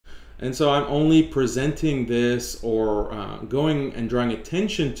And so I'm only presenting this or going and drawing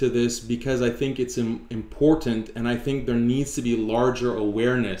attention to this because I think it's important, and I think there needs to be larger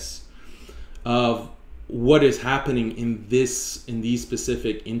awareness of what is happening in these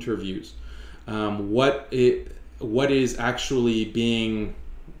specific interviews. What is actually being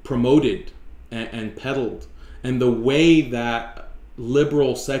promoted and peddled, and the way that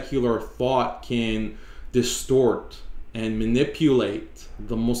liberal secular thought can distort and manipulate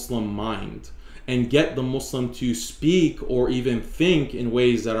the Muslim mind and get the Muslim to speak or even think in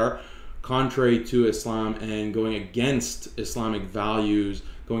ways that are contrary to Islam and going against Islamic values,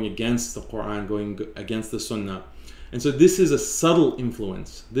 going against the Quran, going against the Sunnah. And so this is a subtle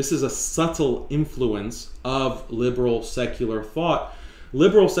influence. This is a subtle influence of liberal secular thought.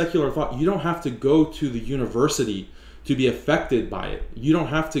 Liberal secular thought, you don't have to go to the university to be affected by it. You don't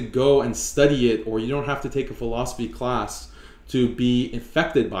have to go and study it, or you don't have to take a philosophy class to be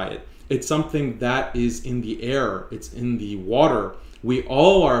affected by it. It's something that is in the air. It's in the water. We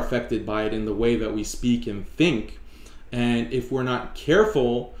all are affected by it in the way that we speak and think. And if we're not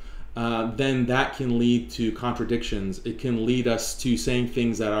careful, then that can lead to contradictions. It can lead us to saying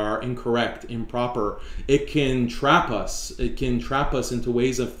things that are incorrect, improper. It can trap us. It can trap us into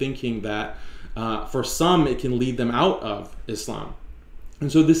ways of thinking that for some, it can lead them out of Islam.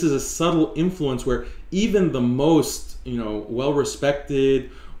 And so this is a subtle influence where even the most, well-respected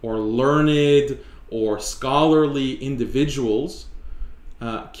or learned or scholarly individuals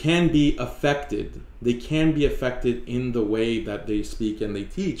can be affected. They can be affected in the way that they speak and they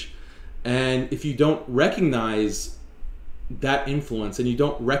teach. And if you don't recognize that influence, and you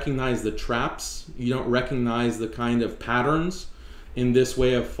don't recognize the traps, you don't recognize the kind of patterns in this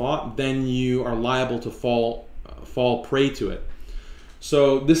way of thought, then you are liable to fall prey to it.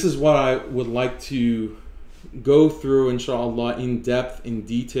 So this is what I would like to go through, inshallah, in depth, in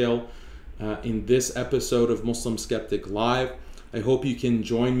detail, in this episode of Muslim Skeptic Live. I hope you can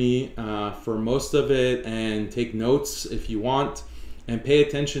join me for most of it and take notes if you want, and pay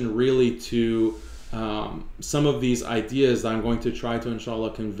attention really to some of these ideas that I'm going to try to,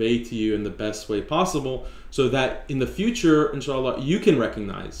 inshallah, convey to you in the best way possible, so that in the future, inshallah, you can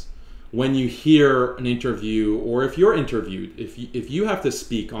recognize when you hear an interview, or if you're interviewed, if you have to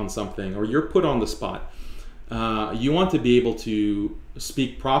speak on something, or you're put on the spot, you want to be able to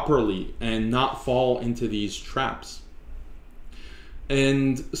speak properly and not fall into these traps.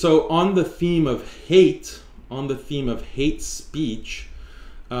 And so on the theme of hate, speech,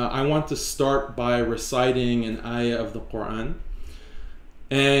 I want to start by reciting an ayah of the Quran.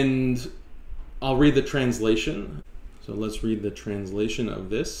 And I'll read the translation. So let's read the translation of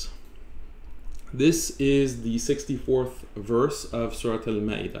this. This is the 64th verse of Surah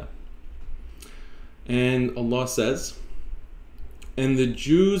Al-Ma'idah. And Allah says, "And the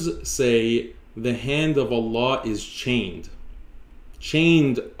Jews say, the hand of Allah is chained.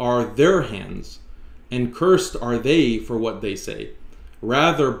 Chained are their hands, and cursed are they for what they say.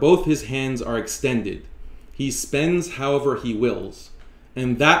 Rather, both his hands are extended. He spends however he wills.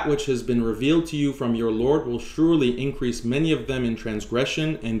 And that which has been revealed to you from your Lord will surely increase many of them in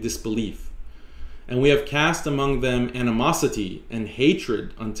transgression and disbelief. And we have cast among them animosity and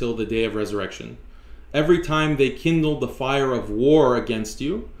hatred until the day of resurrection. Every time they kindled the fire of war against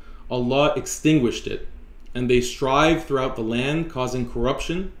you, Allah extinguished it. And they strive throughout the land, causing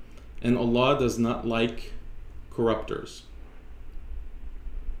corruption, and Allah does not like corruptors."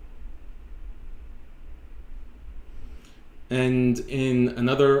 And in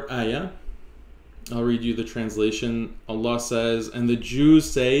another ayah, I'll read you the translation. Allah says, "And the Jews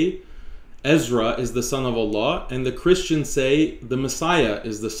say, Ezra is the son of Allah, and the Christians say, the Messiah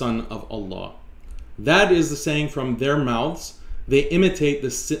is the son of Allah. That is the saying from their mouths. They imitate the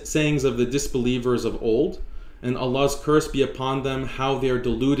sayings of the disbelievers of old, and Allah's curse be upon them, how they are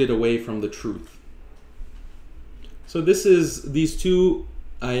deluded away from the truth." So this is these two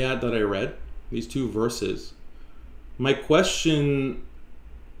ayat that I read, these two verses. My question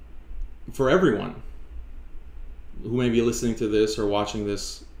for everyone who may be listening to this or watching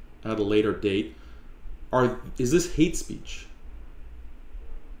this at a later date, is this hate speech?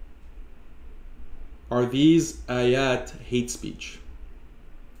 Are these ayat hate speech?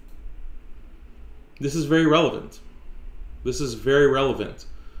 This is very relevant. This is very relevant.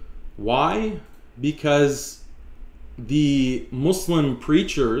 Why? Because the Muslim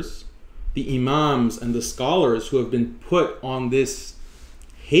preachers, the imams and the scholars who have been put on this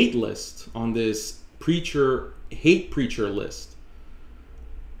hate list, on this hate preacher list,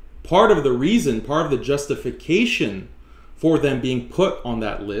 part of the reason, part of the justification for them being put on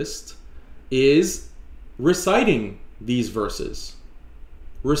that list is reciting these verses,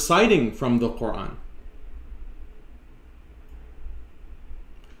 reciting from the Quran.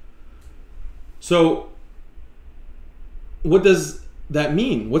 So what does that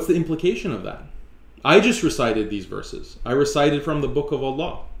mean? What's the implication of that? I just recited these verses. I recited from the book of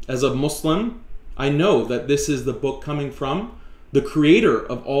Allah. As a Muslim, I know that this is the book coming from the creator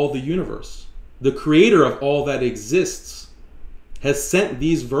of all the universe. The creator of all that exists has sent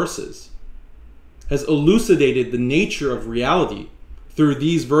these verses, has elucidated the nature of reality through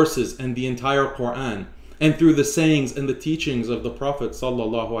these verses and the entire Quran, and through the sayings and the teachings of the Prophet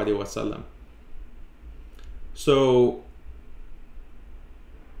sallallahu alaihi wasallam. So,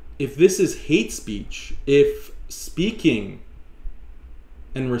 if this is hate speech, if speaking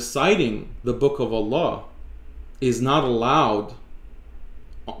and reciting the book of Allah is not allowed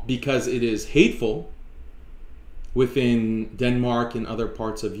because it is hateful within Denmark and other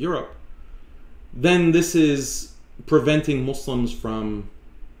parts of Europe, then this is preventing Muslims from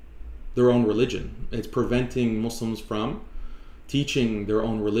their own religion. It's preventing Muslims from teaching their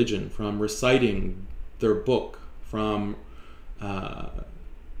own religion, from reciting their book, from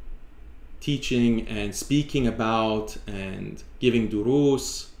teaching and speaking about and giving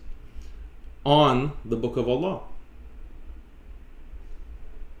durus on the book of Allah.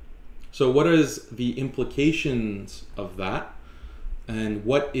 So what is the implications of that? And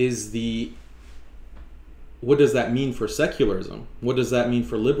what does that mean for secularism? What does that mean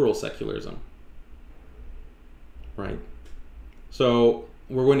for liberal secularism? Right? So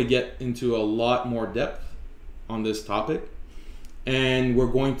we're going to get into a lot more depth on this topic, and we're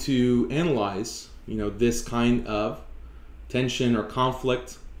going to analyze, this kind of tension or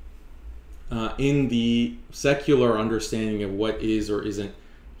conflict in the secular understanding of what is or isn't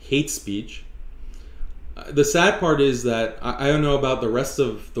hate speech. The sad part is that I don't know about the rest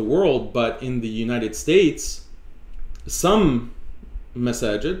of the world, but in the United States, some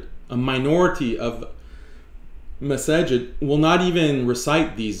masajid, a minority of masajid, will not even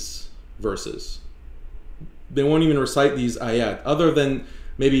recite these verses. They won't even recite these ayat, other than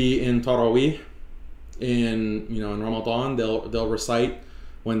maybe in Taraweeh, in Ramadan, they'll recite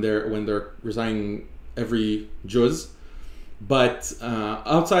when they're reciting every juz. But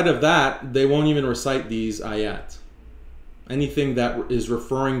outside of that, they won't even recite these ayat. Anything that is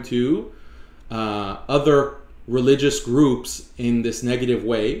referring to other religious groups in this negative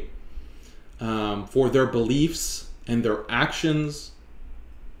way, for their beliefs and their actions,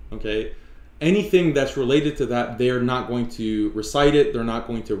 okay? Anything that's related to that, they're not going to recite it. They're not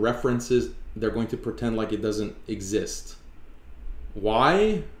going to reference it. They're going to pretend like it doesn't exist.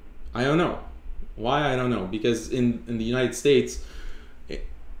 Why? I don't know. Why? I don't know. Because in the United States,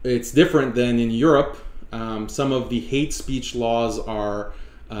 it's different than in Europe. Some of the hate speech laws are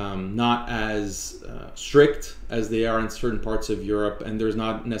not as strict as they are in certain parts of Europe, and there's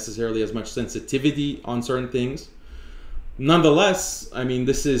not necessarily as much sensitivity on certain things. Nonetheless, I mean,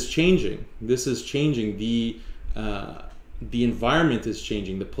 this is changing. This is changing. The environment is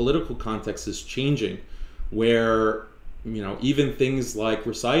changing. The political context is changing, where even things like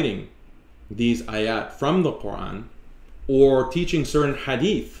reciting these ayat from the Quran or teaching certain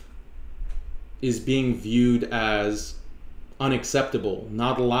hadith is being viewed as unacceptable,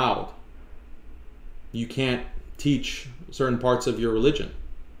 not allowed. You can't teach certain parts of your religion.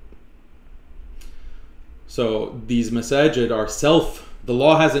 So these masajid are the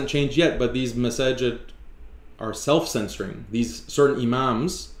law hasn't changed yet, but these masajid are self-censoring. These certain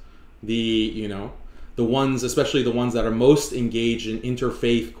imams, the ones, especially the ones that are most engaged in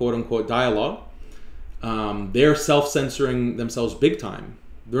interfaith, quote-unquote, dialogue, they're self-censoring themselves big time.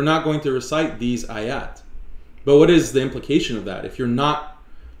 They're not going to recite these ayat. But what is the implication of that? If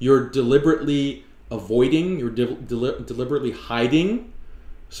you're deliberately avoiding, you're deliberately hiding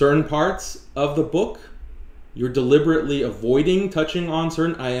certain parts of the book, you're deliberately avoiding touching on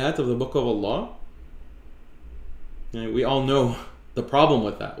certain ayat of the book of Allah. And we all know the problem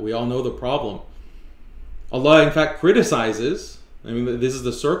with that. We all know the problem. Allah, in fact, criticizes, this is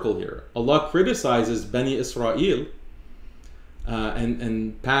the circle here. Allah criticizes Bani Israel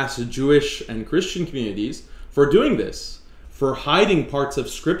and past Jewish and Christian communities for doing this, for hiding parts of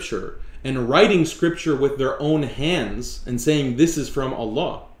Scripture and writing Scripture with their own hands and saying this is from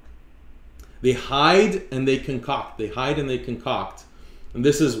Allah. They hide and they concoct. They hide and they concoct. And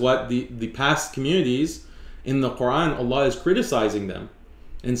this is what the past communities in the Quran, Allah is criticizing them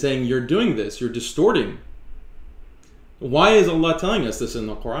and saying, you're doing this, you're distorting. Why is Allah telling us this in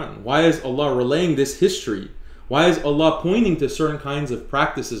the Quran? Why is Allah relaying this history? Why is Allah pointing to certain kinds of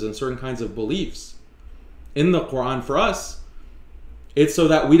practices and certain kinds of beliefs in the Quran for us? It's so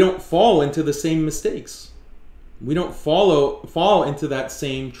that we don't fall into the same mistakes. we don't fall into that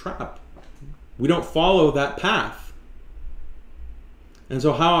same trap. We don't follow that path. And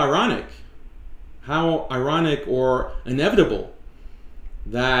so how ironic or inevitable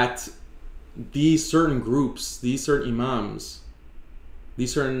that these certain groups, these certain imams,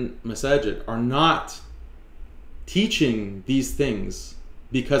 these certain masajid are not teaching these things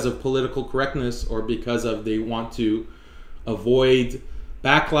because of political correctness or because of they want to avoid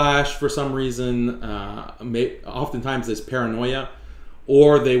backlash for some reason. Oftentimes there's paranoia,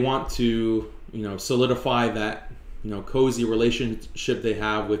 or they want to, solidify that, cozy relationship they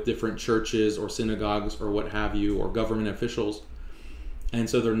have with different churches or synagogues or what have you, or government officials. And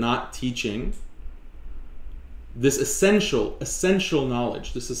so they're not teaching this essential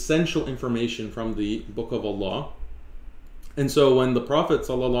knowledge, this essential information from the Book of Allah. And so when the Prophet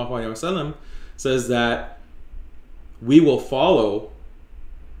ﷺ says that we will follow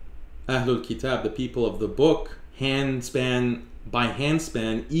Ahlul Kitab, the people of the book, handspan by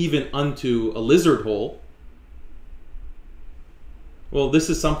handspan, even unto a lizard hole, well, this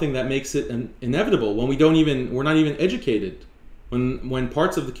is something that makes it inevitable when we're not even educated. When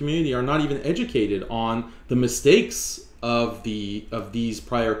parts of the community are not even educated on the mistakes of these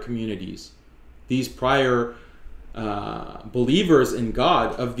prior communities, these prior believers in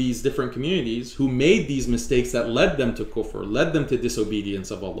God of these different communities who made these mistakes that led them to kufr, led them to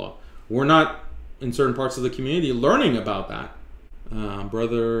disobedience of Allah. We're not, in certain parts of the community, learning about that.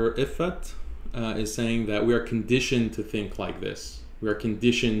 Brother Ifat is saying that we are conditioned to think like this. We are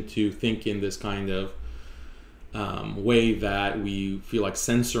conditioned to think in this kind of way that we feel like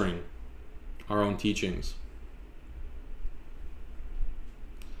censoring our own teachings.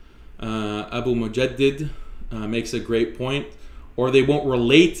 Abu Mujaddid makes a great point, or they won't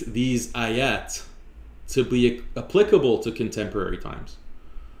relate these ayat to be applicable to contemporary times.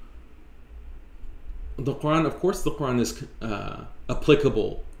 The Quran, of course, the Quran is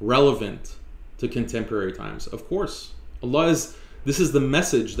applicable, relevant to contemporary times. Of course, this is the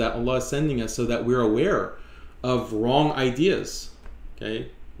message that Allah is sending us so that we're aware of wrong ideas, okay?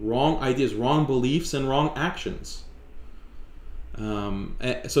 Wrong ideas, wrong beliefs, and wrong actions,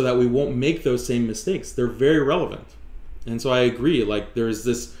 so that we won't make those same mistakes. They're very relevant. And so I agree, like there's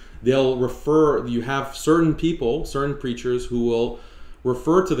this, you have certain people, certain preachers who will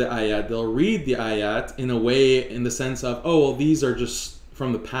refer to the ayat, they'll read the ayat in a way, in the sense of, oh, well, these are just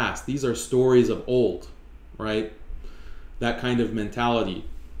from the past. These are stories of old, right? That kind of mentality.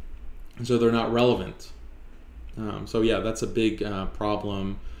 And so they're not relevant. So yeah, that's a big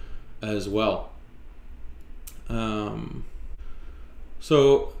problem as well.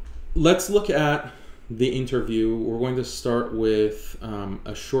 So let's look at the interview. We're going to start with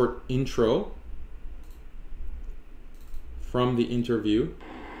a short intro from the interview.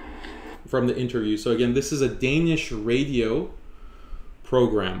 So again, this is a Danish radio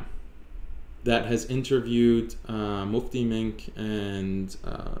program that has interviewed Mufti Menk and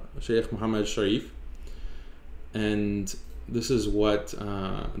Sheikh Muhammad Sharif. And this is like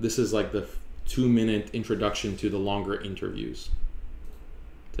the 2-minute introduction to the longer interviews.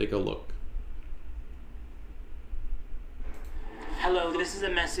 Take a look. Hello, this is a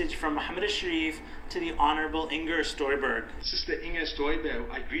message from Muhammad Sharif to the Honorable Inger Stoiberg. Sister Inger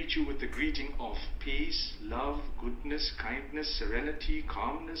Stoiberg, I greet you with the greeting of peace, love, goodness, kindness, serenity,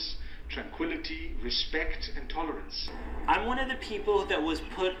 calmness, tranquility, respect, and tolerance. I'm one of the people that was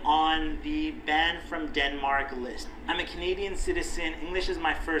put on the banned from Denmark list. I'm a Canadian citizen, English is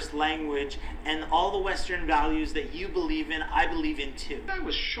my first language, and all the Western values that you believe in, I believe in too. I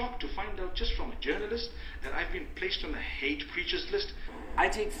was shocked to find out just from a journalist that I've been placed on the hate preachers list. I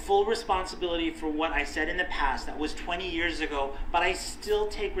take full responsibility for what I said in the past. That was 20 years ago, but I still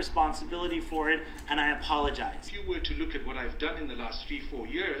take responsibility for it, and I apologize. If you were to look at what I've done in the last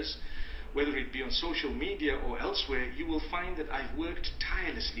 3-4 years, whether it be on social media or elsewhere, you will find that I've worked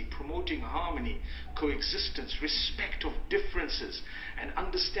tirelessly promoting harmony, coexistence, respect of differences, and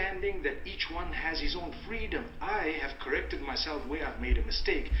understanding that each one has his own freedom. I have corrected myself where I've made a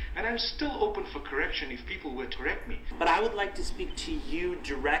mistake, and I'm still open for correction if people were to correct me. But I would like to speak to you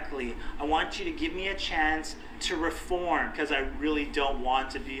directly. I want you to give me a chance to reform, because I really don't want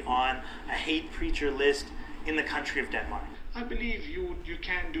to be on a hate preacher list in the country of Denmark. I believe you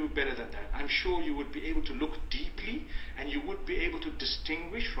can do better than that. I'm sure you would be able to look deeply, and you would be able to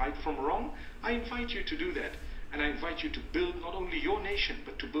distinguish right from wrong. I invite you to do that, and I invite you to build not only your nation,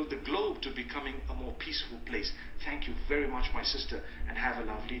 but to build the globe to becoming a more peaceful place. Thank you very much, my sister, and have a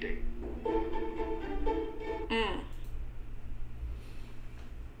lovely day.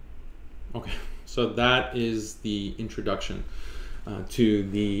 Okay, so that is the introduction to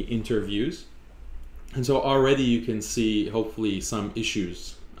the interviews. And so already you can see, hopefully, some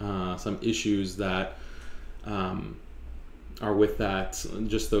issues that are with that,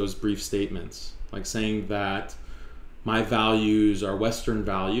 just those brief statements, like saying that my values are Western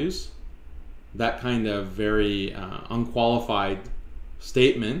values. That kind of very unqualified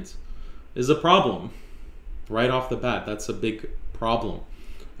statement is a problem right off the bat. That's a big problem.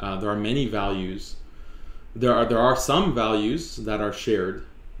 There are many values. There are some values that are shared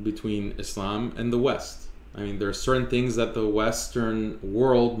between Islam and the West. I mean, there are certain things that the Western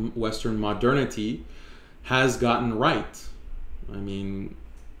world, Western modernity, has gotten right. I mean,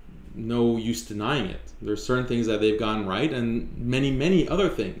 no use denying it. There are certain things that they've gotten right, and many other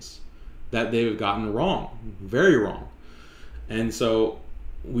things that they've gotten wrong, very wrong. And so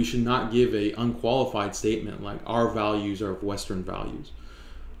we should not give a unqualified statement like our values are Western values.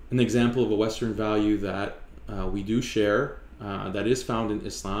 An example of a Western value that we do share, that is found in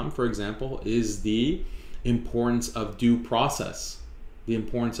Islam, for example, is the importance of due process. The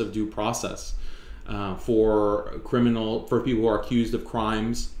importance of due process for people who are accused of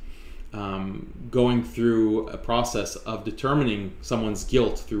crimes, going through a process of determining someone's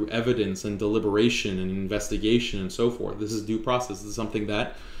guilt through evidence and deliberation and investigation and so forth. This is due process. This is something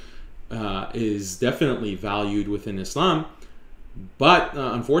that is definitely valued within Islam. But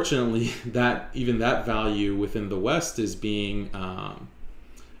unfortunately, even that value within the West is being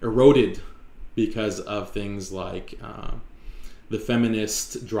eroded because of things like the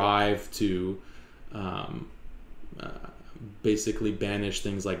feminist drive to basically banish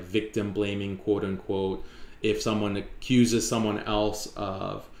things like victim blaming, quote unquote. If someone accuses someone else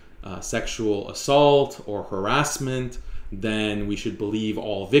of sexual assault or harassment, then we should believe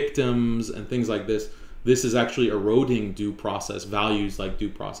all victims and things like this. This is actually eroding due process, values like due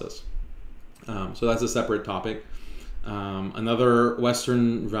process. So that's a separate topic. Another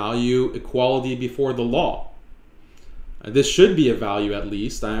Western value, equality before the law. This should be a value, at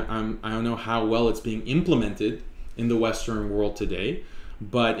least. I don't know how well it's being implemented in the Western world today,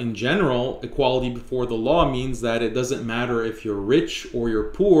 but in general, equality before the law means that it doesn't matter if you're rich or you're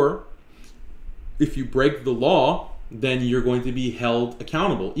poor. If you break the law, then you're going to be held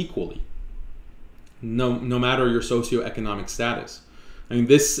accountable equally, no matter your socioeconomic status. I mean,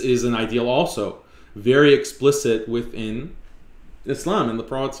 this is an ideal also very explicit within Islam, and the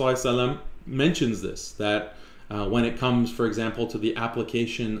Prophet ﷺ mentions this, that when it comes, for example, to the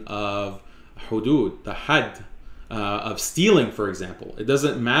application of hudud, the had, of stealing, for example, it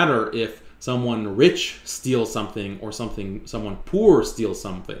doesn't matter if someone rich steals something or someone poor steals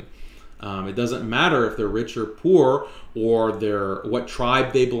something. It doesn't matter if they're rich or poor, or what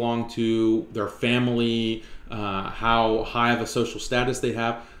tribe they belong to, their family, how high of a social status they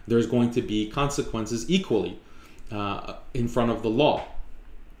have. There's going to be consequences equally in front of the law.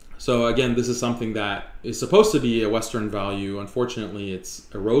 So again, this is something that is supposed to be a Western value. Unfortunately, it's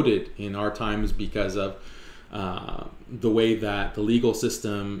eroded in our times because of the way that the legal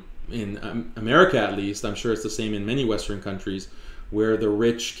system in America, at least, I'm sure it's the same in many Western countries, where the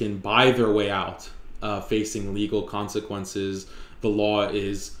rich can buy their way out of facing legal consequences. The law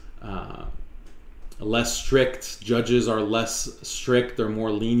is less strict. Judges are less strict. They're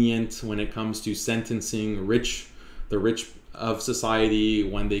more lenient when it comes to sentencing the rich of society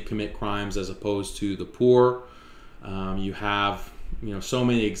when they commit crimes, as opposed to the poor. You have so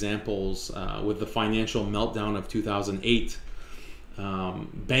many examples with the financial meltdown of 2008.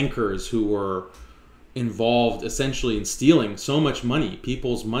 Bankers who were involved essentially in stealing so much money,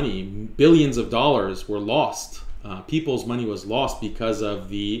 people's money, billions of dollars were lost. People's money was lost because of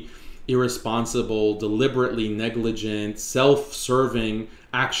the irresponsible, deliberately negligent, self-serving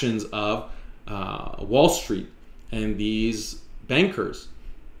actions of Wall Street and these bankers.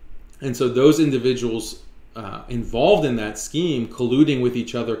 And so those individuals involved in that scheme, colluding with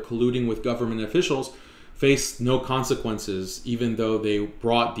each other, colluding with government officials, faced no consequences, even though they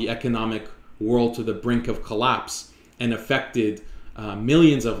brought the economic world to the brink of collapse and affected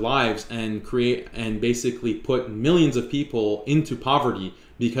millions of lives and basically put millions of people into poverty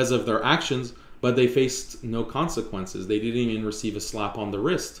because of their actions, but they faced no consequences. They didn't even receive a slap on the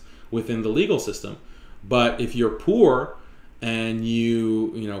wrist within the legal system. But if you're poor and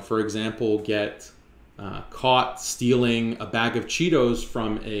you for example, get caught stealing a bag of Cheetos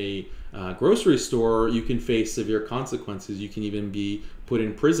from a grocery store, you can face severe consequences. You can even be put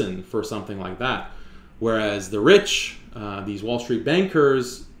in prison for something like that. Whereas the rich, these Wall Street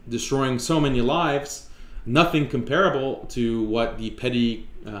bankers, destroying so many lives, nothing comparable to what the petty,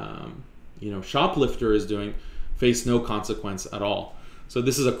 shoplifter is doing, face no consequence at all. So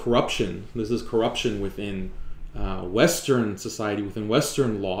this is a corruption. This is corruption within Western society, within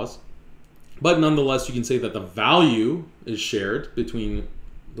Western laws, But nonetheless, you can say that the value is shared between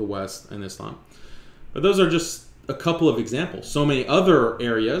the West and Islam. But those are just a couple of examples. So many other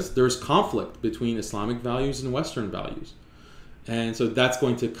areas, there's conflict between Islamic values and Western values. And so that's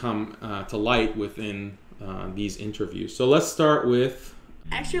going to come to light within these interviews. So let's start with...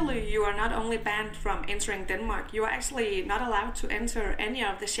 Actually, you are not only banned from entering Denmark, you are actually not allowed to enter any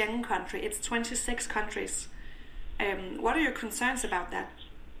of the Schengen countries. It's 26 countries. What are your concerns about that?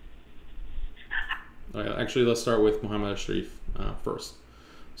 Actually, let's start with Muhammad Sharif first.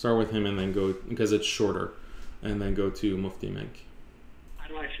 Start with him and then go, because it's shorter, and then go to Mufti Menk. How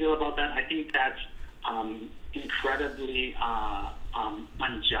do I feel about that? I think that's incredibly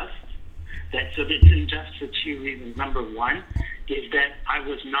unjust. So it's unjust for two reasons. Number one is that I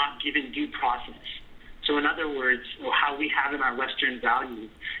was not given due process. So in other words, how we have in our Western values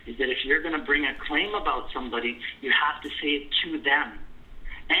is that if you're going to bring a claim about somebody, you have to say it to them.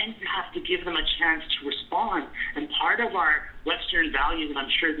 And you have to give them a chance to respond. And part of our Western values, and I'm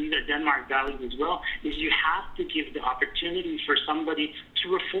sure these are Denmark values as well, is you have to give the opportunity for somebody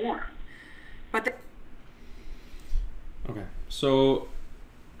to reform. Okay, so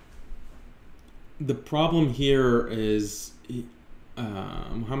the problem here is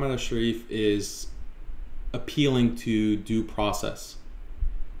Muhammad Sharif is appealing to due process.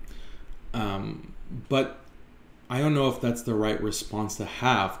 But I don't know if that's the right response to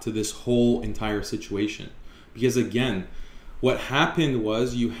have to this whole entire situation. Because again, what happened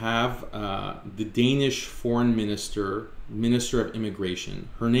was you have the Danish foreign minister, Minister of Immigration.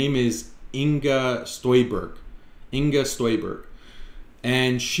 Her name is Inga Støjberg.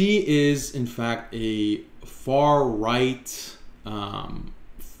 And she is, in fact, a far-right,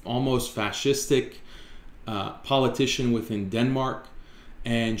 almost fascistic politician within Denmark.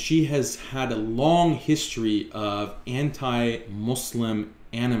 And she has had a long history of anti-Muslim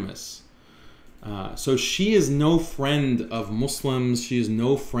animus. So she is no friend of Muslims. She is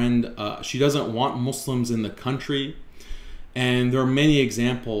no friend. She doesn't want Muslims in the country. And there are many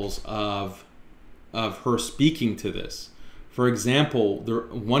examples of her speaking to this. For example,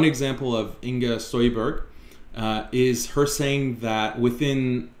 one example of Inga Støjberg is her saying that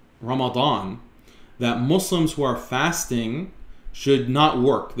within Ramadan, that Muslims who are fasting should not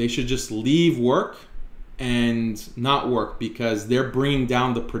work. They should just leave work and not work because they're bringing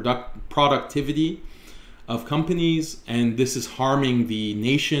down the productivity of companies, and this is harming the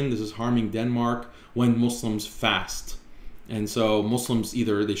nation, this is harming Denmark when Muslims fast. And so Muslims,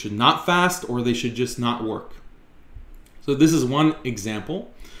 either they should not fast or they should just not work. So this is one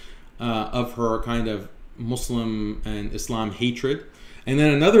example of her kind of Muslim and Islam hatred. And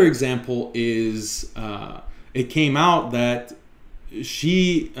then another example is it came out that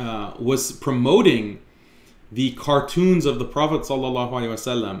she was promoting the cartoons of the Prophet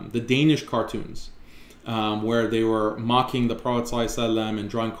ﷺ, the Danish cartoons, where they were mocking the Prophet ﷺ and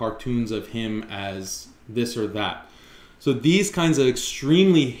drawing cartoons of him as this or that. So these kinds of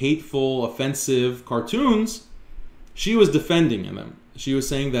extremely hateful, offensive cartoons, she was defending them. She was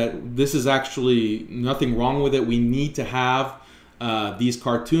saying that this is actually nothing wrong with it. We need to have these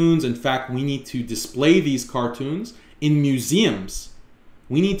cartoons. In fact, we need to display these cartoons in museums.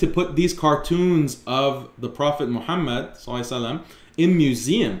 We need to put these cartoons of the Prophet Muhammad ﷺ in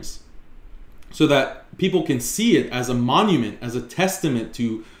museums so that people can see it as a monument, as a testament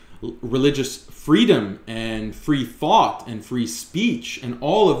to religious freedom and free thought and free speech and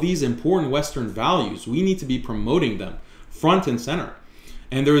all of these important Western values. We need to be promoting them front and center.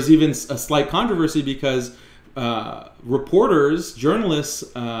 And there was even a slight controversy because reporters, journalists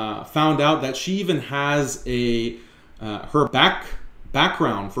found out that she even has her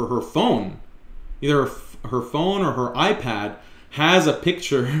background for her phone, either her phone or her iPad has a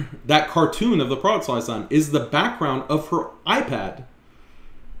picture, that cartoon of the Prophet ﷺ is the background of her iPad,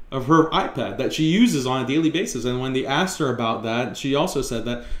 that she uses on a daily basis. And when they asked her about that, she also said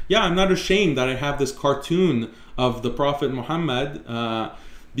that, yeah, I'm not ashamed that I have this cartoon of the Prophet Muhammad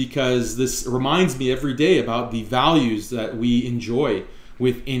because this reminds me every day about the values that we enjoy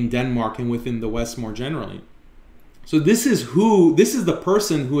within Denmark and within the West more generally. So this is the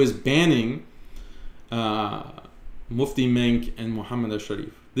person who is banning Mufti Menk and Muhammad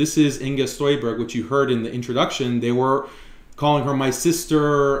Sharif. This is Inga Støjberg, which you heard in the introduction. They were calling her my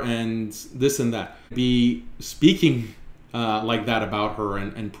sister and this and that. Be speaking like that about her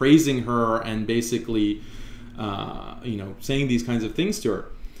and praising her and basically, saying these kinds of things to her.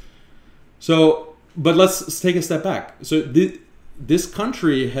 So, but let's take a step back. So this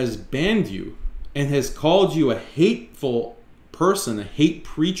country has banned you and has called you a hateful person, a hate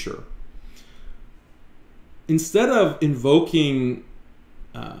preacher. Instead of invoking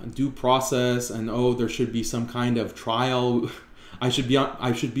due process, and oh, there should be some kind of trial. I should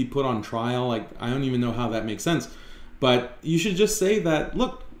be put on trial. Like, I don't even know how that makes sense. But you should just say that,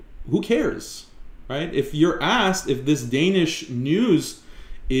 look, who cares, right? If you're asked, if this Danish news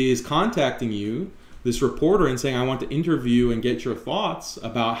is contacting you, this reporter, and saying, I want to interview and get your thoughts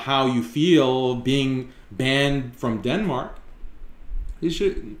about how you feel being banned from Denmark, they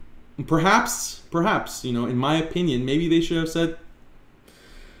should, perhaps, you know, in my opinion, maybe they should have said,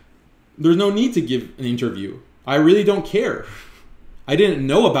 there's no need to give an interview. I really don't care. I didn't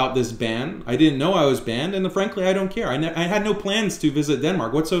know about this ban. I didn't know I was banned, and frankly, I don't care. I had no plans to visit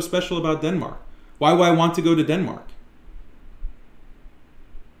Denmark. What's so special about Denmark? Why would I want to go to Denmark?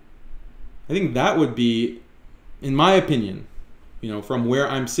 I think that would be, in my opinion, you know, from where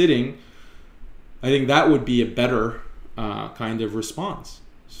I'm sitting, I think that would be a better kind of response.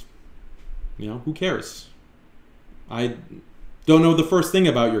 You know, who cares? I don't know the first thing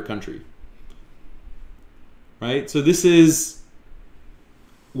about your country, right? So this is,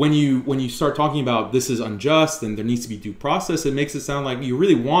 when you start talking about this is unjust and there needs to be due process, it makes it sound like you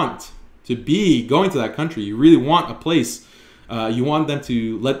really want to be going to that country. You really want a place. You want them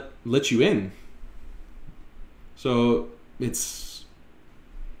to let you in. So it's,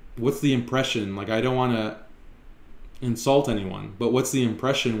 what's the impression? Like, I don't want to insult anyone, but what's the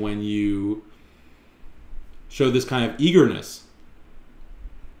impression when you show this kind of eagerness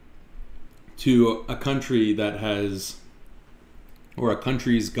to a country that has, or a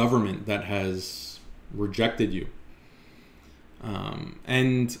country's government that has rejected you?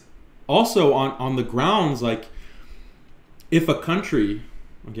 And also on the grounds, like, if a country,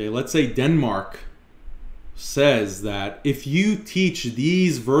 okay, let's say Denmark, says that if you teach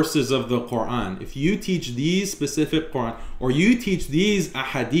these verses of the Quran, if you teach these specific Quran, or you teach these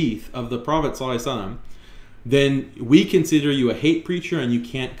ahadith of the Prophet ﷺ, then we consider you a hate preacher and you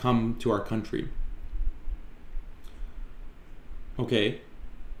can't come to our country. Okay,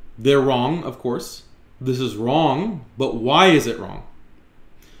 they're wrong, of course. This is wrong, but why is it wrong?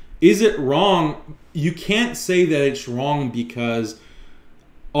 Is it wrong? You can't say that it's wrong because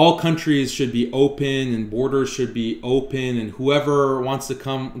all countries should be open and borders should be open and whoever wants to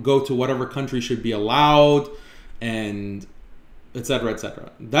go to whatever country should be allowed, and etc.,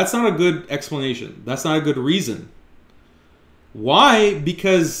 etc. That's not a good explanation. That's not a good reason. Why?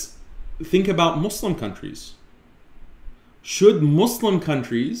 Because think about Muslim countries. Should Muslim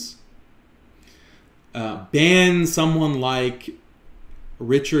countries ban someone like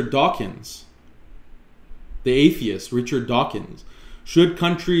Richard Dawkins, the atheist Richard Dawkins? Should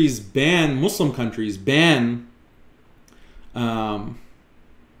countries ban, Muslim countries ban,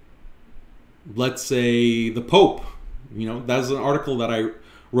 let's say, the Pope? You know, that's an article that I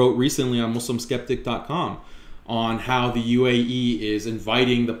wrote recently on MuslimSkeptic.com on how the UAE is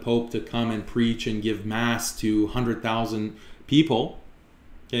inviting the Pope to come and preach and give mass to 100,000 people.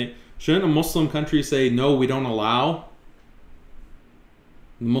 Okay, shouldn't a Muslim country say, no, we don't allow?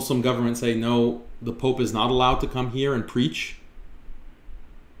 The Muslim government say, no, the Pope is not allowed to come here and preach?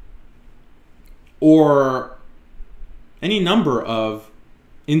 Or any number of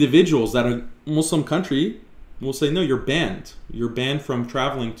individuals that a Muslim country will say, no, you're banned. You're banned from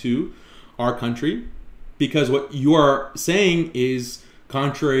traveling to our country because what you are saying is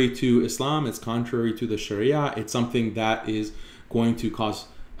contrary to Islam. It's contrary to the Sharia. It's something that is going to cause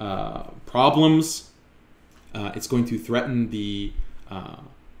problems. It's going to threaten the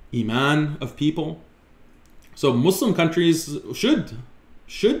iman of people. So Muslim countries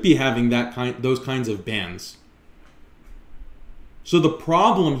should be having those kinds of bans. So the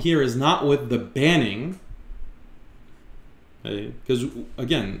problem here is not with the banning, okay? Because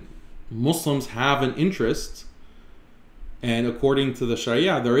again, Muslims have an interest, and according to the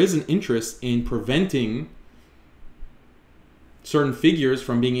Sharia, there is an interest in preventing certain figures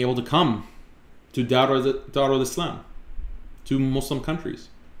from being able to come to Darul Islam, to Muslim countries.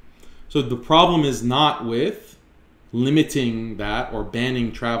 So the problem is not with limiting that or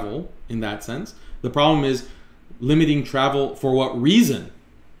banning travel in that sense. The problem is limiting travel for what reason?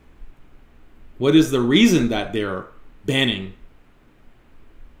 What is the reason that they're banning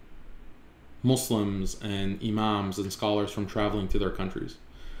Muslims and imams and scholars from traveling to their countries?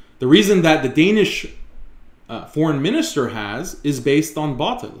 The reason that the Danish foreign minister has is based on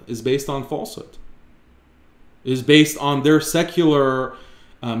batil, is based on falsehood, is based on their secular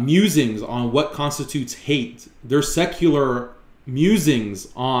musings on what constitutes hate, their secular musings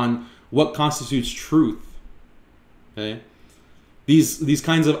on what constitutes truth. Okay, these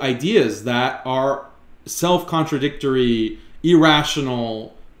kinds of ideas that are self-contradictory,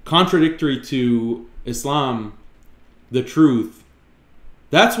 irrational, contradictory to Islam, the truth,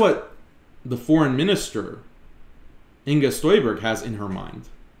 That's what the foreign minister, Inga Støjberg, has in her mind.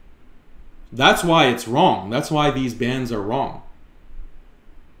 That's why it's wrong. That's why these bans are wrong.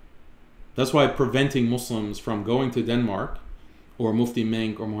 That's why preventing Muslims from going to Denmark, or Mufti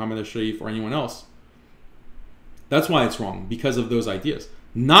Menk, or Mohammed al-Sharif, or anyone else, that's why it's wrong, because of those ideas.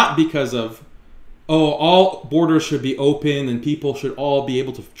 Not because of, oh, all borders should be open and people should all be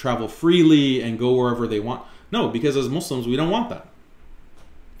able to travel freely and go wherever they want. No, because as Muslims, we don't want that.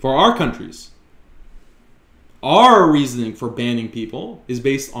 For our countries, our reasoning for banning people is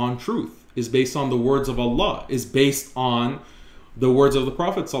based on truth, is based on the words of Allah, is based on the words of the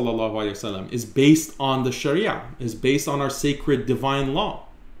Prophet ﷺ, is based on the Sharia, is based on our sacred divine law.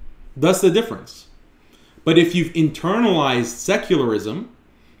 That's the difference. But if you've internalized secularism,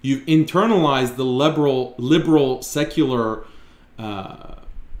 you've internalized the liberal secular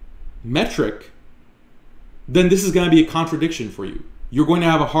metric, then this is going to be a contradiction for you. You're going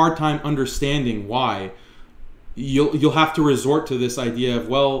to have a hard time understanding why. You'll have to resort to this idea of,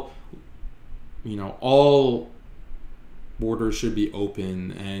 well, you know, all borders should be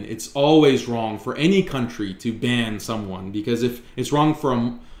open, and it's always wrong for any country to ban someone, because if it's wrong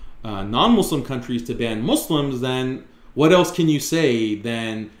for non-Muslim countries to ban Muslims, then what else can you say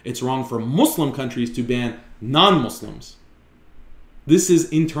than it's wrong for Muslim countries to ban non-Muslims? This is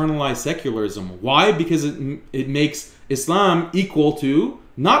internalized secularism. Why? Because it makes Islam equal to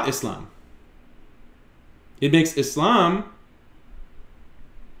not Islam. It makes Islam,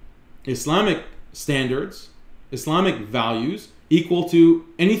 Islamic standards, Islamic values equal to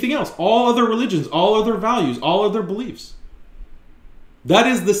anything else. All other religions, all other values, all other beliefs. That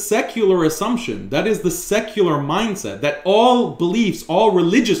is the secular assumption. That is the secular mindset, that all beliefs, all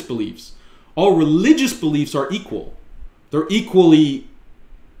religious beliefs are equal. They're equally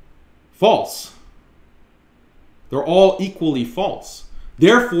false. They're all equally false.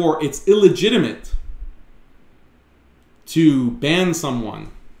 Therefore, it's illegitimate to ban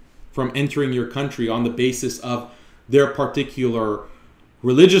someone from entering your country on the basis of their particular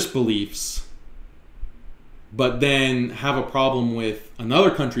religious beliefs, but then have a problem with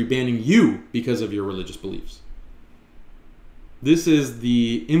another country banning you because of your religious beliefs. This is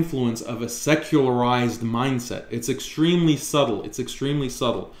the influence of a secularized mindset. It's extremely subtle. It's extremely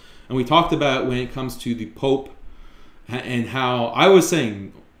subtle. And we talked about when it comes to the Pope, and how I was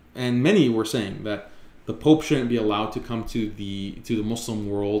saying, and many were saying, that the Pope shouldn't be allowed to come to the Muslim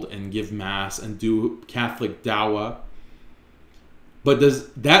world and give mass and do Catholic dawah. But does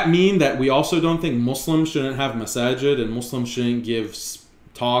that mean that we also don't think Muslims shouldn't have masajid, and Muslims shouldn't give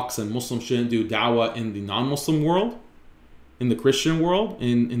talks, and Muslims shouldn't do dawah in the non-Muslim world, in the Christian world,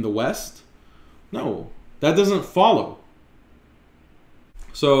 in the West? No, that doesn't follow.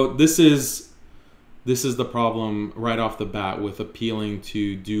 So this is the problem right off the bat with appealing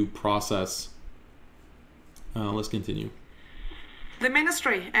to due process. Let's continue. The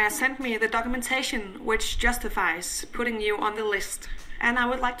ministry sent me the documentation which justifies putting you on the list, and I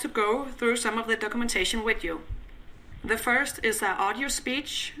would like to go through some of the documentation with you. The first is an audio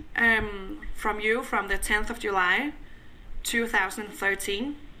speech from you from the 10th of July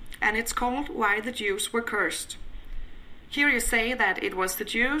 2013, and it's called "Why the Jews Were Cursed." Here you say that it was the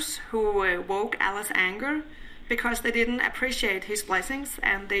Jews who woke Allah's anger because they didn't appreciate his blessings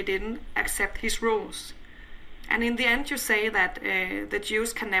and they didn't accept his rules. And in the end you say that the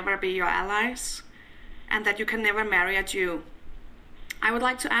Jews can never be your allies and that you can never marry a Jew. I would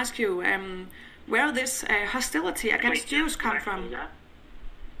like to ask you where this hostility against Jews come from.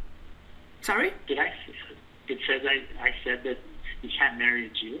 Sorry? It says I said that you can't marry a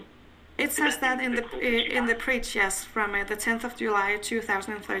Jew? It says that in the preach, yes, from the 10th of July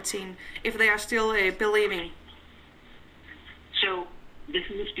 2013, if they are still believing. So this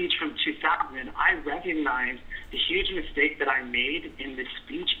is a speech from 2000. I recognize the huge mistake that I made in this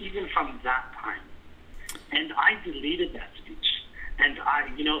speech, even from that time. And I deleted that speech. And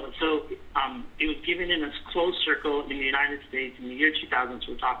it was given in a closed circle in the United States in the year 2000,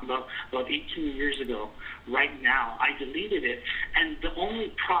 so we're talking about 18 years ago. Right now, I deleted it. And the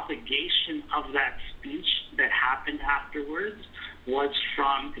only propagation of that speech that happened afterwards was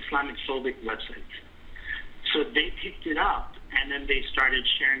from Islamophobic websites. So they picked it up, and then they started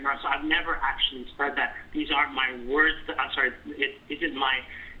sharing around. So I've never actually said that. These aren't my words. It isn't my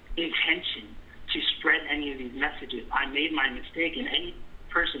intention to spread any of these messages. I made my mistake, and any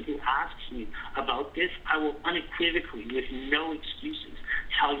person who asks me about this, I will unequivocally, with no excuses,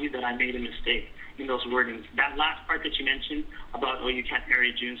 tell you that I made a mistake in those wordings. That last part that you mentioned about, you can't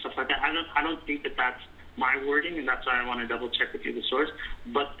marry a Jew and stuff like that, I don't think that that's my wording, and that's why I want to double check with you the source.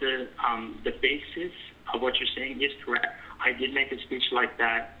 But the basis of what you're saying is correct. I did make a speech like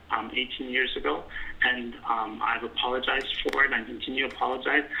that 18 years ago, and I've apologized for it, and I continue to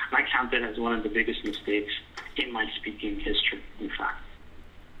apologize. And I count that as one of the biggest mistakes in my speaking history, in fact.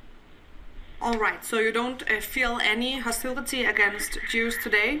 All right, so you don't feel any hostility against Jews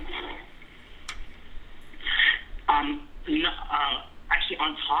today? No, actually,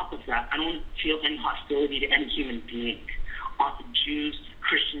 on top of that, I don't feel any hostility to any human being. Jews,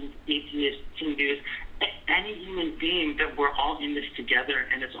 Christians, atheists, Hindus, any human being, that we're all in this together,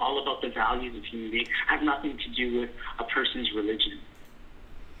 and it's all about the values of human beings. It has nothing to do with a person's religion.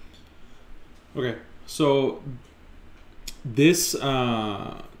 Okay, so this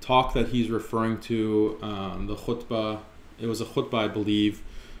talk that he's referring to, the khutbah, it was a khutbah, I believe,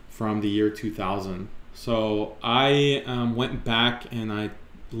 from the year 2000. So I went back and I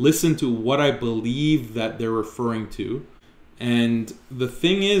listened to what I believe that they're referring to. And the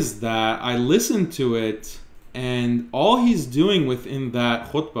thing is that I listened to it, and all he's doing within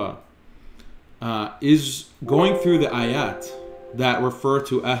that khutbah is going through the ayat that refer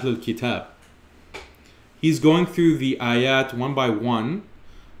to Ahlul Kitab. He's going through the ayat one by one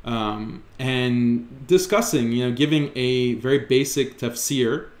and discussing, giving a very basic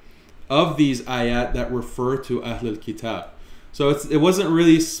tafsir of these ayat that refer to Ahlul Kitab. So it wasn't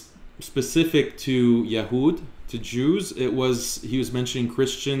really specific to Yahud, to Jews. He was mentioning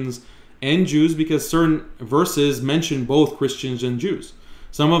Christians and Jews because certain verses mention both Christians and Jews.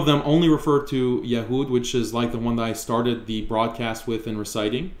 Some of them only refer to Yahud, which is like the one that I started the broadcast with and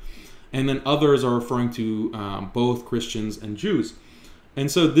reciting. And then others are referring to both Christians and Jews. And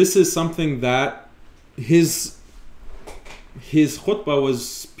so this is something that his khutbah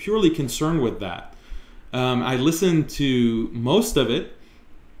was purely concerned with that. I listened to most of it,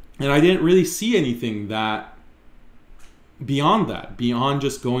 and I didn't really see anything beyond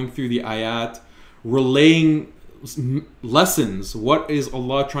just going through the ayat, relaying lessons. What is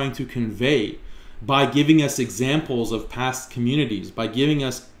Allah trying to convey by giving us examples of past communities, by giving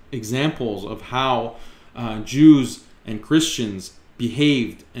us examples of how Jews and Christians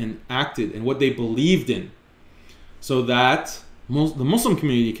behaved and acted and what they believed in, so that the Muslim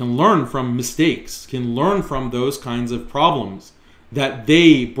community can learn from mistakes, can learn from those kinds of problems that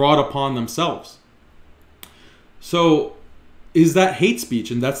they brought upon themselves. So is that hate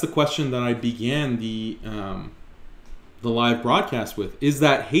speech? And that's the question that I began the live broadcast with. Is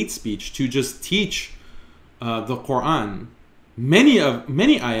that hate speech to just teach the Quran? Many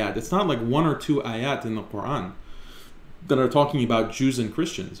ayat, it's not like one or two ayat in the Quran that are talking about Jews and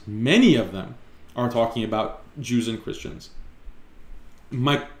Christians. Many of them are talking about Jews and Christians.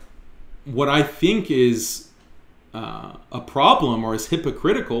 What I think is a problem, or is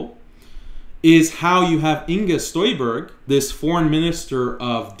hypocritical, is how you have Inge Støjberg, this foreign minister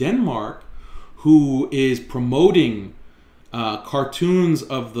of Denmark, who is promoting cartoons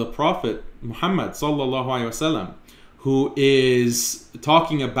of the Prophet Muhammad sallallahu alaihi wasallam, who is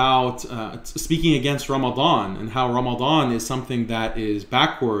talking about speaking against Ramadan, and how Ramadan is something that is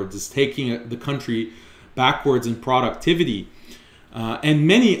backwards, is taking the country backwards in productivity. And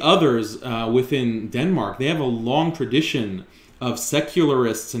many others within Denmark. They have a long tradition of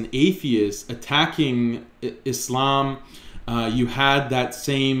secularists and atheists attacking Islam. You had that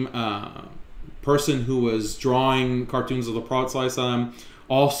same person who was drawing cartoons of the Prophet ﷺ,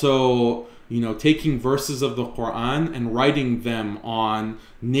 also, taking verses of the Quran and writing them on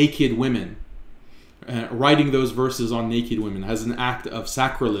naked women, writing those verses on naked women as an act of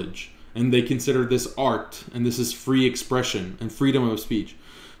sacrilege. And they consider this art, and this is free expression and freedom of speech.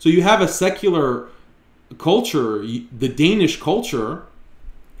 So you have a secular culture, the Danish culture,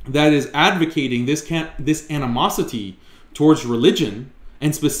 that is advocating this animosity towards religion,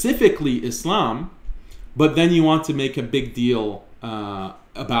 and specifically Islam, but then you want to make a big deal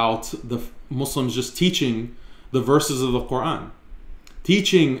about the Muslims just teaching the verses of the Quran,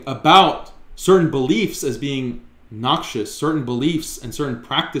 teaching about certain beliefs as being noxious, certain beliefs and certain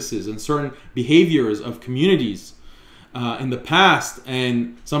practices and certain behaviors of communities in the past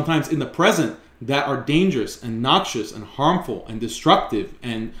and sometimes in the present that are dangerous and noxious and harmful and destructive,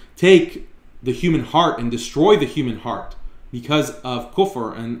 and take the human heart and destroy the human heart because of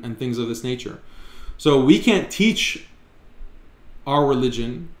kufr and things of this nature. So we can't teach our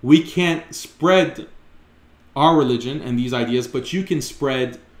religion, we can't spread our religion and these ideas, but you can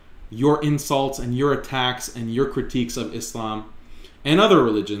spread your insults and your attacks and your critiques of Islam and other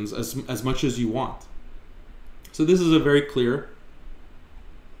religions as much as you want. So this is a very clear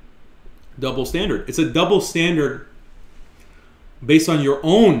double standard. It's a double standard based on your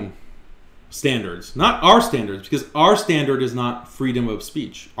own standards, not our standards, because our standard is not freedom of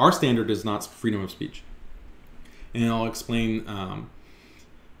speech. Our standard is not freedom of speech. And I'll explain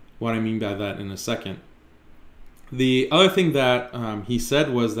what I mean by that in a second. The other thing that he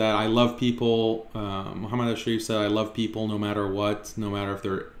said was that I love people. Muhammad al-Sharif said, I love people no matter what, no matter if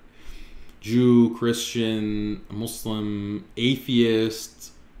they're Jew, Christian, Muslim,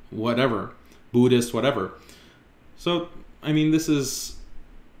 atheist, whatever, Buddhist, whatever. So, I mean, this is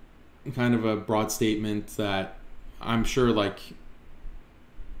kind of a broad statement that I'm sure, like,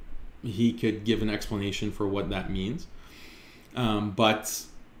 he could give an explanation for what that means. But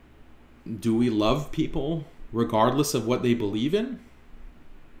do we love people regardless of what they believe in?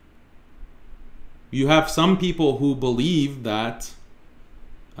 You have some people who believe that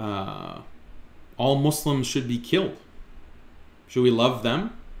all Muslims should be killed. Should we love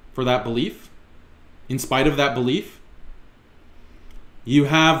them for that belief? In spite of that belief? You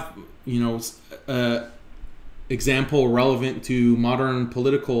have, example relevant to modern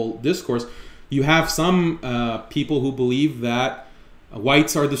political discourse. You have some people who believe that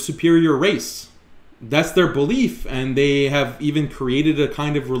whites are the superior race. That's their belief, and they have even created a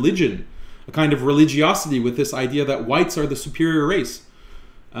kind of religion, a kind of religiosity with this idea that whites are the superior race.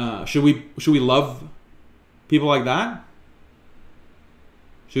 Should we love people like that?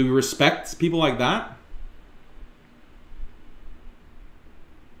 Should we respect people like that?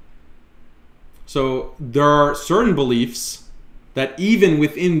 So there are certain beliefs that even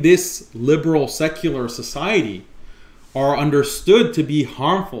within this liberal secular society are understood to be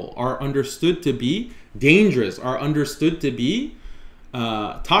harmful, are understood to be dangerous, are understood to be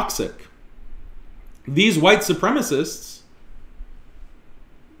toxic. These white supremacists,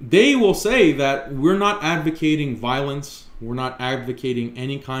 they will say that we're not advocating violence, we're not advocating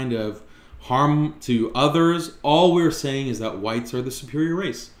any kind of harm to others. All we're saying is that whites are the superior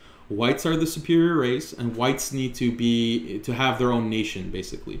race. Whites are the superior race, and whites need to have their own nation,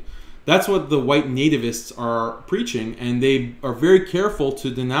 basically. That's what the white nativists are preaching, and they are very careful to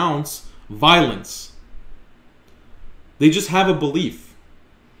denounce violence. They just have a belief.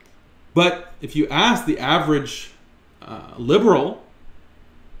 But if you ask the average liberal,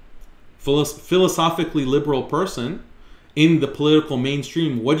 philosophically liberal person in the political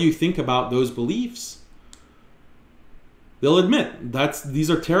mainstream, what do you think about those beliefs? They'll admit these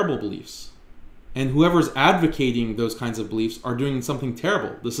are terrible beliefs. And whoever's advocating those kinds of beliefs are doing something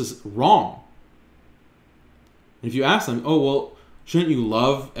terrible. This is wrong. And if you ask them, oh, well, shouldn't you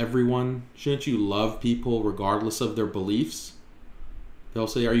love everyone? Shouldn't you love people regardless of their beliefs? They'll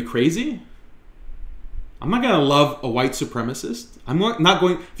say, are you crazy? I'm not going to love a white supremacist. I'm not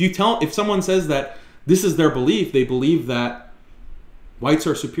going... If someone says that this is their belief, they believe that whites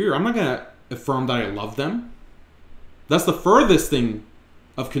are superior, I'm not going to affirm that I love them. That's the furthest thing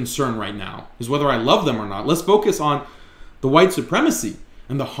of concern right now, is whether I love them or not. Let's focus on the white supremacy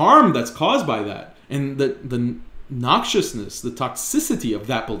and the harm that's caused by that, and the noxiousness, the toxicity of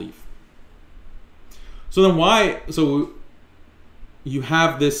that belief. So then why... So you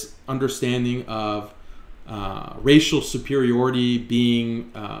have this understanding of racial superiority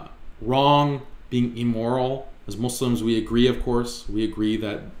being wrong, being immoral. As Muslims, we agree, of course. We agree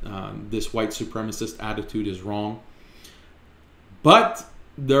that this white supremacist attitude is wrong. But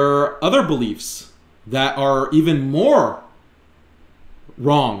there are other beliefs that are even more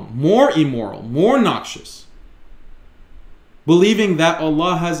wrong, more immoral, more noxious. Believing that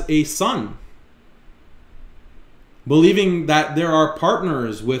Allah has a son. Believing that there are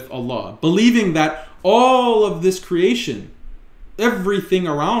partners with Allah. Believing that all of this creation, everything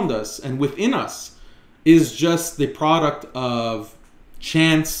around us and within us, is just the product of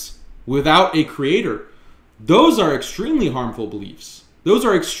chance without a creator. Those are extremely harmful beliefs. Those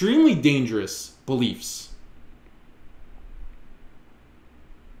are extremely dangerous beliefs.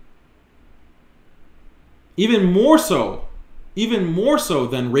 Even more so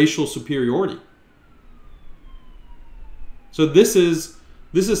than racial superiority. So this is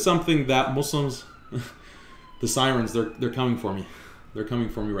something that Muslims, the sirens, they're coming for me. They're coming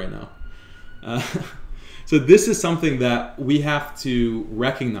for me right now. So this is something that we have to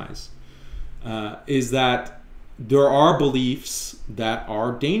recognize. Is that there are beliefs that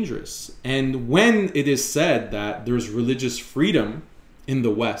are dangerous. And when it is said that there's religious freedom in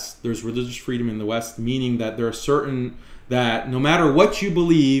the West, meaning that there are certain, that no matter what you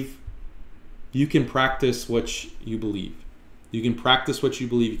believe, you can practice what you believe. You can practice what you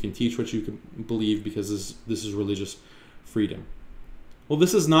believe, you can teach what you believe, because this is religious freedom. Well,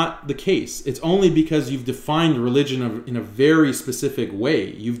 this is not the case. It's only because you've defined religion in a very specific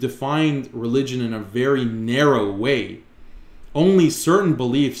way. You've defined religion in a very narrow way. Only certain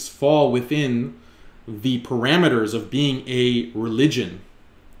beliefs fall within the parameters of being a religion.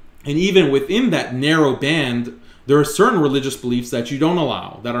 And even within that narrow band There are certain religious beliefs that you don't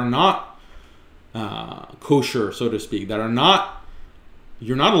allow, that are not kosher, so to speak, that are not,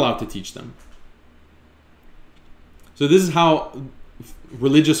 you're not allowed to teach them. So this is how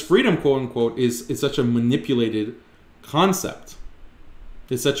religious freedom, quote unquote, is such a manipulated concept.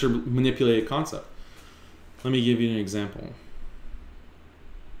 It's such a manipulated concept. Let me give you an example.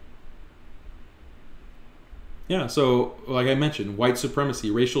 Yeah, so like I mentioned, white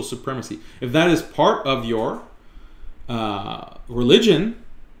supremacy, racial supremacy. If that is part of your religion,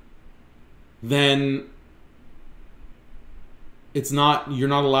 then it's not, you're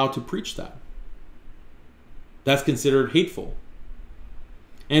not allowed to preach that. That's considered hateful.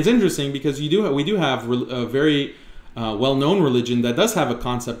 And it's interesting because we do have a very well-known religion that does have a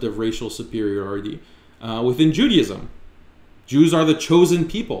concept of racial superiority within Judaism. Jews are the chosen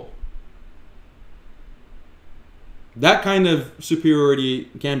people. That kind of superiority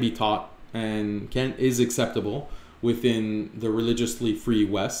can be taught and is acceptable within the religiously free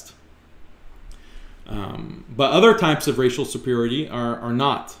West. But other types of racial superiority are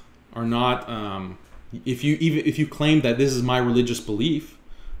not. If you claim that this is my religious belief,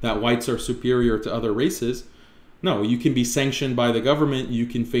 that whites are superior to other races, no, you can be sanctioned by the government. You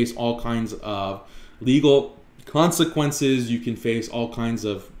can face all kinds of legal consequences. You can face all kinds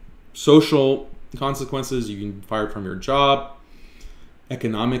of social consequences. You can be fired from your job.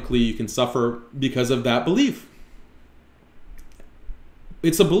 Economically, you can suffer because of that belief.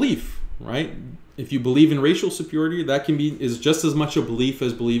 It's a belief, right? If you believe in racial superiority, that is just as much a belief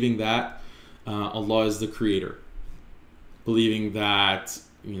as believing that Allah is the creator. Believing that,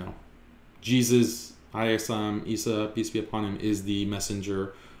 Jesus, Isa, peace be upon him, is the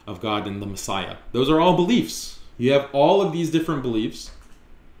messenger of God and the Messiah. Those are all beliefs. You have all of these different beliefs.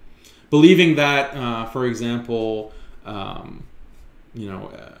 Believing that, for example,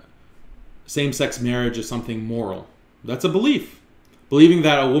 same-sex marriage is something moral. That's a belief. Believing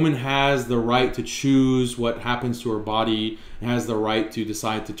that a woman has the right to choose what happens to her body, and has the right to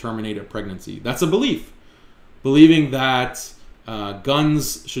decide to terminate a pregnancy. That's a belief. Believing that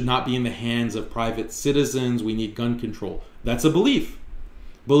guns should not be in the hands of private citizens. We need gun control. That's a belief.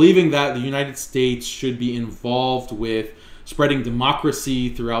 Believing that the United States should be involved with spreading democracy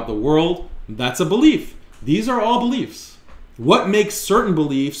throughout the world. That's a belief. These are all beliefs. What makes certain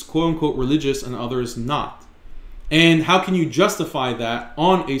beliefs, quote unquote, religious and others not? And how can you justify that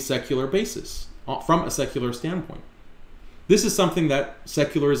on a secular basis, from a secular standpoint? This is something that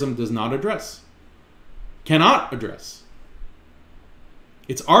secularism does not address, cannot address.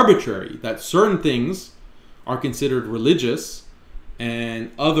 It's arbitrary that certain things are considered religious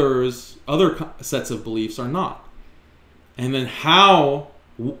and other sets of beliefs are not. And then how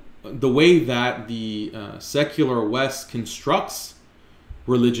the way that the secular West constructs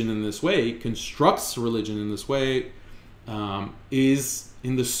religion in this way, is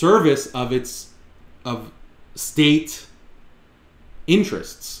in the service of state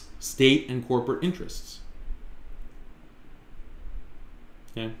interests, state and corporate interests.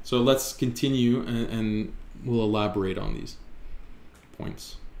 Okay, so let's continue and we'll elaborate on these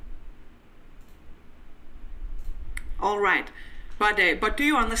points. All right, but do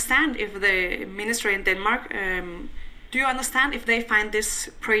you understand if the ministry in Denmark, do you understand if they find this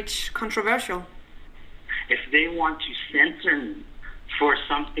preach controversial? If they want to censor me for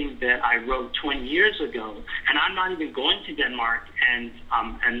something that I wrote 20 years ago, and I'm not even going to Denmark, and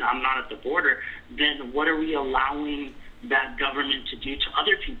I'm not at the border, then what are we allowing that government to do to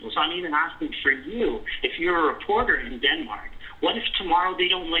other people? So I'm even asking for you, if you're a reporter in Denmark, what if tomorrow they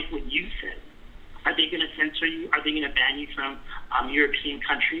don't like what you said? Are they going to censor you? Are they going to ban you from European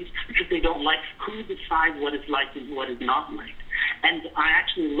countries because they don't like? Who decides what is liked and what is not liked? And I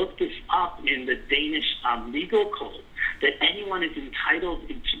actually looked this up in the Danish legal code, that anyone is entitled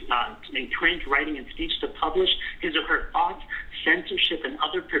in print, writing, and speech to publish his or her thoughts. Censorship and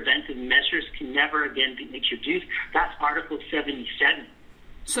other preventive measures can never again be introduced. That's Article 77.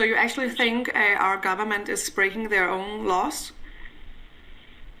 So you actually think our government is breaking their own laws?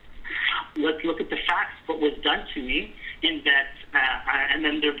 Let's look at the facts, what was done to me, in that, and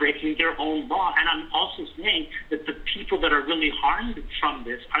then they're breaking their own law. And I'm also saying that the people that are really harmed from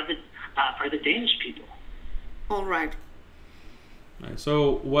this are the Danish people. All right.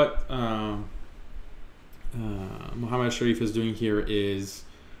 So what Muhammad Sharif is doing here is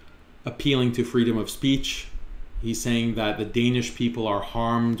appealing to freedom of speech. He's saying that the Danish people are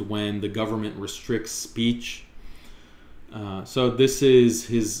harmed when the government restricts speech. So this is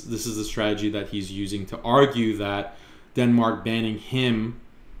the strategy that he's using to argue that Denmark banning him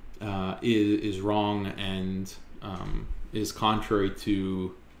is wrong and is contrary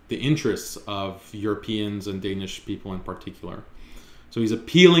to the interests of Europeans and Danish people in particular. So he's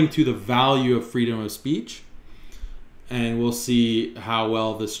appealing to the value of freedom of speech, and we'll see how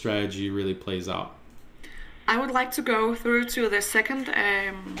well this strategy really plays out. I would like to go through to the second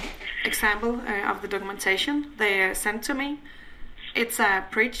example of the documentation they sent to me. It's a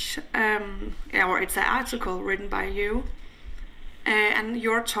or it's an article written by you, and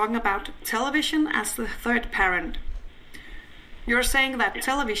you're talking about television as the third parent. You're saying that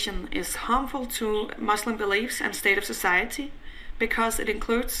television is harmful to Muslim beliefs and state of society because it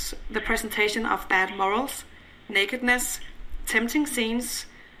includes the presentation of bad morals, nakedness, tempting scenes,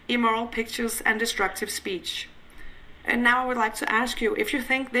 immoral pictures, and destructive speech. And now I would like to ask you if you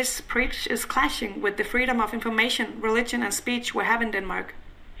think this preach is clashing with the freedom of information, religion, and speech we have in Denmark.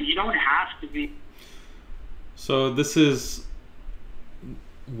 You don't have to be. So this is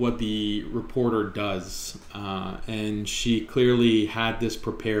what the reporter does, and she clearly had this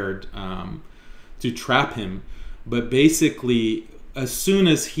prepared to trap him. But basically, as soon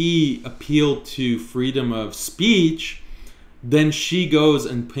as he appealed to freedom of speech, then she goes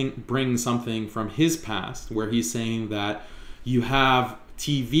and brings something from his past where he's saying that you have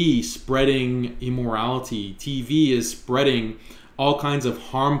TV spreading immorality. TV is spreading all kinds of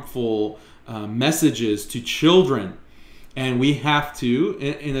harmful messages to children. And we have to,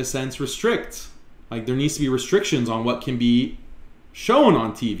 in a sense, restrict. Like, there needs to be restrictions on what can be shown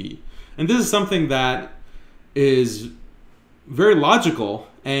on TV. And this is something that is very logical,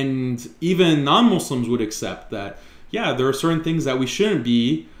 and even non-Muslims would accept that, yeah, there are certain things that we shouldn't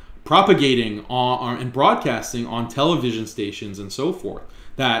be propagating on and broadcasting on television stations and so forth,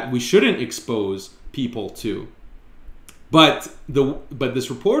 that we shouldn't expose people to. But this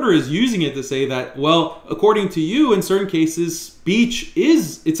reporter is using it to say that, well, according to you, in certain cases,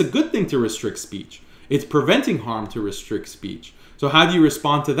 it's a good thing to restrict speech. It's preventing harm to restrict speech. So how do you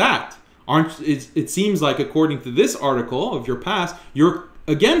respond to that? It seems like, according to this article of your past, you're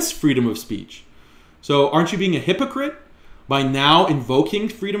against freedom of speech. So aren't you being a hypocrite by now invoking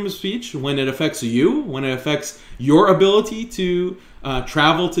freedom of speech when it affects you, when it affects your ability to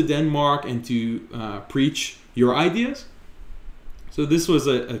travel to Denmark and to preach your ideas? So this was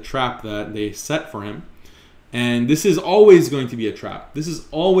a trap that they set for him. And this is always going to be a trap. This is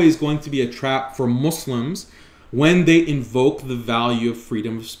always going to be a trap for Muslims when they invoke the value of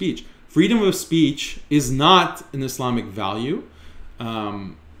freedom of speech. Freedom of speech is not an Islamic value.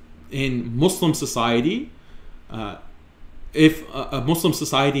 In Muslim society, if a Muslim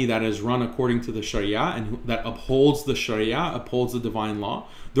society that is run according to the Sharia and that upholds the Sharia, upholds the divine law,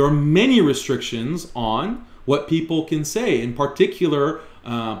 there are many restrictions on what people can say. In particular,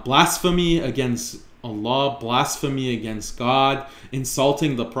 blasphemy against Allah, blasphemy against God,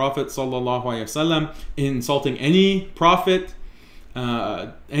 insulting the Prophet ﷺ, insulting any prophet,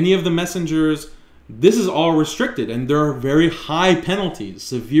 any of the messengers. This is all restricted, and there are very high penalties,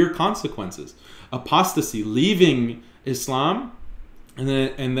 severe consequences. Apostasy, leaving Islam, and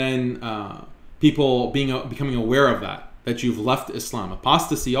then people becoming aware of that you've left Islam.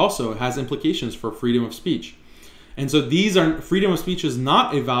 Apostasy also has implications for freedom of speech. And so freedom of speech is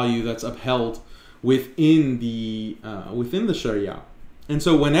not a value that's upheld within the Sharia. And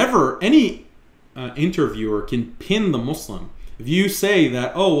so whenever any interviewer can pin the Muslim, if you say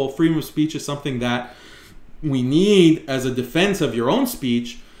that, oh, well, freedom of speech is something that we need as a defense of your own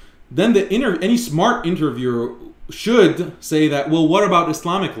speech, then any smart interviewer should say that, well, what about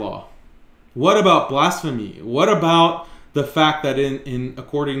Islamic law? What about blasphemy? What about the fact that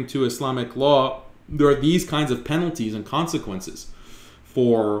according to Islamic law, there are these kinds of penalties and consequences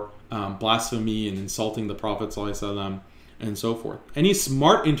for blasphemy and insulting the Prophet ﷺ and so forth? Any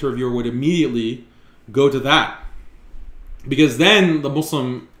smart interviewer would immediately go to that, because then the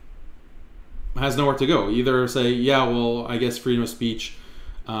Muslim has nowhere to go. Either say, yeah, well, I guess freedom of speech,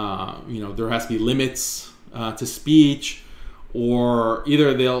 there has to be limits to speech, or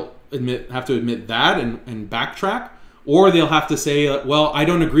either they'll have to admit that and backtrack, or they'll have to say, well, I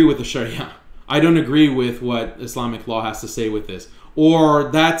don't agree with the Sharia. I don't agree with what Islamic law has to say with this.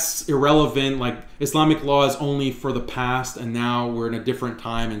 Or that's irrelevant, like Islamic law is only for the past and now we're in a different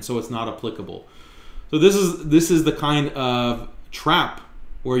time and so it's not applicable. So this is the kind of trap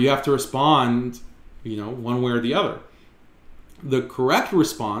where you have to respond, one way or the other. The correct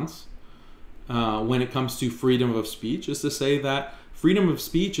response when it comes to freedom of speech is to say that freedom of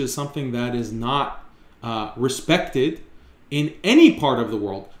speech is something that is not respected in any part of the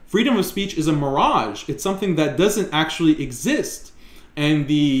world. Freedom of speech is a mirage. It's something that doesn't actually exist. And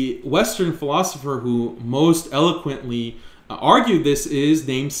the Western philosopher who most eloquently argued this is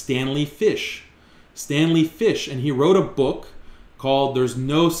named Stanley Fish. Stanley Fish, and he wrote a book called "There's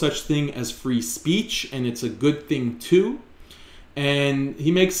No Such Thing as Free Speech, and It's a Good Thing Too." And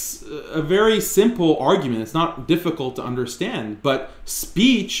he makes a very simple argument. It's not difficult to understand, but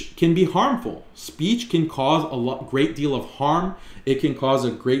speech can be harmful. Speech can cause a great deal of harm. It can cause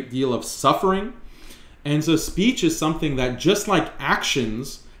a great deal of suffering. And so speech is something that, just like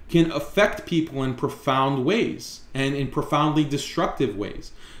actions, can affect people in profound ways and in profoundly destructive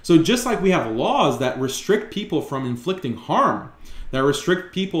ways. So just like we have laws that restrict people from inflicting harm, that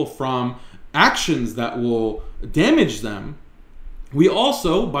restrict people from actions that will damage them, we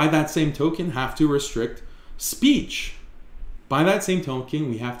also, by that same token, have to restrict speech. By that same token,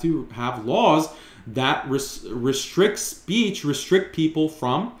 we have to have laws that restrict speech, restrict people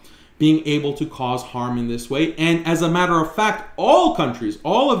from being able to cause harm in this way. And as a matter of fact, all countries,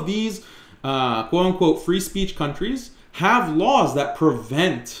 all of these quote-unquote free speech countries have laws that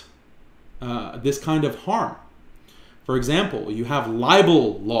prevent this kind of harm. For example, you have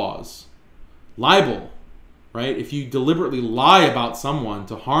libel laws. Libel, right? If you deliberately lie about someone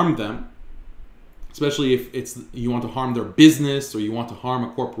to harm them, especially if you want to harm their business or you want to harm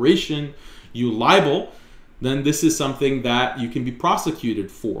a corporation, you libel, then this is something that you can be prosecuted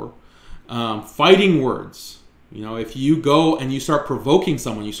for. Fighting words. You know, if you go and you start provoking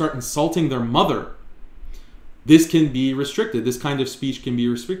someone, you start insulting their mother, this can be restricted. This kind of speech can be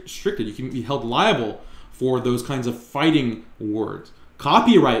restricted. You can be held liable for those kinds of fighting words.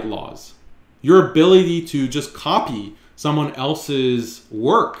 Copyright laws. Your ability to just copy someone else's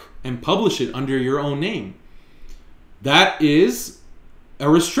work and publish it under your own name. That is a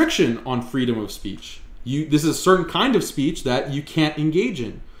restriction on freedom of speech. This is a certain kind of speech that you can't engage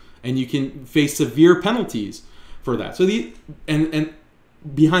in, and you can face severe penalties for that. So and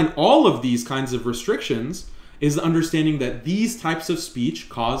behind all of these kinds of restrictions is the understanding that these types of speech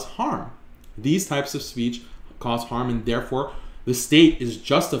cause harm. These types of speech cause harm, and therefore the state is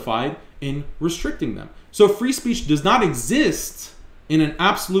justified in restricting them. So free speech does not exist in an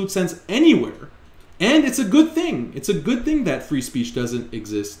absolute sense anywhere. And it's a good thing. It's a good thing that free speech doesn't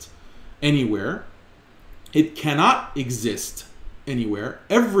exist anywhere. It cannot exist anywhere.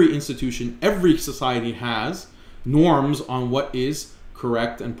 Every institution, every society has norms on what is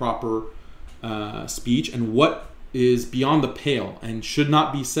correct and proper speech and what is beyond the pale and should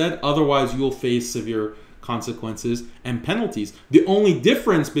not be said. Otherwise, you will face severe consequences and penalties. The only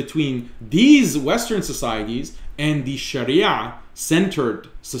difference between these Western societies and the Sharia-centered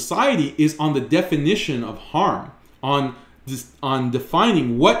society is on the definition of harm, on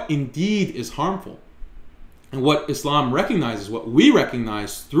defining what indeed is harmful. And what Islam recognizes, what we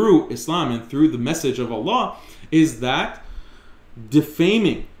recognize through Islam and through the message of Allah, is that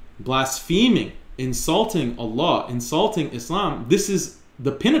defaming, blaspheming, insulting Allah, insulting Islam, this is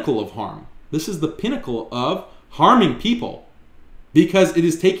the pinnacle of harm. This is the pinnacle of harming people, because it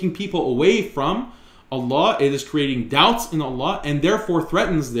is taking people away from Allah. It is creating doubts in Allah, and therefore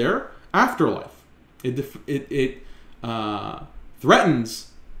threatens their afterlife. It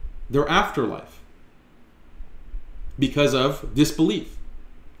threatens their afterlife because of disbelief.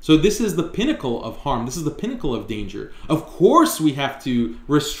 So this is the pinnacle of harm. This is the pinnacle of danger. Of course we have to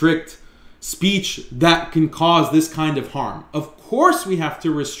restrict speech that can cause this kind of harm. Of course we have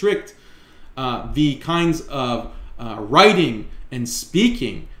to restrict the kinds of writing and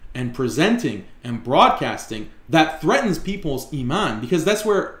speaking and presenting and broadcasting that threatens people's iman, because that's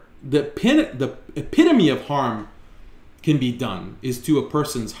where the epitome of harm can be done, is to a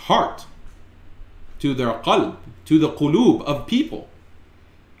person's heart, to their qalb, to the qulub of people.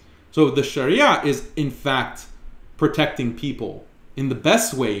 So the Sharia is in fact protecting people in the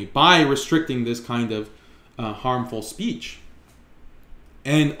best way by restricting this kind of harmful speech.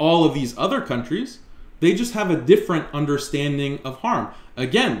 And all of these other countries, they just have a different understanding of harm.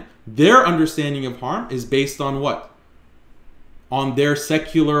 Again, their understanding of harm is based on what? On their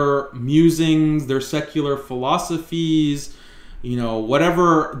secular musings, their secular philosophies, you know,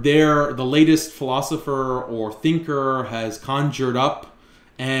 whatever the latest philosopher or thinker has conjured up,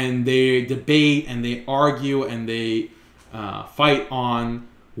 and they debate and they argue and they fight on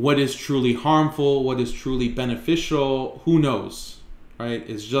what is truly harmful, what is truly beneficial. Who knows? Right?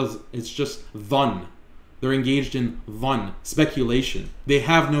 It's just dhann. They're engaged in dhann, speculation. They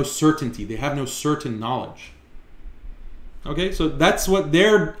have no certainty. They have no certain knowledge. Okay, so that's what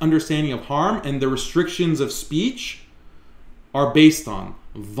their understanding of harm and the restrictions of speech are based on,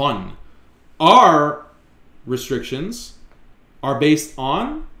 dhann. Our restrictions are based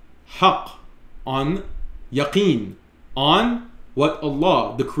on haqq, on yaqeen, on what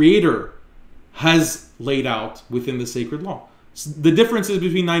Allah, the Creator, has laid out within the sacred law. The difference is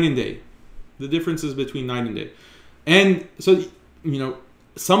between night and day. The difference is between night and day. And so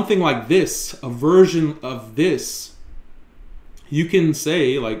something like this, a version of this, you can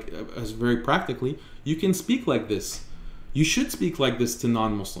say, like, as very practically, you can speak like this. You should speak like this to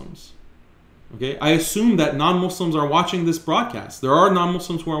non-Muslims. Okay? I assume that non-Muslims are watching this broadcast. There are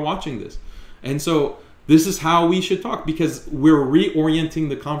non-Muslims who are watching this. And so this is how we should talk, because we're reorienting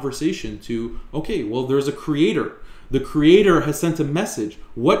the conversation to, okay, well, there's a creator. The creator has sent a message.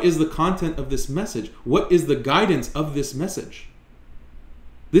 What is the content of this message? What is the guidance of this message?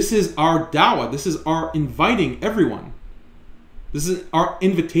 This is our da'wah. This is our inviting everyone. This is our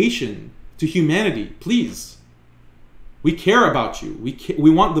invitation to humanity. Please. We care about you. We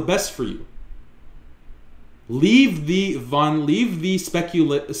want the best for you. Leave the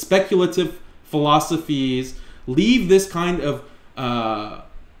speculative philosophies. Leave this kind of,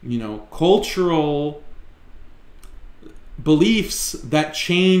 cultural beliefs that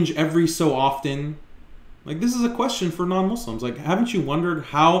change every so often. Like, this is a question for non-Muslims. Like, haven't you wondered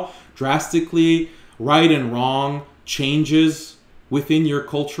how drastically right and wrong changes within your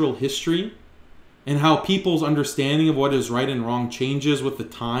cultural history? And how people's understanding of what is right and wrong changes with the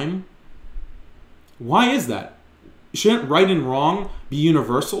time? Why is that? Shouldn't right and wrong be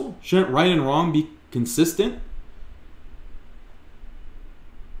universal? Shouldn't right and wrong be consistent?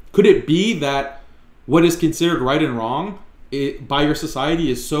 Could it be that what is considered right and wrong by your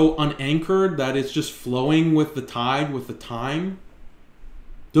society is so unanchored that it's just flowing with the tide, with the time?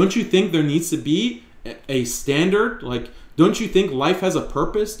 Don't you think there needs to be a standard? Like, don't you think life has a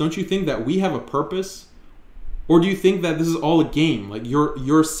purpose? Don't you think that we have a purpose? Or do you think that this is all a game? Like,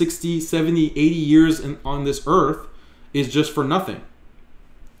 your 60, 70, 80 years on this earth is just for nothing?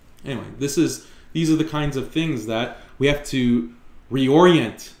 Anyway, these are the kinds of things that we have to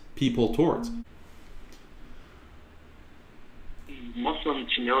reorient people towards. Muslim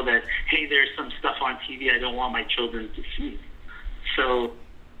to know that, hey, there's some stuff on TV I don't want my children to see. So,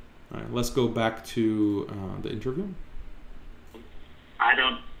 all right, let's go back to the interview. I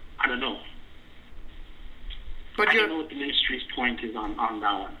don't know. But I don't know what the ministry's point is on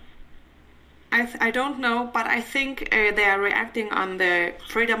that one. I don't know, but I think they are reacting on the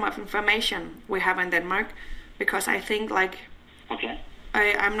freedom of information we have in Denmark, because I think, like, okay,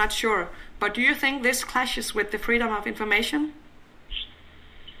 I'm not sure. But do you think this clashes with the freedom of information?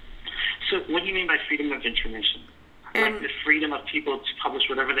 So what do you mean by freedom of information? Like the freedom of people to publish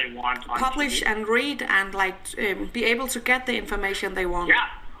whatever they want on publish TV? And read and be able to get the information they want. Yeah.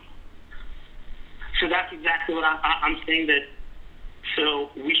 So that's exactly what I'm saying. That so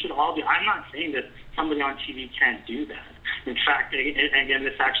we should all do. I'm not saying that somebody on TV can't do that. In fact, again,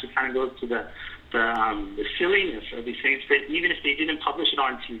 this actually kind of goes to the silliness of these things. But even if they didn't publish it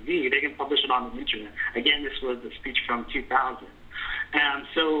on TV, they can publish it on the internet. Again, this was a speech from 2000.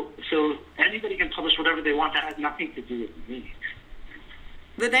 So anybody can publish whatever they want. That has nothing to do with me.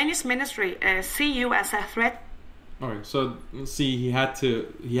 The Danish ministry see you as a threat. All right. So see, he had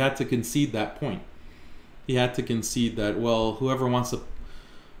to concede that point. He had to concede that, well, whoever wants to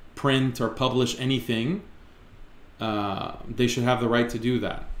print or publish anything, they should have the right to do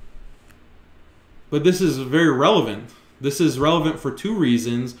that. But this is very relevant. This is relevant for two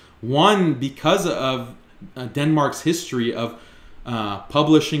reasons. One, because of Denmark's history of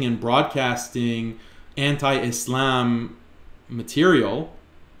publishing and broadcasting anti-Islam material.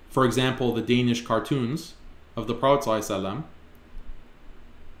 For example, the Danish cartoons of the Prophet ﷺ.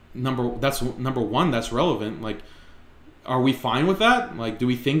 Number one, that's relevant. Like, are we fine with that? Like, do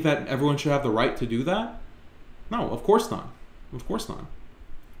we think that everyone should have the right to do that? No, of course not. Of course not.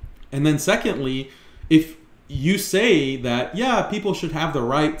 And then secondly, if you say that, yeah, people should have the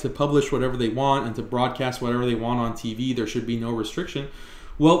right to publish whatever they want and to broadcast whatever they want on TV, there should be no restriction.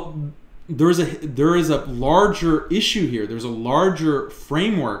 Well, there is a larger issue here. There's a larger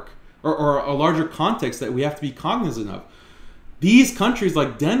framework or a larger context that we have to be cognizant of. These countries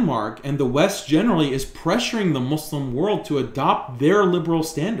like Denmark and the West generally is pressuring the Muslim world to adopt their liberal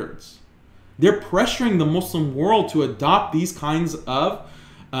standards. They're pressuring the Muslim world to adopt these kinds of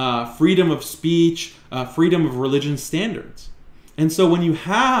freedom of speech, freedom of religion standards. And so when you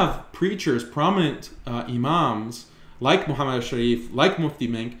have preachers, prominent imams, like Muhammad al-Sharif, like Mufti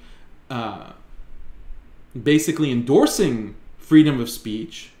Menk, basically endorsing freedom of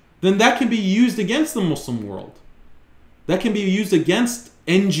speech, then that can be used against the Muslim world. That can be used against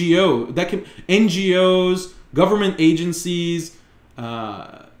NGOs, government agencies,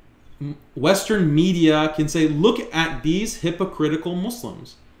 Western media can say, look at these hypocritical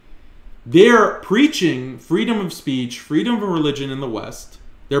Muslims. They're preaching freedom of speech, freedom of religion in the West,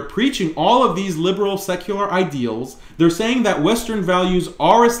 They're preaching all of these liberal secular ideals. They're saying that Western values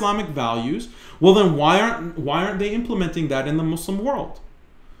are Islamic values. Well, then why aren't they implementing that in the Muslim world?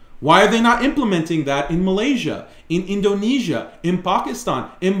 Why are they not implementing that in Malaysia, in Indonesia, in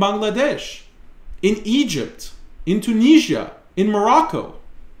Pakistan, in Bangladesh, in Egypt, in Tunisia, in Morocco,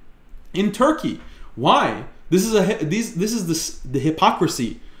 in Turkey? Why? This is the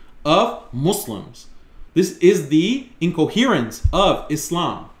hypocrisy of Muslims. This is the incoherence of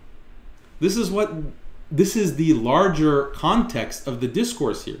Islam. This is the larger context of the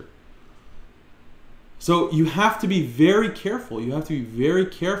discourse here. So you have to be very careful. You have to be very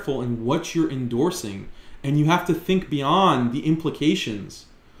careful in what you're endorsing, and you have to think beyond the implications.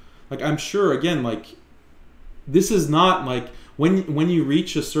 Like, I'm sure, again, like, this is not like when you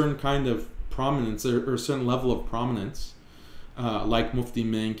reach a certain kind of prominence or a certain level of prominence, like Mufti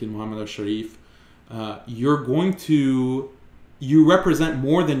Menk and Muhammad al-Sharif, you represent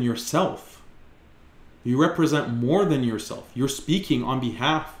more than yourself. You represent more than yourself. You're speaking on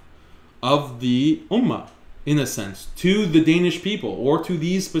behalf of the Ummah, in a sense, to the Danish people, or to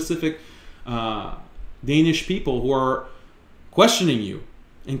these specific Danish people who are questioning you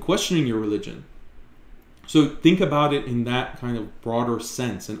and questioning your religion. So think about it in that kind of broader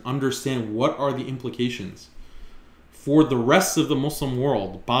sense and understand what are the implications for the rest of the Muslim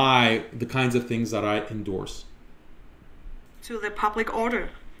world by the kinds of things that I endorse. To the public order.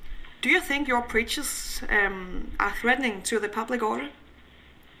 Do you think your preachers are threatening to the public order?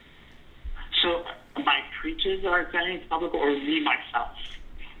 So my preachers are threatening to the public, or me myself?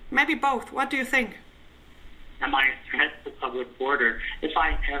 Maybe both. What do you think? Am I a threat to the public order? If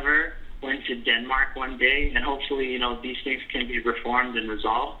I ever went to Denmark one day, and hopefully, these things can be reformed and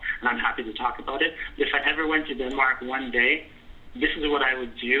resolved, and I'm happy to talk about it. If I ever went to Denmark one day, this is what I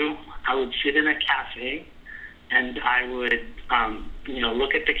would do. I would sit in a cafe, and I would,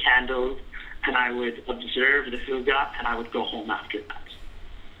 look at the candles, and I would observe the Huga, and I would go home after that.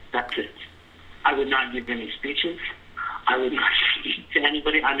 That's it. I would not give any speeches. I would not speak to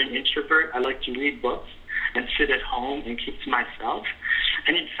anybody. I'm an introvert. I like to read books and sit at home and keep to myself.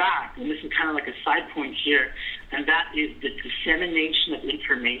 And in fact, and this is kind of like a side point here, and that is the dissemination of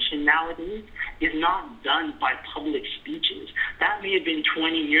information nowadays is not done by public speeches. That may have been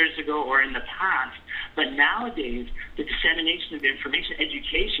 20 years ago or in the past, but nowadays the dissemination of information,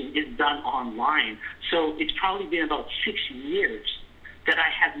 education, is done online. So it's probably been about 6 years that I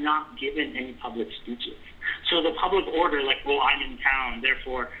have not given any public speeches. So the public order, like, well, I'm in town,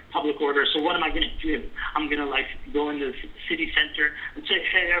 therefore public order. So what am I going to do? I'm going to go in the city center and say,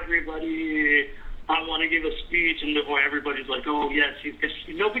 hey, everybody, I want to give a speech. And everybody's like, oh, yes. Because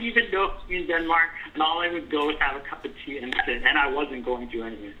nobody even knows me in Denmark. And all I would go is have a cup of tea and sit. And I wasn't going to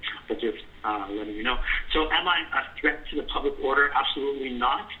anyway, but just letting you know. So am I a threat to the public order? Absolutely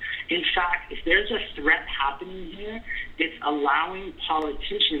not. In fact, if there's a threat happening here, it's allowing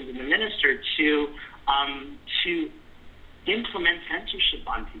politicians and the minister to implement censorship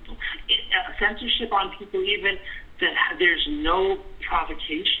on people. Censorship on people even that there's no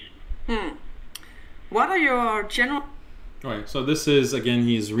provocation. What are your general... All right, so this is, again,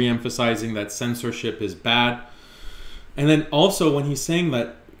 he's re-emphasizing that censorship is bad. And then also when he's saying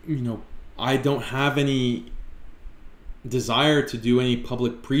that, I don't have any desire to do any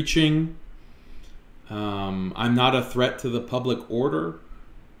public preaching, I'm not a threat to the public order.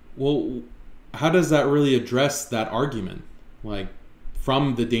 Well, how does that really address that argument? Like,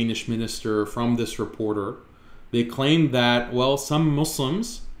 from the Danish minister, from this reporter, they claim that, well, some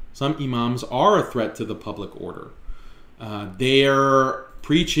Muslims, some imams are a threat to the public order. They are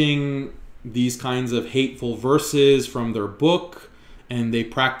preaching these kinds of hateful verses from their book, and they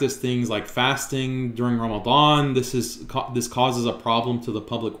practice things like fasting during Ramadan. This causes a problem to the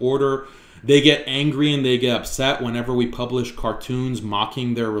public order. They get angry and they get upset whenever we publish cartoons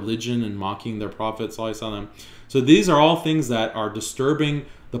mocking their religion and mocking their Prophet ﷺ. So these are all things that are disturbing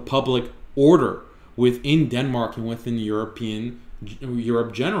the public order within Denmark and within Europe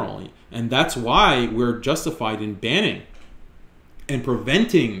generally. And that's why we're justified in banning and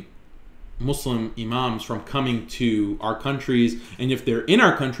preventing Muslim imams from coming to our countries, and if they're in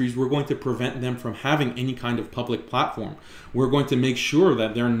our countries, we're going to prevent them from having any kind of public platform. We're going to make sure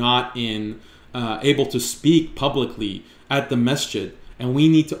that they're not able to speak publicly at the masjid, and we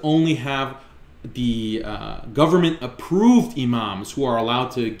need to only have the government-approved imams who are allowed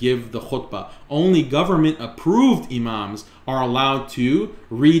to give the khutbah. Only government-approved imams are allowed to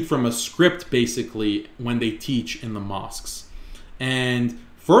read from a script, basically, when they teach in the mosques. And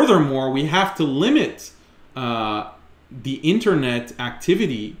furthermore, we have to limit the internet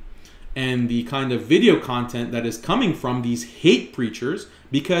activity and the kind of video content that is coming from these hate preachers,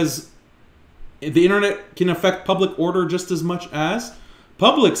 because the internet can affect public order just as much as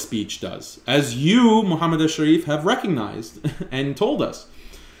public speech does, as you, Muhammad al-Sharif, have recognized and told us.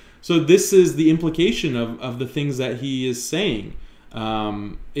 So this is the implication of the things that he is saying.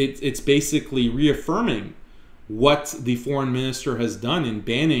 It's basically reaffirming what the foreign minister has done in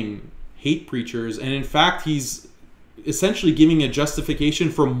banning hate preachers, and in fact he's essentially giving a justification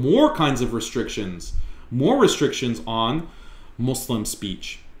for more kinds of restrictions, more restrictions on Muslim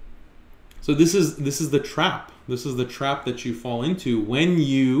speech. So this is the trap. This is the trap that you fall into when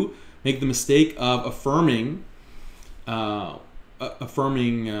you make the mistake of affirming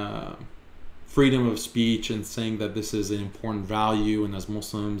freedom of speech and saying that this is an important value, and as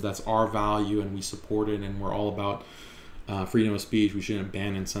Muslims that's our value and we support it and we're all about freedom of speech. We shouldn't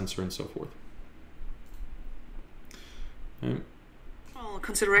ban and censor and so forth. Okay. Well,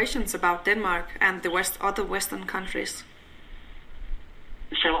 considerations about Denmark and the other Western countries.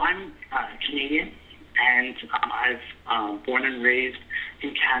 So I'm Canadian, and I've born and raised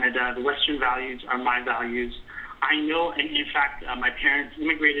in Canada. The Western values are my values. I know, and in fact, my parents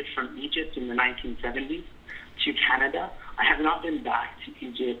immigrated from Egypt in the 1970s to Canada. I have not been back to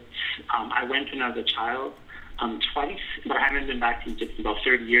Egypt. I went when I was a child twice, but I haven't been back to Egypt in about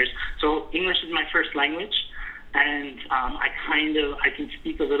 30 years. So English is my first language, and I can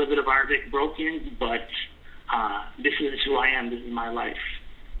speak a little bit of Arabic broken, but this is who I am. This is my life,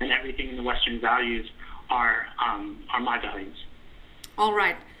 and everything in the Western values are my values. All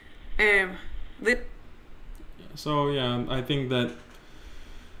right. So yeah, I think that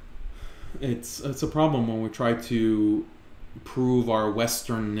it's a problem when we try to prove our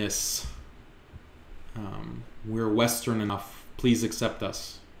Westernness. We're Western enough. Please accept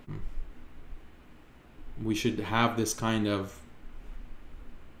us. We should have this kind of,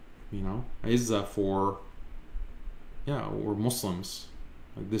 izza for, we're Muslims.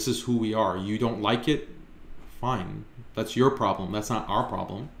 Like, this is who we are. You don't like it? Fine. That's your problem. That's not our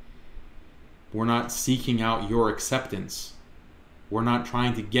problem. We're not seeking out your acceptance. We're not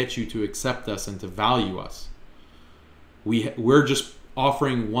trying to get you to accept us and to value us. We're just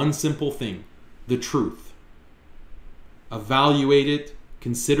offering one simple thing, the truth. Evaluate it,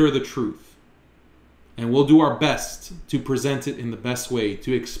 consider the truth. And we'll do our best to present it in the best way,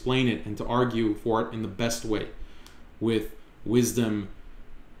 to explain it and to argue for it in the best way, with wisdom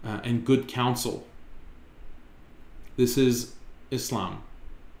and good counsel. This is Islam.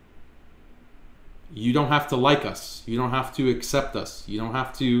 You don't have to like us. You don't have to accept us. You don't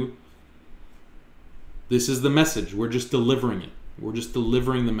have to. This is the message. We're just delivering it. We're just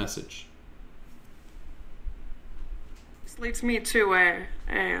delivering the message. This leads me to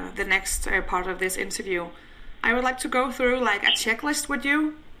the next part of this interview. I would like to go through like a checklist with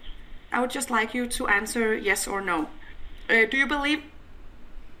you. I would just like you to answer yes or no. Do you believe?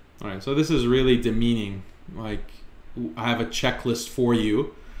 All right, so this is really demeaning. Like, I have a checklist for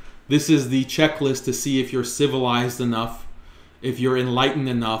you. This is the checklist to see if you're civilized enough, if you're enlightened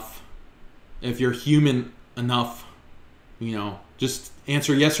enough, if you're human enough. Just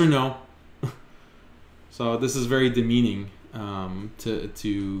answer yes or no. So this is very demeaning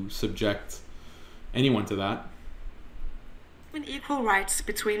to subject anyone to that. Equal rights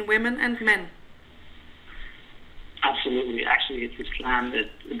between women and men. Absolutely. Actually, it's Islam that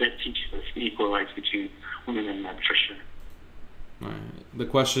teaches us equal rights between women and men, for sure. Right. The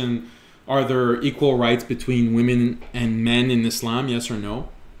question, are there equal rights between women and men in Islam, yes or no?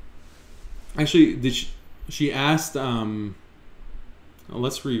 Actually, she asked,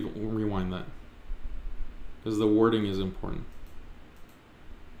 let's rewind that, because the wording is important.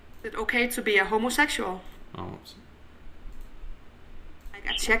 Is it okay to be a homosexual? Oh. Like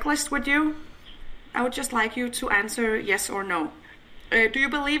a checklist with you? I would just like you to answer yes or no. Do you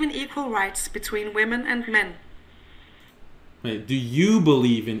believe in equal rights between women and men? Wait, do you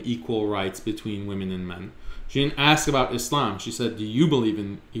believe in equal rights between women and men? She didn't ask about Islam. She said, do you believe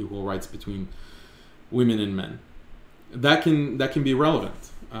in equal rights between women and men? That can be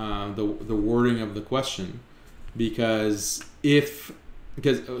relevant, the wording of the question, because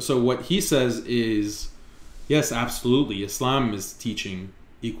so what he says is, yes, absolutely, Islam is teaching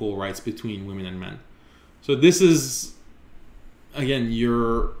equal rights between women and men. So this is, again,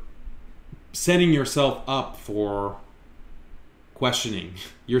 you're setting yourself up for questioning.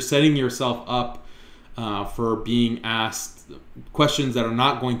 You're setting yourself up for being asked questions that are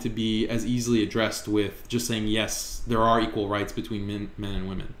not going to be as easily addressed with just saying, yes, there are equal rights between men and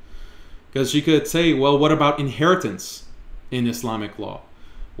women. Because she could say, well, what about inheritance in Islamic law?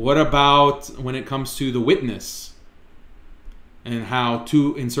 What about when it comes to the witness? and how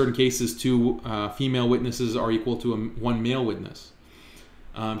in certain cases, two female witnesses are equal to one male witness.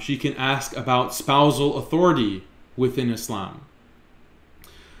 She can ask about spousal authority within Islam.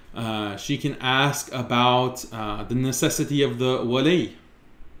 She can ask about the necessity of the wali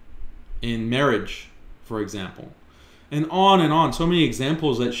in marriage, for example. And on. So many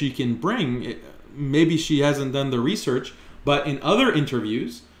examples that she can bring. Maybe she hasn't done the research, but in other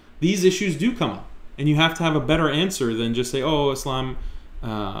interviews, these issues do come up. And you have to have a better answer than just say, oh, Islam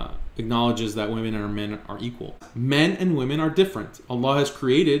acknowledges that women and men are equal. Men and women are different.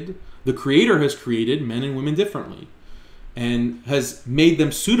 The Creator has created men and women differently, and has made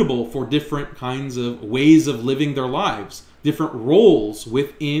them suitable for different kinds of ways of living their lives, different roles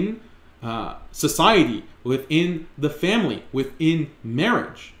within society, within the family, within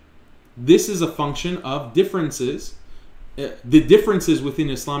marriage. This is a function of differences. The differences within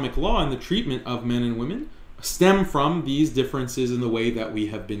Islamic law and the treatment of men and women stem from these differences in the way that we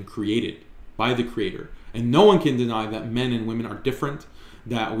have been created by the Creator. And no one can deny that men and women are different,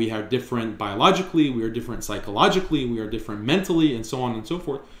 that we are different biologically, we are different psychologically, we are different mentally, and so on and so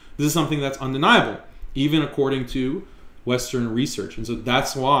forth. This is something that's undeniable, even according to Western research. And so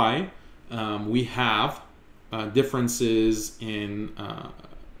that's why we have differences in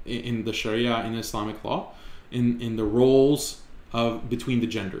the Sharia, in Islamic law, in the roles between the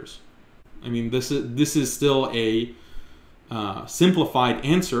genders. I mean, this is still a simplified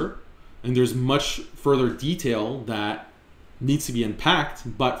answer, and there's much further detail that needs to be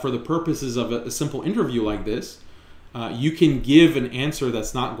unpacked. But for the purposes of a simple interview like this, you can give an answer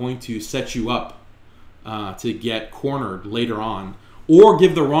that's not going to set you up to get cornered later on, or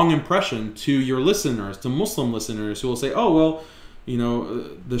give the wrong impression to your listeners, to Muslim listeners, who will say, oh, well, you know,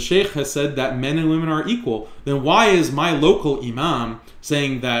 the Sheikh has said that men and women are equal. Then why is my local imam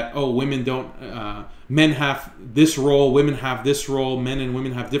saying that, oh, women don't, men have this role, women have this role, men and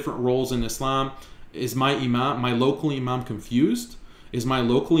women have different roles in Islam? Is my local imam confused? Is my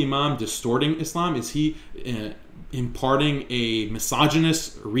local imam distorting Islam? Is he imparting a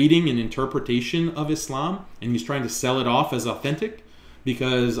misogynist reading and interpretation of Islam, and he's trying to sell it off as authentic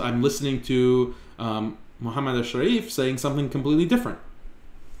because I'm listening to Muhammad al-Sharif saying something completely different?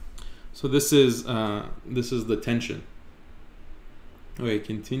 So this is the tension. Okay,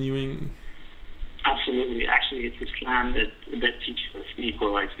 continuing. Absolutely. Actually, it's Islam that teaches us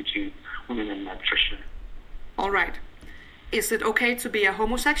equal rights between women and men, for sure. All right. Is it okay to be a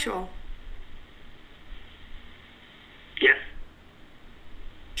homosexual? Yes.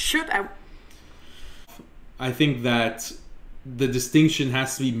 Should I think that the distinction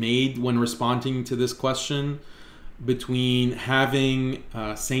has to be made when responding to this question between having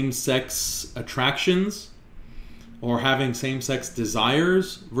same-sex attractions or having same-sex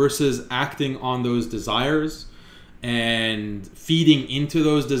desires versus acting on those desires and feeding into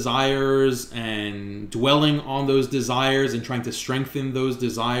those desires and dwelling on those desires and trying to strengthen those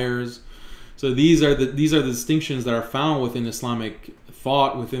desires. So these are the distinctions that are found within Islamic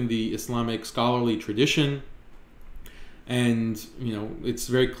thought, within the Islamic scholarly tradition. And, you know, it's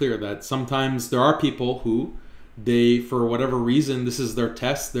very clear that sometimes there are people who, for whatever reason, this is their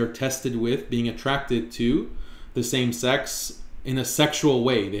test, they're tested with being attracted to the same sex in a sexual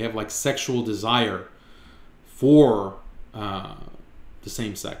way. They have like sexual desire for the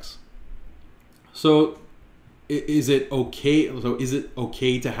same sex. So is it okay? So is it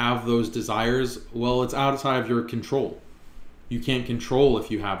okay to have those desires? Well, it's outside of your control. You can't control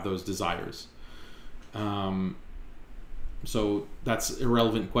if you have those desires. So that's an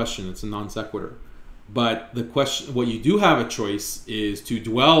irrelevant question. It's a non sequitur. But the question, what you do have a choice is to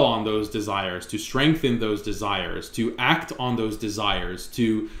dwell on those desires, to strengthen those desires, to act on those desires,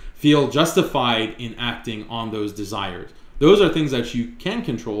 to feel justified in acting on those desires. Those are things that you can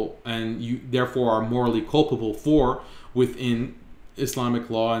control and you therefore are morally culpable for within Islamic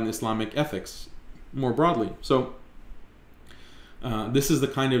law and Islamic ethics more broadly. So this is the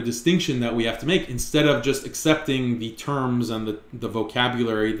kind of distinction that we have to make instead of just accepting the terms and the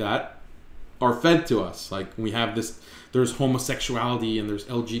vocabulary that are fed to us. Like we have this, there's homosexuality and there's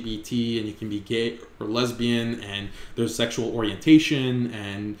LGBT and you can be gay or lesbian and there's sexual orientation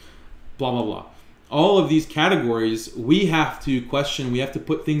and blah, blah, blah. All of these categories, we have to question, we have to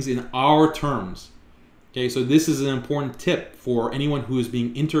put things in our terms. Okay, so this is an important tip for anyone who is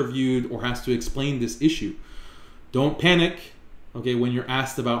being interviewed or has to explain this issue. Don't panic. Okay, when you're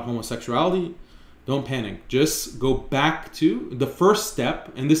asked about homosexuality, don't panic. Just go back to the first step,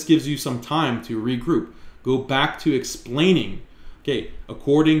 and this gives you some time to regroup. Go back to explaining, okay,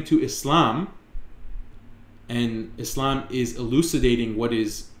 according to Islam, and Islam is elucidating what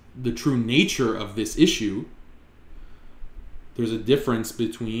is the true nature of this issue. There's a difference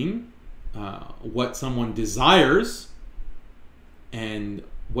between what someone desires and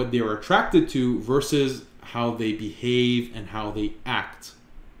what they're attracted to versus how they behave and how they act.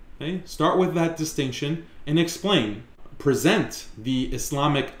 Okay? Start with that distinction and explain. Present the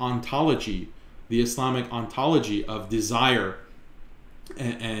Islamic ontology of desire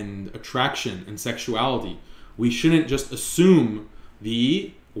and attraction and sexuality. We shouldn't just assume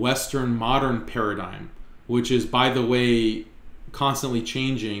the Western modern paradigm, which is, by the way, constantly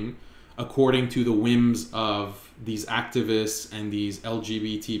changing according to the whims of these activists and these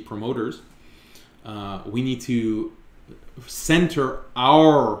LGBT promoters. We need to center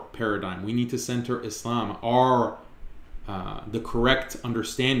our paradigm. We need to center Islam, the correct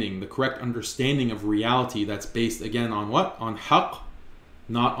understanding of reality that's based, again, on what? On haqq,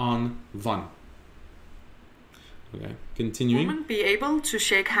 not on dhan. Okay, continuing. Woman be able to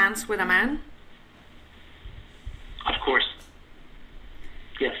shake hands with a man? Of course.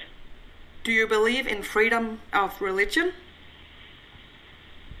 Yes. Do you believe in freedom of religion?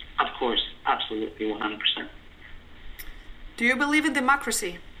 Of course. Absolutely. 100%. Do you believe in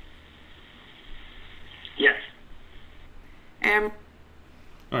democracy? Yes. All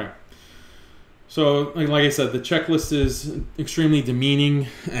right. So, like I said, the checklist is extremely demeaning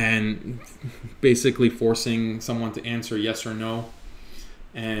and basically forcing someone to answer yes or no.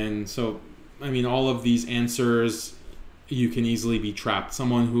 And so, I mean, all of these answers, you can easily be trapped.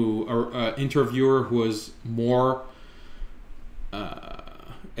 Someone who, or interviewer who is more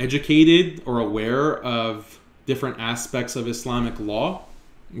educated or aware of different aspects of Islamic law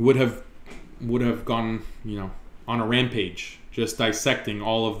would have gone, on a rampage, just dissecting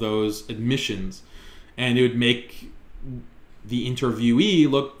all of those admissions, and it would make the interviewee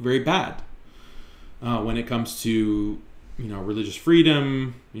look very bad when it comes to religious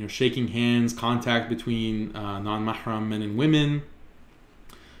freedom, shaking hands, contact between non-mahram men and women,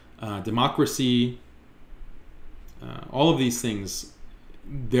 democracy, all of these things.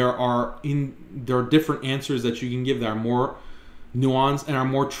 There are different answers that you can give that are more nuanced and are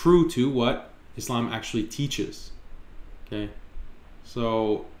more true to what Islam actually teaches. Okay,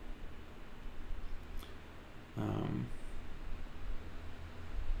 so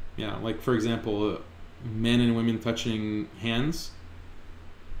like for example, men and women touching hands.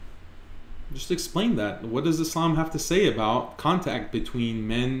 Just explain that. What does Islam have to say about contact between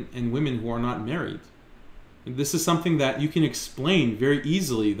men and women who are not married? This is something that you can explain very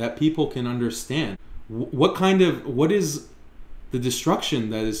easily, that people can understand. What is the destruction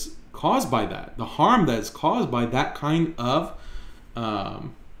that is caused by that? The harm that is caused by that kind of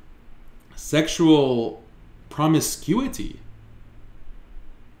sexual promiscuity.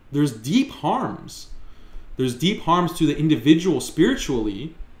 There's deep harms. There's deep harms to the individual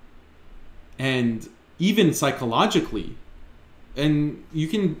spiritually and even psychologically. And you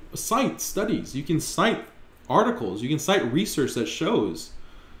can cite studies, you can cite articles, you can cite research that shows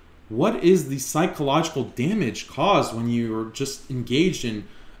what is the psychological damage caused when you're just engaged in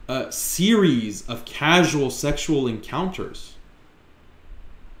a series of casual sexual encounters.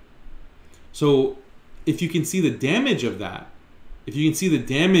 So if you can see the damage of that, if you can see the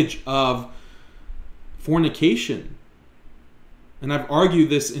damage of fornication, and I've argued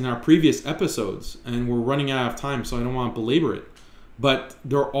this in our previous episodes, and we're running out of time, so I don't want to belabor it, but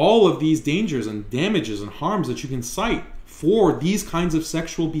there are all of these dangers and damages and harms that you can cite for these kinds of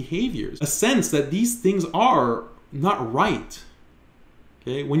sexual behaviors. A sense that these things are not right.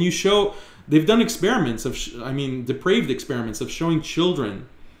 Okay, when you show, they've done experiments of, depraved experiments of showing children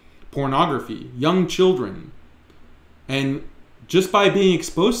pornography, young children, and just by being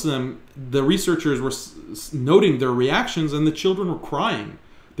exposed to them, the researchers were noting their reactions, and the children were crying.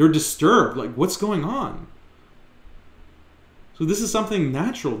 They're disturbed, like, what's going on? So this is something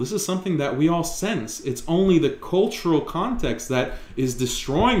natural. This is something that we all sense. It's only the cultural context that is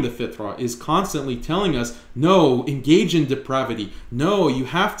destroying the fitrah, is constantly telling us, no, engage in depravity. No, you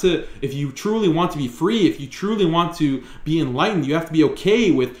have to, if you truly want to be free, if you truly want to be enlightened, you have to be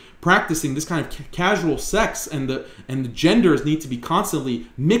okay with practicing this kind of casual sex, and the genders need to be constantly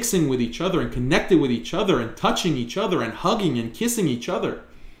mixing with each other and connected with each other and touching each other and hugging and kissing each other.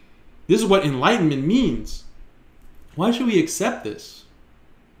 This is what enlightenment means. Why should we accept this?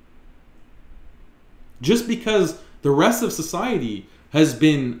 Just because the rest of society has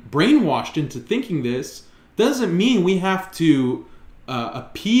been brainwashed into thinking this doesn't mean we have to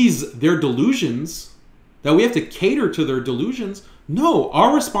appease their delusions, that we have to cater to their delusions. No,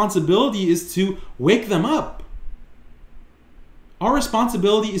 our responsibility is to wake them up. Our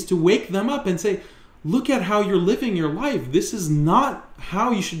responsibility is to wake them up and say, look at how you're living your life. This is not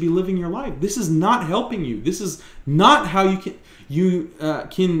how you should be living your life. This is not helping you. This is not how you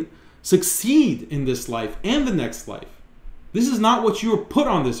can succeed in this life and the next life. This is not what you were put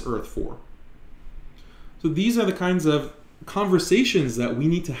on this earth for. So these are the kinds of conversations that we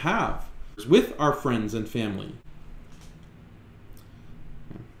need to have with our friends and family.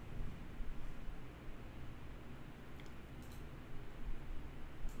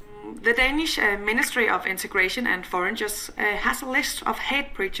 The Danish Ministry of Integration and Foreigners has a list of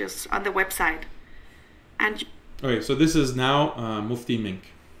hate preachers on the website. And okay, so this is now Mufti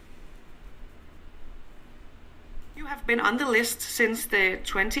Menk. You have been on the list since the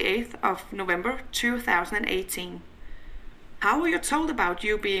 28th of November 2018. How were you told about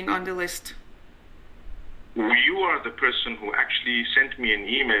you being on the list? You are the person who actually sent me an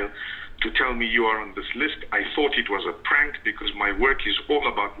email to tell me you are on this list. I thought it was a prank because my work is all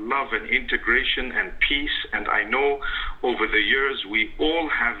about love and integration and peace, and I know over the years we all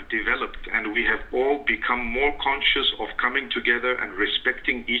have developed and we have all become more conscious of coming together and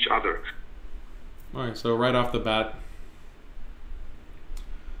respecting each other. All right, so right off the bat,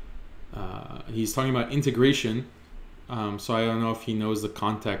 he's talking about integration. So I don't know if he knows the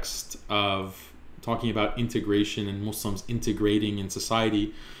context of talking about integration and Muslims integrating in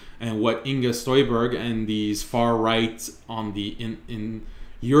society. And what Inga Støjberg and these far right on in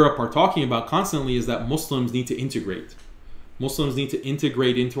Europe are talking about constantly is that Muslims need to integrate. Muslims need to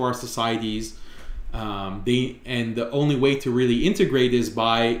integrate into our societies. And the only way to really integrate is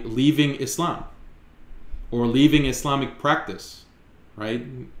by leaving Islam or leaving Islamic practice, right?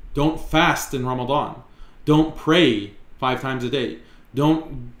 Don't fast in Ramadan. Don't pray 5 times a day.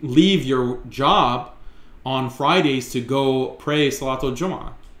 Don't leave your job on Fridays to go pray Salatul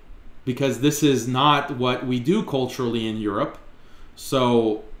Jummah, because this is not what we do culturally in Europe.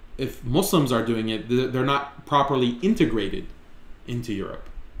 So if Muslims are doing it, they're not properly integrated into Europe.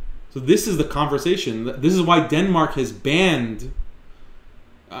 So this is the conversation. This is why Denmark has banned,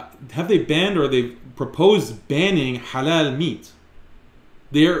 have they banned or they've proposed banning halal meat?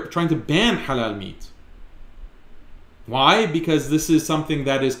 They're trying to ban halal meat. Why? Because this is something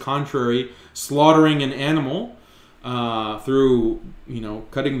that is contrary. Slaughtering an animal through,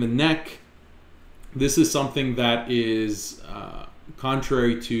 cutting the neck. This is something that is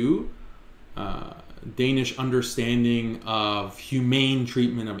contrary to Danish understanding of humane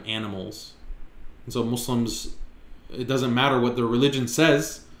treatment of animals. And so Muslims, it doesn't matter what their religion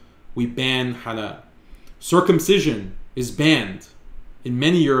says, we ban halal. Circumcision is banned in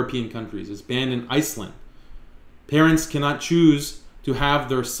many European countries. It's banned in Iceland. Parents cannot choose to have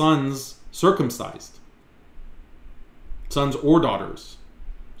their sons circumcised. Sons or daughters.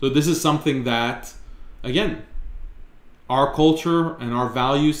 So this is something that, again, our culture and our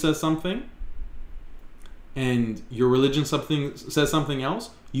value says something, and your religion says something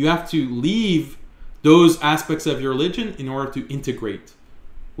else. You have to leave those aspects of your religion in order to integrate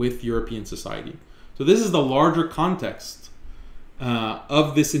with European society. So this is the larger context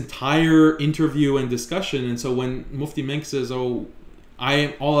of this entire interview and discussion. And so when Mufti Menk says, "Oh, I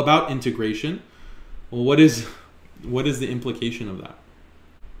am all about integration," well, what is the implication of that?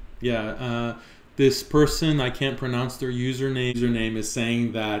 Yeah, this person, I can't pronounce their username is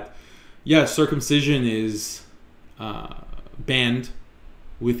saying that, yeah, circumcision is banned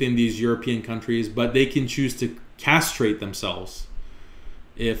within these European countries, but they can choose to castrate themselves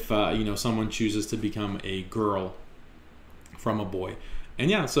if someone chooses to become a girl from a boy.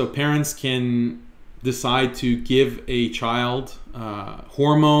 And yeah, so parents can decide to give a child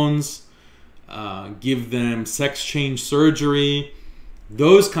hormones, give them sex change surgery,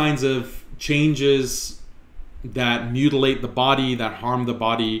 those kinds of changes that mutilate the body, that harm the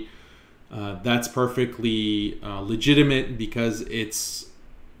body. That's perfectly legitimate because it's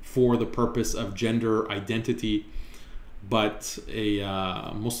for the purpose of gender identity. But a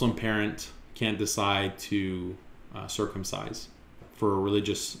Muslim parent can't decide to circumcise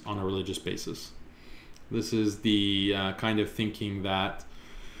on a religious basis. This is the kind of thinking that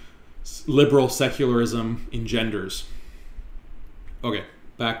liberal secularism engenders. Okay,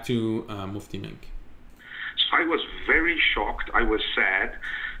 back to Mufti Menk. So I was very shocked. I was sad.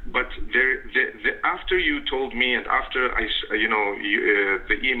 But after you told me, and after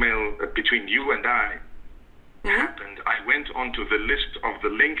the email between you and I happened, I went onto the list of the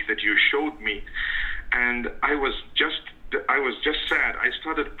link that you showed me, and I was just sad. I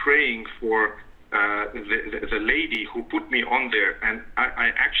started praying for the lady who put me on there, and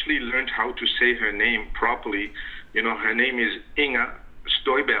I actually learned how to say her name properly. Her name is Inga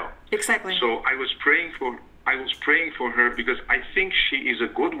Støjberg. Exactly. So I was praying for I was praying for her because I think she is a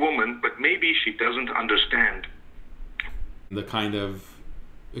good woman, but maybe she doesn't understand. The kind of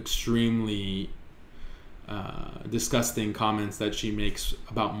extremely disgusting comments that she makes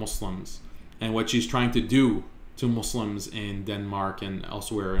about Muslims and what she's trying to do to Muslims in Denmark and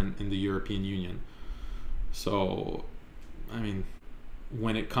elsewhere in the European Union. So, I mean,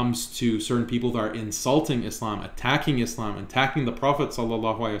 when it comes to certain people that are insulting Islam, attacking the Prophet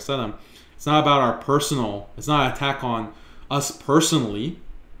sallallahu alaihi wasallam, it's not about our personal, it's not an attack on us personally,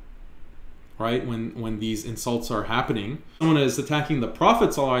 right? When these insults are happening, someone is attacking the Prophet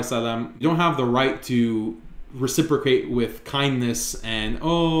sallallahu alaihi wasallam, you don't have the right to reciprocate with kindness and,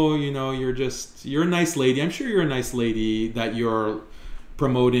 oh, you know, you're a nice lady. I'm sure you're a nice lady that you're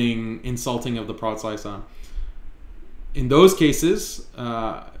promoting insulting of the Prophet sallallahu alaihi wasallam. In those cases,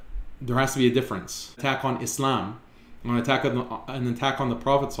 there has to be a difference. Attack on Islam, an attack on the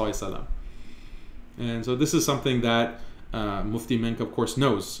Prophet sallallahu alaihi wasallam. And so this is something that Mufti Menk, of course,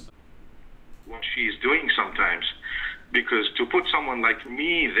 knows. What she's doing sometimes, because to put someone like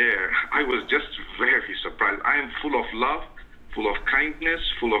me there, I was just very surprised. I am full of love, full of kindness,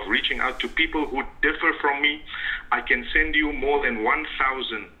 full of reaching out to people who differ from me. I can send you more than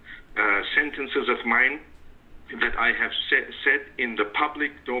 1,000 sentences of mine that I have said in the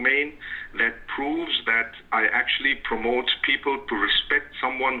public domain that proves that I actually promote people to respect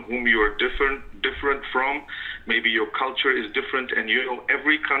someone whom you are different from. Maybe your culture is different, and you know,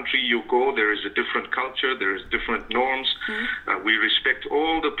 every country you go, there is a different culture, there is different norms. We respect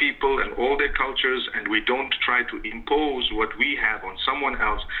all the people and all their cultures, and we don't try to impose what we have on someone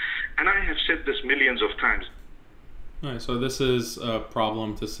else. And I have said this millions of times. All right, so this is a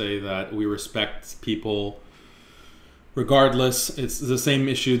problem to say that we respect people regardless. It's the same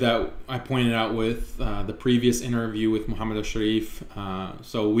issue that I pointed out with the previous interview with Muhammad al-Sharif.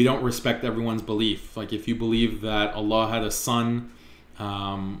 So we don't respect everyone's belief. Like if you believe that Allah had a son,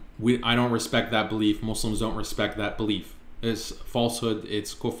 I don't respect that belief. Muslims don't respect that belief. It's falsehood,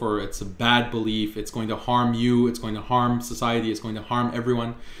 it's kufr, it's a bad belief. It's going to harm you, it's going to harm society, it's going to harm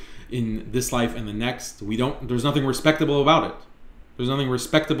everyone in this life and the next. There's nothing respectable about it. There's nothing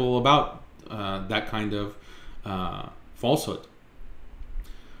respectable about that kind of falsehood.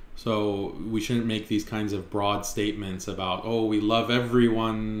 So we shouldn't make these kinds of broad statements about, oh, we love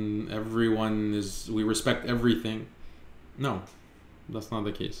everyone, we respect everything. No, that's not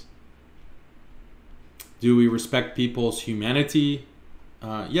the case. Do we respect people's humanity?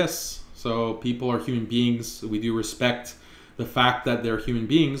 Yes. So people are human beings. We do respect the fact that they're human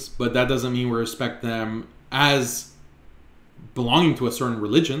beings, but that doesn't mean we respect them as belonging to a certain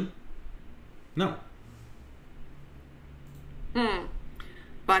religion. No.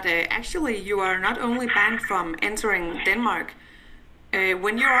 But actually, you are not only banned from entering Denmark.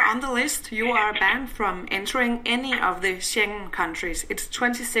 When you are on the list, you are banned from entering any of the Schengen countries. It's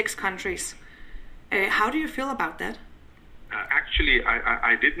 26 countries. How do you feel about that? Actually,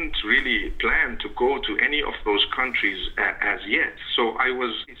 I didn't really plan to go to any of those countries as yet. So I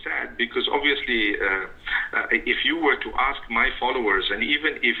was sad because obviously if you were to ask my followers, and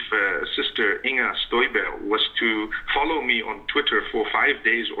even if Sister Inga Stoiber was to follow me on Twitter for 5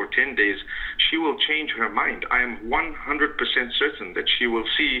 days or 10 days, she will change her mind. I am 100% certain that she will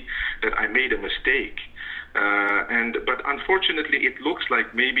see that I made a mistake. But unfortunately, it looks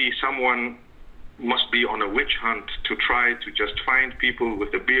like maybe someone must be on a witch hunt to try to just find people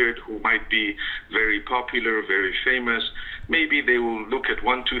with a beard who might be very popular, very famous. Maybe they will look at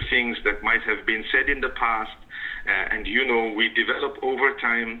 1, 2 things that might have been said in the past. And you know, we develop over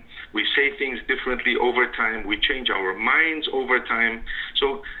time, we say things differently over time, we change our minds over time.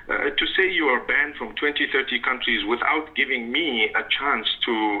 So to say you are banned from 20, 30 countries without giving me a chance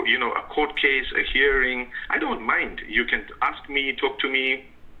to, you know, a court case, a hearing, I don't mind. You can ask me, talk to me,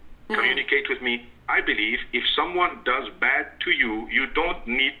 communicate with me. I believe if someone does bad to you, you don't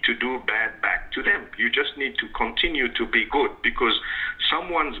need to do bad back to them. You just need to continue to be good, because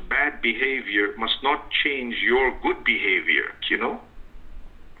someone's bad behavior must not change your good behavior, you know?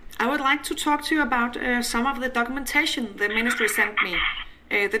 I would like to talk to you about some of the documentation the ministry sent me.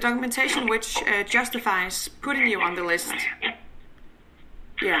 The documentation which justifies putting you on the list.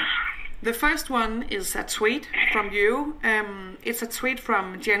 Yeah. The first one is a tweet from you. It's a tweet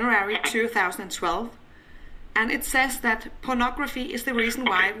from January 2012. And it says that pornography is the reason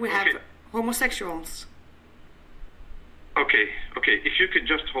why we have homosexuals. Okay. If you could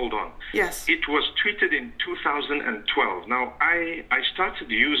just hold on. Yes. It was tweeted in 2012. Now, I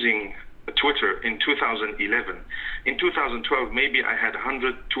started using Twitter in 2011. In 2012, maybe I had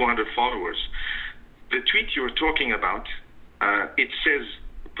 100, 200 followers. The tweet you're talking about, it says,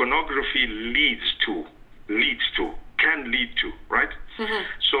 pornography leads to. leads to, can lead to, right?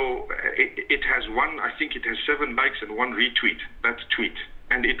 So it has I think it has 7 likes and 1 retweet, that tweet.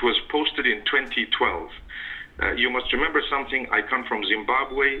 And it was posted in 2012. You must remember something. I come from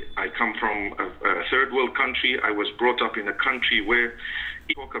Zimbabwe. I come from a third world country. I was brought up in a country where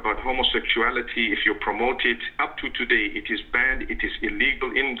you talk about homosexuality. If you promote it, up to today, it is banned. It is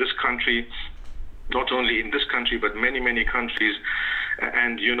illegal in this country. Not only in this country, but many, many countries.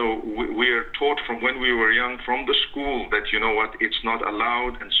 And, you know, we are taught from when we were young, from the school, that, you know what, it's not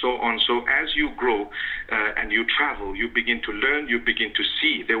allowed, and so on. So as you grow and you travel, you begin to learn, you begin to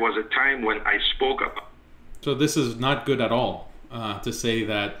see. There was a time when I spoke about. So this is not good at all, to say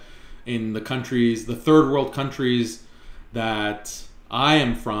that in the countries, the third world countries that I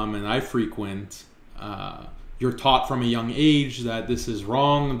am from and I frequent, you're taught from a young age that this is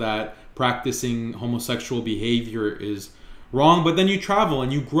wrong, that practicing homosexual behavior is wrong, but then you travel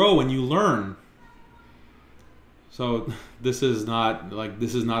and you grow and you learn. So this is not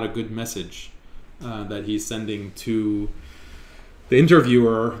a good message that he's sending to the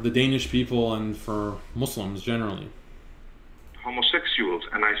interviewer, the Danish people, and for Muslims generally. Homosexuals,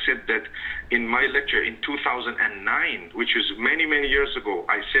 and I said that in my lecture in 2009, which is many, many years ago,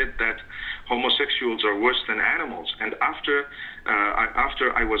 I said that homosexuals are worse than animals. And after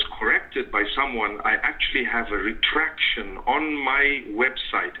I was corrected by someone, I actually have a retraction on my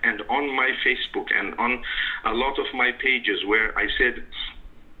website and on my Facebook and on a lot of my pages where I said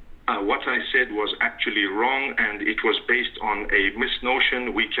what I said was actually wrong, and it was based on a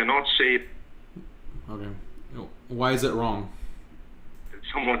misnotion. We cannot say. Okay. Why is it wrong?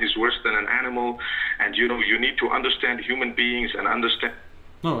 Someone is worse than an animal, and you know, you need to understand human beings and understand.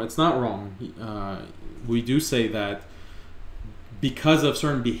 No, it's not wrong. We do say that because of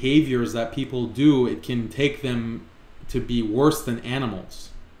certain behaviors that people do, it can take them to be worse than animals.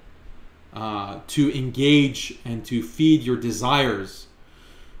 To engage and to feed your desires,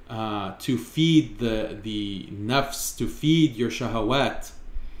 to feed the nafs, to feed your shahawat,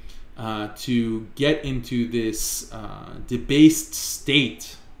 to get into this debased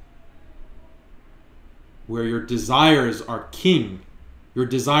state where your desires are king, your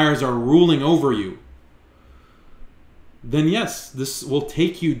desires are ruling over you, then yes, this will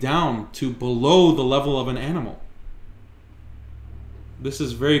take you down to below the level of an animal. This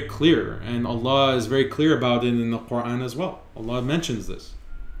is very clear, and Allah is very clear about it in the Quran as well. Allah mentions this.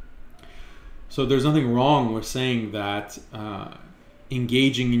 So there's nothing wrong with saying that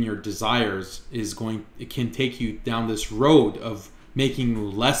engaging in your desires it can take you down this road of making you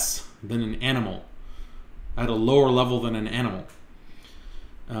less than an animal, at a lower level than an animal.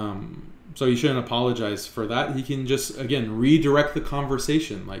 So you shouldn't apologize for that. He can just, again, redirect the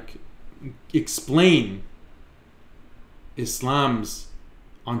conversation, like explain Islam's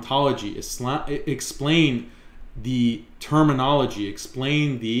ontology, explain the terminology,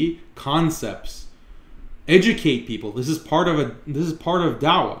 explain the concepts, educate people. This is part of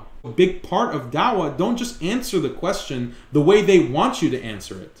da'wah. A big part of da'wah. Don't just answer the question the way they want you to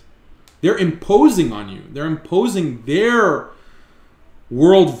answer it. They're imposing on you. They're imposing their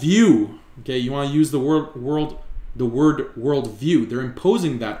worldview. Okay, you want to use the word worldview. They're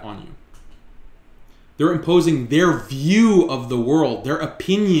imposing that on you. They're imposing their view of the world, their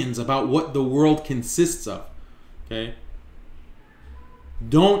opinions about what the world consists of. Okay?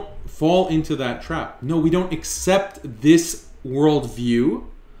 Don't fall into that trap. No, we don't accept this worldview.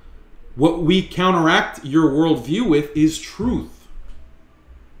 What we counteract your worldview with is truth.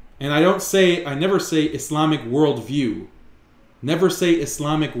 And I never say Islamic worldview. Never say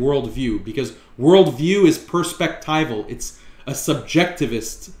Islamic worldview, because worldview is perspectival. It's a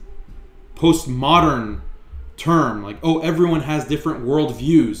subjectivist, postmodern term. Like, oh, everyone has different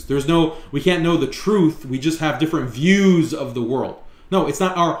worldviews. We can't know the truth. We just have different views of the world. No, it's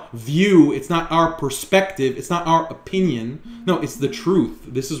not our view. It's not our perspective. It's not our opinion. No, it's the truth.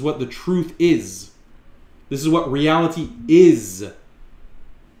 This is what the truth is. This is what reality is.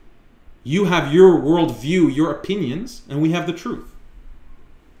 You have your worldview, your opinions, and we have the truth.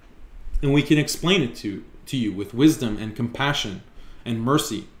 And we can explain it to you with wisdom and compassion and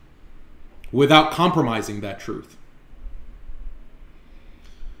mercy without compromising that truth.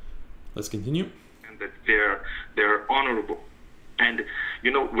 Let's continue. And that they're honorable. And,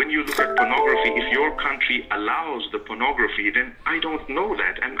 you know, when you look at pornography, if your country allows the pornography, then I don't know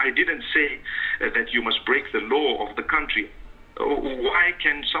that. And I didn't say that you must break the law of the country. Why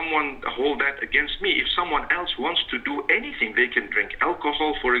can someone hold that against me? If someone else wants to do anything, they can drink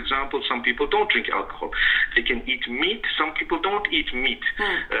alcohol, for example. Some people don't drink alcohol. They can eat meat. Some people don't eat meat.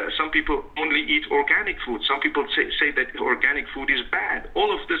 Some people only eat organic food. Some people say that organic food is bad.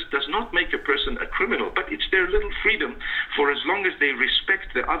 All of this does not make a person a criminal, but it's their little freedom for as long as they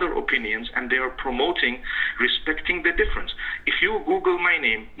respect the other opinions and they are promoting respecting the difference. If you Google my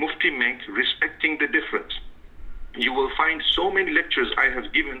name, Mufti Menk, respecting the difference, you will find so many lectures I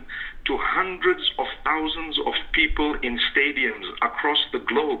have given to hundreds of thousands of people in stadiums across the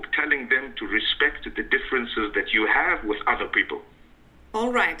globe, telling them to respect the differences that you have with other people.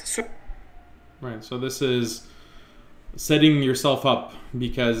 All right. So this is setting yourself up,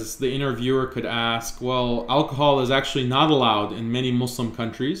 because the interviewer could ask, well, alcohol is actually not allowed in many Muslim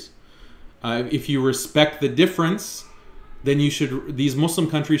countries. If you respect the difference, then these Muslim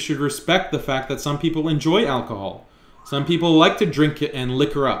countries should respect the fact that some people enjoy alcohol. Some people like to drink it and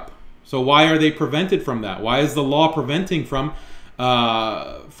liquor up. So why are they prevented from that? Why is the law preventing them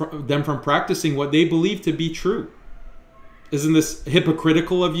from practicing what they believe to be true? Isn't this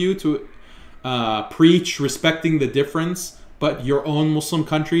hypocritical of you to preach respecting the difference, but your own Muslim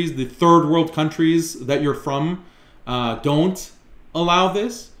countries, the third world countries that you're from, don't allow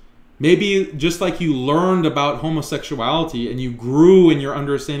this? Maybe just like you learned about homosexuality and you grew in your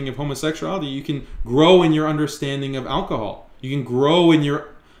understanding of homosexuality, you can grow in your understanding of alcohol. You can grow in your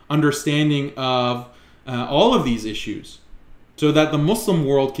understanding of all of these issues, so that the Muslim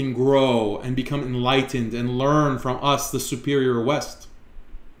world can grow and become enlightened and learn from us, the superior West.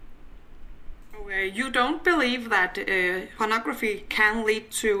 You don't believe that pornography can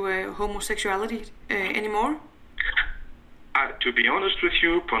lead to homosexuality anymore? To be honest with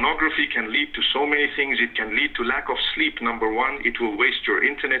you, pornography can lead to so many things. It can lead to lack of sleep, number one. It will waste your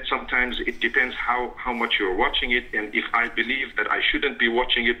internet sometimes. It depends how much you're watching it. And if I believe that I shouldn't be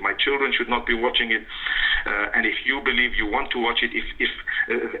watching it, my children should not be watching it. And if you believe you want to watch it,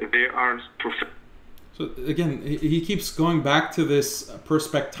 if there are... So again, he keeps going back to this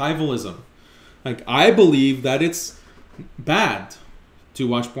perspectivalism. Like, I believe that it's bad to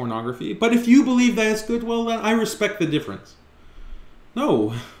watch pornography, but if you believe that it's good, well, then I respect the difference.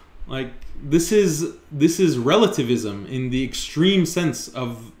 No, like, this is relativism in the extreme sense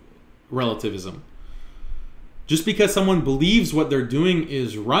of relativism. Just because someone believes what they're doing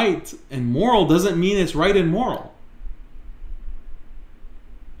is right and moral doesn't mean it's right and moral.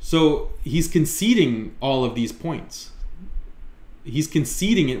 So he's conceding all of these points. He's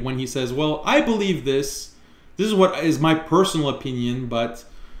conceding it when he says, well, I believe this. This is what is my personal opinion, but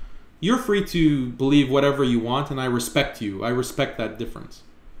you're free to believe whatever you want, and I respect you. I respect that difference.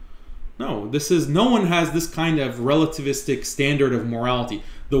 No, no one has this kind of relativistic standard of morality.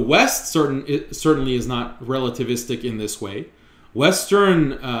 The West certainly is not relativistic in this way.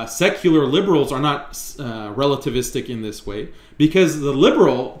 Western secular liberals are not relativistic in this way, because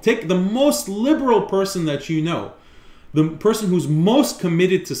take the most liberal person that you know, the person who's most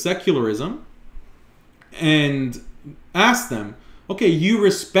committed to secularism, and ask them, okay, you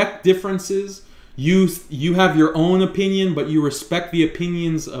respect differences, you have your own opinion, but you respect the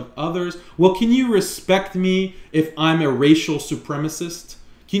opinions of others. Well, can you respect me if I'm a racial supremacist?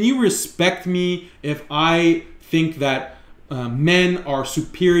 Can you respect me if I think that men are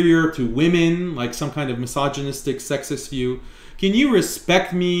superior to women, like some kind of misogynistic, sexist view? Can you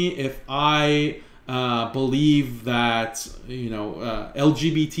respect me if I believe that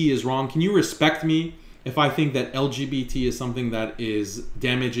LGBT is wrong? Can you respect me if I think that LGBT is something that is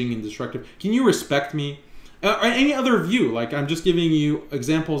damaging and destructive? Can you respect me? Or any other view? Like, I'm just giving you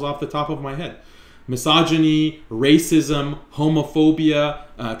examples off the top of my head. Misogyny, racism, homophobia,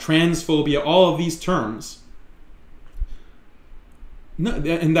 transphobia, all of these terms. No,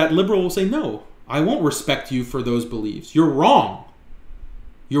 and that liberal will say, no, I won't respect you for those beliefs. You're wrong.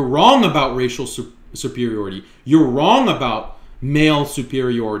 You're wrong about racial superiority. You're wrong about male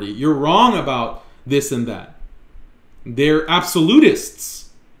superiority. You're wrong about this and that. They're absolutists,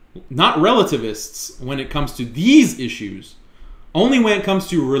 not relativists when it comes to these issues. Only when it comes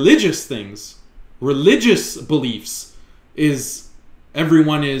to religious things, religious beliefs, is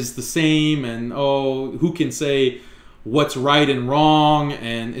everyone is the same, and who can say what's right and wrong,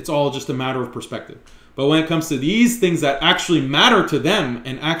 and it's all just a matter of perspective. But when it comes to these things that actually matter to them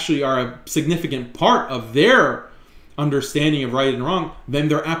and actually are a significant part of their understanding of right and wrong, then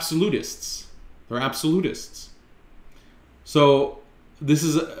they're absolutists. They're absolutists. So this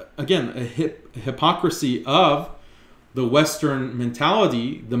is, again, a hypocrisy of the Western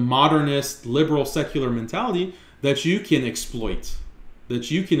mentality, the modernist, liberal, secular mentality that you can exploit,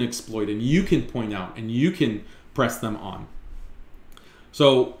 and you can point out, and you can press them on.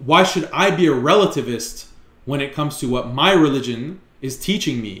 So why should I be a relativist when it comes to what my religion is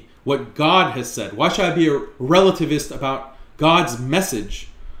teaching me, what God has said? Why should I be a relativist about God's message?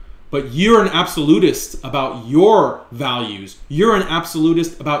 But you're an absolutist about your values. You're an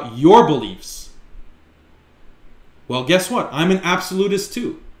absolutist about your beliefs. Well, guess what? I'm an absolutist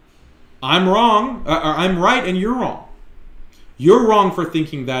too. I'm wrong, or I'm right and you're wrong. You're wrong for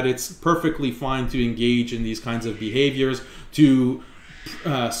thinking that it's perfectly fine to engage in these kinds of behaviors, to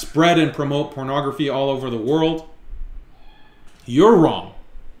spread and promote pornography all over the world. You're wrong.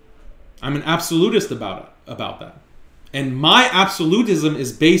 I'm an absolutist about that. And my absolutism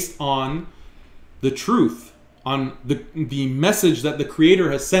is based on the truth, on the message that the Creator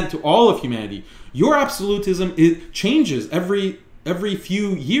has sent to all of humanity. Your absolutism, it changes every few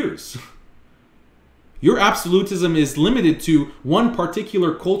years. Your absolutism is limited to one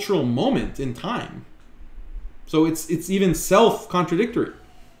particular cultural moment in time. So it's even self-contradictory.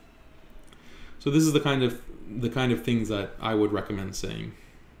 So this is the kind of things that I would recommend saying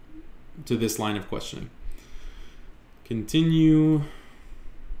to this line of questioning. Continue.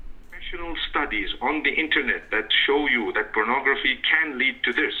 Professional studies on the internet that show you that pornography can lead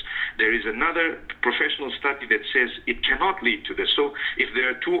to this. There is another professional study that says it cannot lead to this. So if there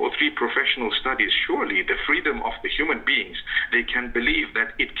are 2 or 3 professional studies, surely the freedom of the human beings, they can believe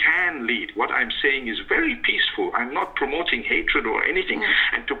that it can lead. What I'm saying is very peaceful. I'm not promoting hatred or anything.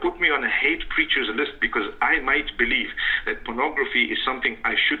 And to put me on a hate preachers list because I might believe that pornography is something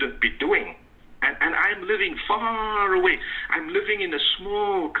I shouldn't be doing. And I'm living far away. I'm living in a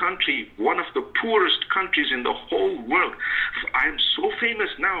small country, one of the poorest countries in the whole world. I'm so famous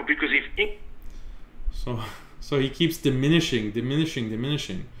now because if... So he keeps diminishing.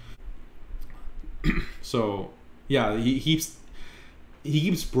 So, yeah, he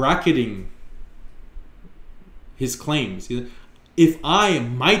keeps bracketing his claims. If I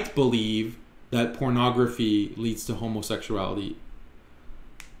might believe that pornography leads to homosexuality,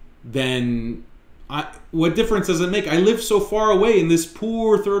 then what difference does it make? I live so far away in this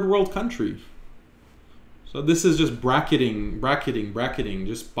poor third world country. So this is just bracketing,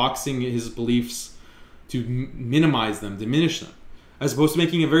 just boxing his beliefs to minimize them, diminish them, as opposed to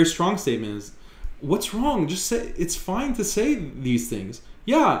making a very strong statement. Is, what's wrong? Just say, it's fine to say these things.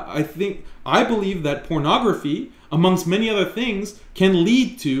 Yeah, I believe that pornography, amongst many other things, can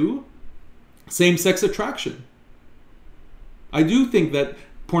lead to same-sex attraction. I do think that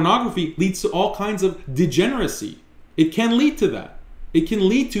pornography leads to all kinds of degeneracy. It can lead to that. It can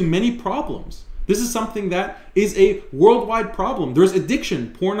lead to many problems. This is something that is a worldwide problem. There's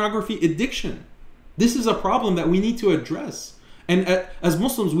addiction, pornography addiction. This is a problem that we need to address. And as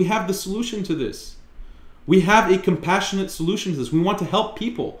Muslims, we have the solution to this. We have a compassionate solution to this. We want to help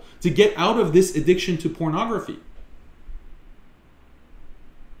people to get out of this addiction to pornography.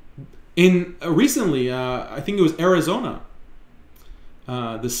 Recently, I think it was Arizona,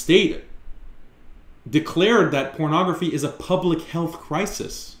 the state declared that pornography is a public health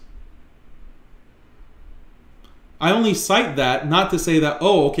crisis. I only cite that not to say that,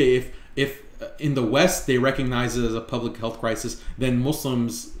 oh, okay, if in the West they recognize it as a public health crisis, then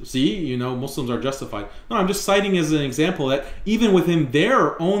Muslims, Muslims are justified. No, I'm just citing as an example that even within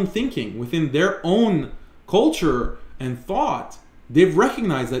their own thinking, within their own culture and thought, they've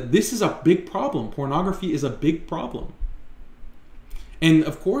recognized that this is a big problem. Pornography is a big problem. And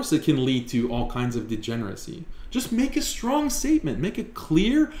of course it can lead to all kinds of degeneracy. Just make a strong statement. Make a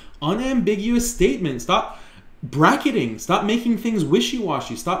clear, unambiguous statement. Stop bracketing. Stop making things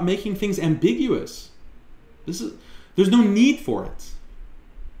wishy-washy. Stop making things ambiguous. There's no need for it.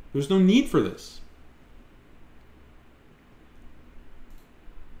 There's no need for this.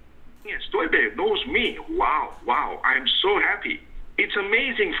 Yes, Toybe knows me. Wow. I'm so happy. It's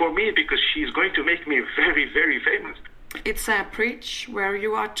amazing for me because she's going to make me very, very famous. It's a preach where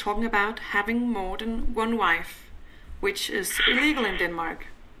you are talking about having more than one wife, which is illegal in Denmark.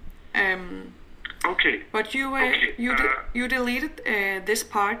 Okay. But you deleted this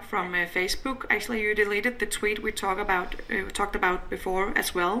part from Facebook. Actually, you deleted the tweet we talked about before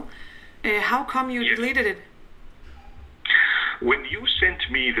as well. How come you deleted it? When you sent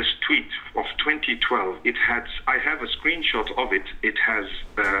me this tweet of 2012, I have a screenshot of it. It has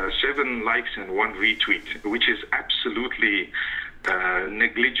 7 likes and 1 retweet, which is absolutely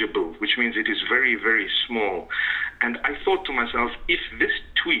negligible, which means it is very, very small. And I thought to myself, if this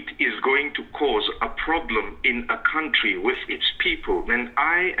tweet is going to cause a problem in a country with its people, then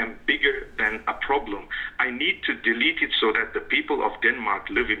I am bigger than a problem. I need to delete it so that the people of Denmark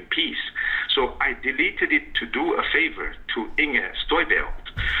live in peace. So I deleted it to do a favor to Inge Støjberg.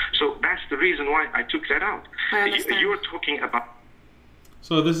 So that's the reason why I took that out. I understand. You're talking about...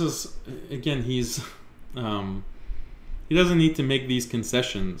 So this is, again, he doesn't need to make these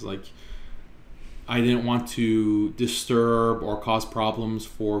concessions. Like, I didn't want to disturb or cause problems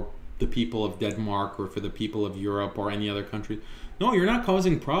for the people of Denmark or for the people of Europe or any other country. No, you're not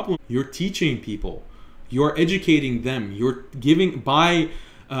causing problems. You're teaching people. You're educating them. You're giving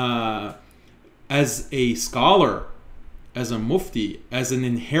as a scholar, as a Mufti, as an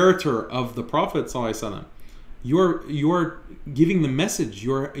inheritor of the Prophet ﷺ, you're giving the message.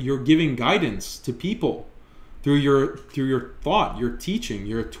 You're giving guidance to people through your thought, your teaching,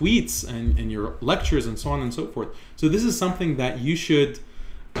 your tweets, and your lectures, and so on and so forth. So this is something that you should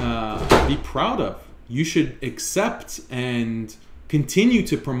be proud of. You should accept and continue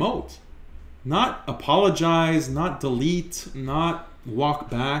to promote, not apologize, not delete, not walk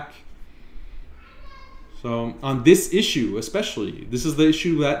back. So on this issue especially, this is the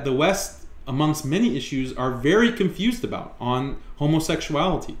issue that the West, amongst many issues, are very confused about, on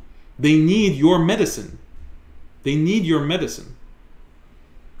homosexuality. They need your medicine. They need your medicine.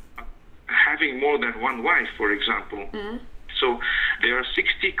 Having more than one wife, for example. So there are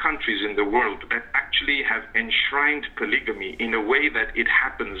 60 countries in the world that actually have enshrined polygamy in a way that it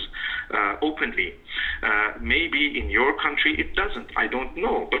happens openly. Maybe in your country it doesn't. I don't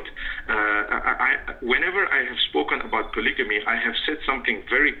know. But whenever I have spoken about polygamy, I have said something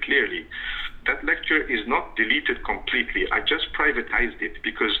very clearly. That lecture is not deleted completely. I just privatized it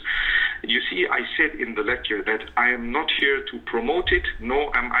because, you see, I said in the lecture that I am not here to promote it,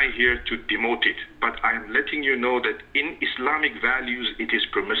 nor am I here to demote it. But I am letting you know that in Islamic values, it is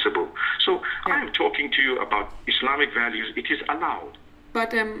permissible. So I am talking to you about Islamic values. It is allowed.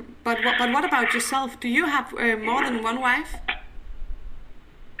 But what about yourself? Do you have more than one wife?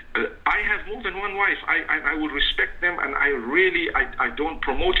 I have more than one wife. I will respect them, and I don't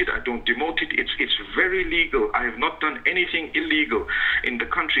promote it, I don't demote it. It's very legal. I have not done anything illegal. In the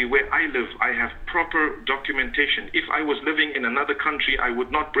country where I live, I have proper documentation. If I was living in another country, I would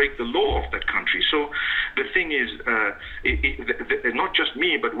not break the law of that country. So the thing is, not just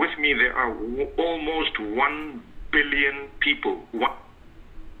me, but with me there are almost 1 billion people.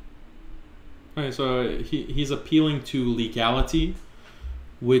 Right, so he's appealing to legality,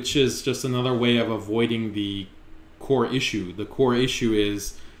 which is just another way of avoiding the core issue. The core issue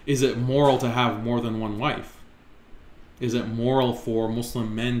is it moral to have more than one wife? Is it moral for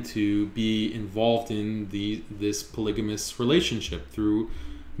Muslim men to be involved in this polygamous relationship through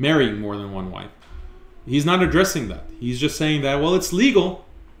marrying more than one wife? He's not addressing that. He's just saying that, well, it's legal.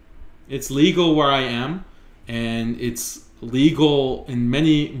 It's legal where I am, and it's legal in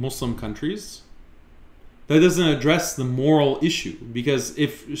many Muslim countries. That doesn't address the moral issue, because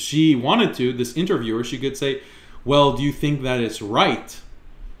if she wanted to, this interviewer, she could say, well, do you think that it's right?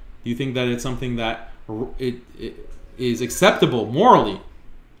 Do you think that it's something that it is acceptable morally?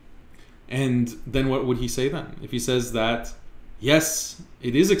 And then what would he say then? If he says that, yes,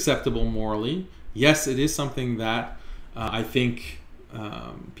 it is acceptable morally, yes, it is something that I think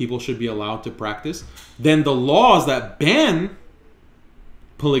people should be allowed to practice, then the laws that ban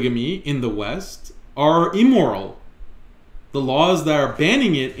polygamy in the West are immoral. The laws that are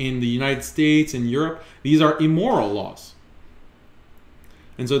banning it in the United States and Europe, these are immoral laws.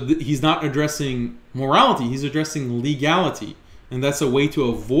 And so he's not addressing morality, he's addressing legality. And that's a way to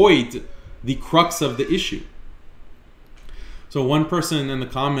avoid the crux of the issue. So one person in the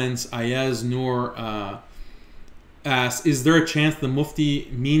comments, Ayaz Noor, asks, is there a chance the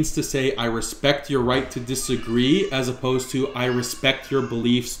Mufti means to say, I respect your right to disagree, as opposed to, I respect your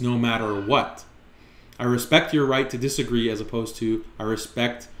beliefs no matter what? I respect your right to disagree, as opposed to, I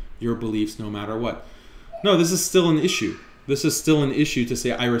respect your beliefs no matter what. No, this is still an issue. This is still an issue to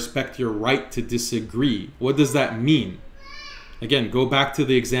say, I respect your right to disagree. What does that mean? Again, go back to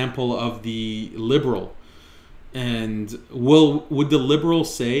the example of the liberal. And would the liberal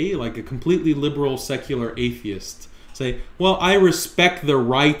say, like a completely liberal secular atheist, say, well, I respect the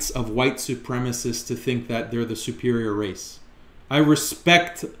rights of white supremacists to think that they're the superior race. I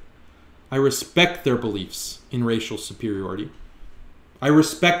respect their beliefs in racial superiority. I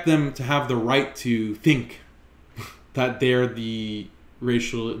respect them to have the right to think that they're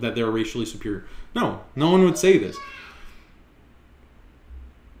racially superior. No, no one would say this.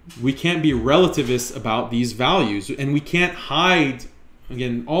 We can't be relativists about these values, and we can't hide,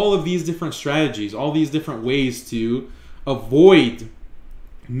 again, all of these different strategies, all these different ways to avoid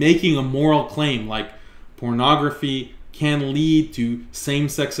making a moral claim, like pornography can lead to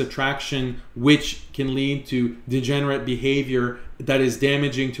same-sex attraction, which can lead to degenerate behavior that is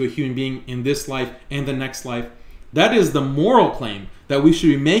damaging to a human being in this life and the next life. That is the moral claim that we should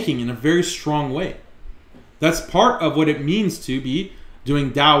be making in a very strong way. That's part of what it means to be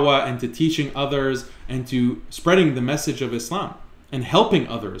doing da'wah and to teaching others and to spreading the message of Islam and helping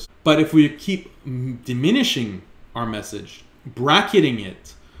others. But if we keep diminishing our message, bracketing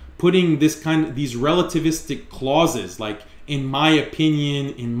it, putting these relativistic clauses like in my opinion,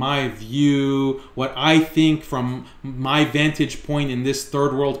 in my view, what I think from my vantage point in this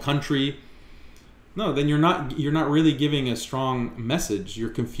third world country, no, then you're not really giving a strong message. You're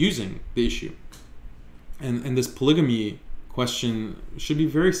confusing the issue. And this polygamy question should be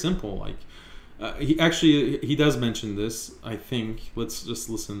very simple. Like he does mention this, I think. Let's just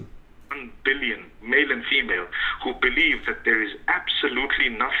listen. 1 billion male and female who believe that there is absolutely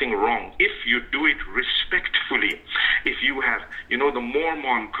nothing wrong if you do it respectfully. If you have, the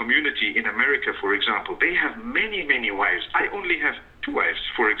Mormon community in America, for example, they have many, many wives. I only have 2 wives,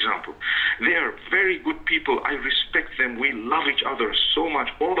 for example. They are very good people. I respect them. We love each other so much.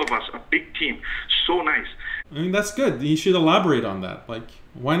 All of us, a big team. So nice. I mean, that's good. You should elaborate on that. Like,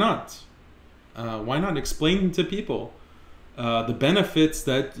 why not? Why not explain to people the benefits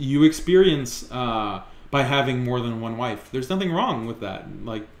that you experience by having more than one wife? There's nothing wrong with that.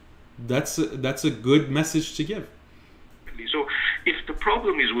 Like, that's a good message to give. So if the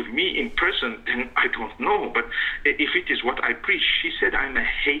problem is with me in person, then I don't know. But if it is what I preach, she said I'm a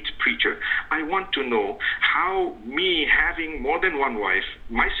hate preacher. I want to know how me having more than one wife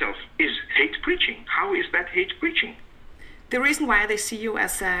myself is hate preaching. How is that hate preaching? The reason why they see you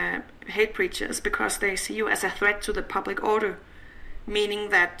as a hate preacher is because they see you as a threat to the public order, meaning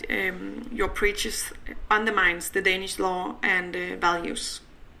that your preachers undermines the Danish law and values.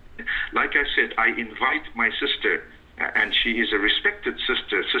 Like I said, I invite my sister, and she is a respected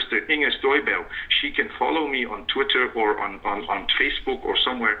sister, Sister Inger Stoibel. She can follow me on Twitter or on Facebook or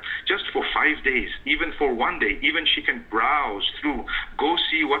somewhere just for 5 days, even for 1 day. Even she can browse through, go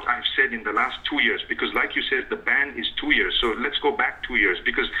see what I've said in the last 2 years, because like you said, the ban is 2 years. So let's go back 2 years,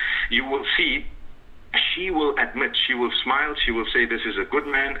 because you will see she will admit, she will smile, she will say, this is a good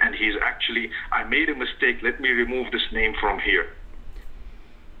man, and he's actually, I made a mistake, let me remove this name from here.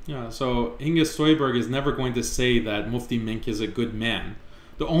 Yeah, so Inge Støjberg is never going to say that Mufti Menk is a good man.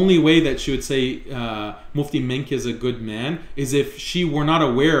 The only way that she would say Mufti Menk is a good man is if she were not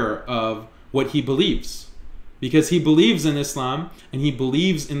aware of what he believes. Because he believes in Islam, and he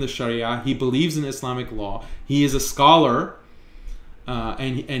believes in the Sharia, he believes in Islamic law, he is a scholar,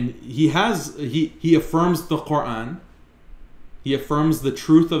 and he affirms the Quran, he affirms the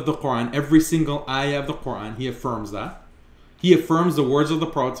truth of the Quran, every single ayah of the Quran, he affirms that. He affirms the words of the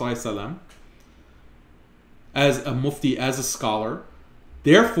Prophet ﷺ as a mufti, as a scholar.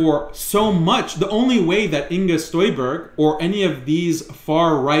 Therefore, so much, the only way that Inge Støjberg or any of these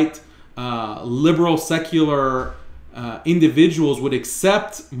far-right liberal secular individuals would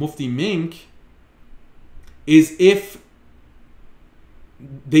accept Mufti Menk is if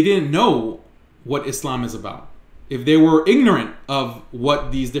they didn't know what Islam is about. If they were ignorant of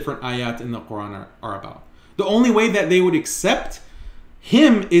what these different ayat in the Quran are about. The only way that they would accept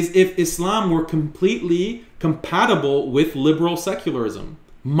him is if Islam were completely compatible with liberal secularism,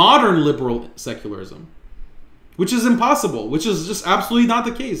 modern liberal secularism, which is impossible, which is just absolutely not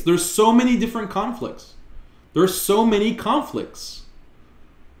the case. There's so many different conflicts. There's so many conflicts.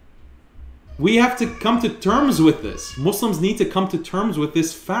 We have to come to terms with this. Muslims need to come to terms with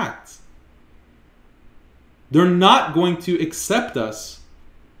this fact. They're not going to accept us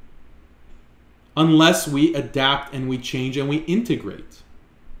unless we adapt and we change and we integrate.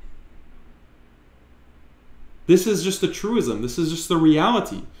 This is just a truism. This is just the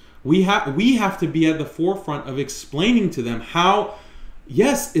reality. We have to be at the forefront of explaining to them how,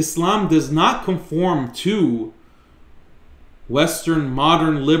 yes, Islam does not conform to Western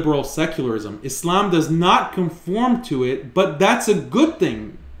modern liberal secularism. Islam does not conform to it, but that's a good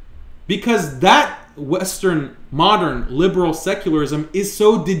thing, because that Western modern liberal secularism is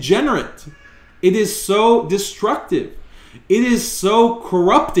so degenerate. It is so destructive. It is so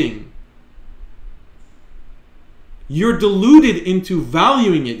corrupting. You're deluded into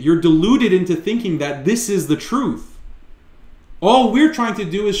valuing it. You're deluded into thinking that this is the truth. All we're trying to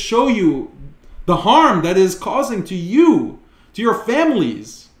do is show you the harm that is causing to you, to your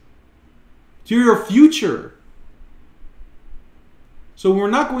families, to your future. So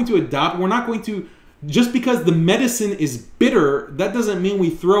we're not going to adopt, we're not going to, just because the medicine is bitter, that doesn't mean we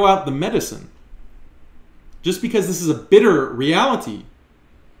throw out the medicine. Just because this is a bitter reality,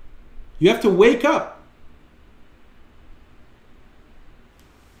 you have to wake up.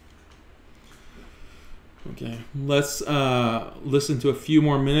 Okay, let's listen to a few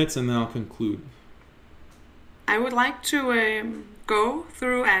more minutes and then I'll conclude. I would like to go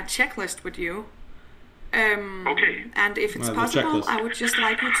through a checklist with you Okay. And if it's The possible, checklist. I would just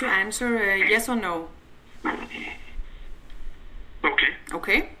like you to answer yes or no. Okay.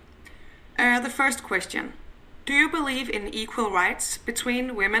 Okay. The first question. Do you believe in equal rights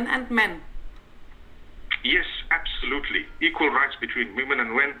between women and men? Yes, absolutely. Equal rights between women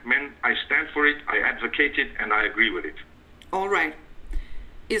and men. I stand for it, I advocate it, and I agree with it. All right.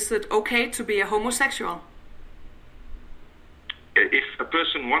 Is it okay to be a homosexual? If a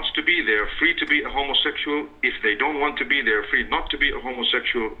person wants to be, they're free to be a homosexual. If they don't want to be, they're free not to be a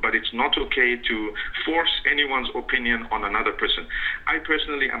homosexual, but it's not okay to force anyone's opinion on another person. I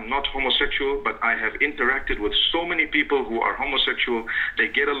personally am not homosexual, but I have interacted with so many people who are homosexual. They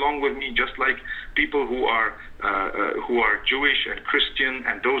get along with me just like people who are Jewish and Christian,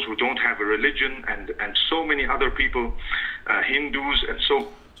 and those who don't have a religion, and so many other people, Hindus, and so.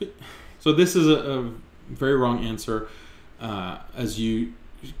 So this is a very wrong answer. As you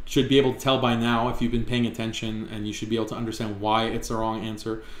should be able to tell by now if you've been paying attention, and you should be able to understand why it's a wrong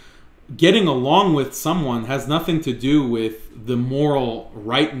answer. Getting along with someone has nothing to do with the moral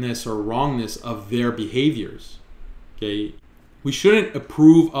rightness or wrongness of their behaviors. Okay? We shouldn't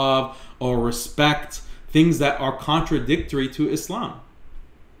approve of or respect things that are contradictory to Islam.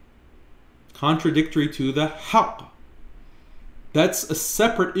 Contradictory to the haqq. That's a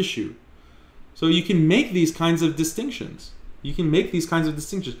separate issue. So you can make these kinds of distinctions. You can make these kinds of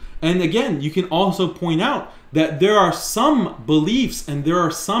distinctions. And again, you can also point out that there are some beliefs and there are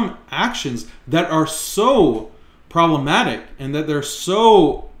some actions that are so problematic and that they're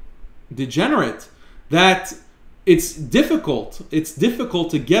so degenerate that it's difficult. It's difficult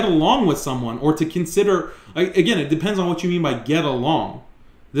to get along with someone or to consider. Again, it depends on what you mean by get along.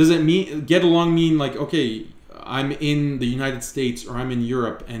 Does it mean get along mean like, okay, I'm in the United States or I'm in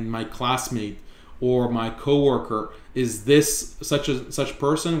Europe and my classmate or my coworker is this such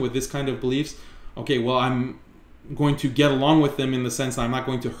person with this kind of beliefs? Okay, well, I'm going to get along with them in the sense that I'm not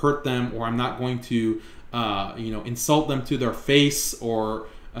going to hurt them, or I'm not going to insult them to their face or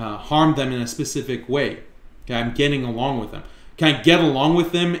harm them in a specific way. Okay, I'm getting along with them. Can I get along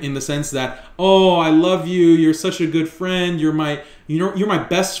with them in the sense that, oh, I love you, you're such a good friend, you're my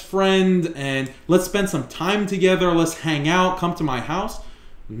best friend, and let's spend some time together, let's hang out, come to my house?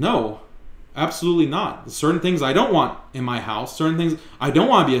 No, absolutely not. Certain things I don't want in my house, certain things I don't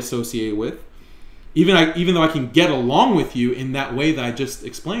want to be associated with, even though I can get along with you in that way that I just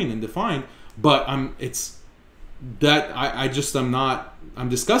explained and defined, but I'm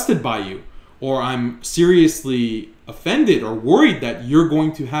disgusted by you, or I'm seriously offended or worried that you're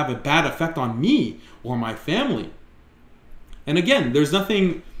going to have a bad effect on me or my family. And again, there's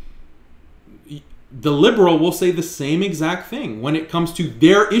nothing. The liberal will say the same exact thing when it comes to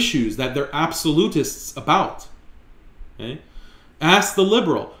their issues that they're absolutists about. Okay? Ask the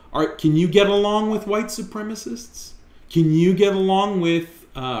liberal, can you get along with white supremacists? Can you get along with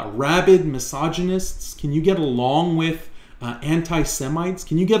rabid misogynists? Can you get along with anti-Semites?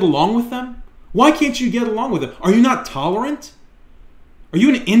 Can you get along with them? Why can't you get along with them? Are you not tolerant? Are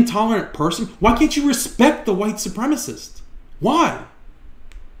you an intolerant person? Why can't you respect the white supremacist? Why?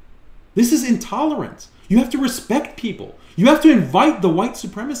 This is intolerance. You have to respect people. You have to invite the white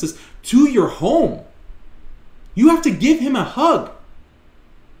supremacist to your home. You have to give him a hug.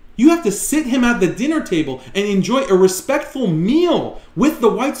 You have to sit him at the dinner table and enjoy a respectful meal with the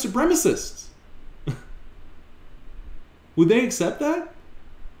white supremacists. Would they accept that?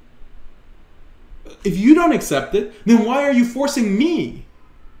 If you don't accept it, then why are you forcing me?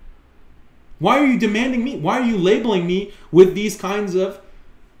 Why are you demanding me? Why are you labeling me with these kinds of...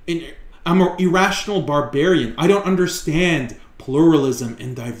 I'm an irrational barbarian. I don't understand pluralism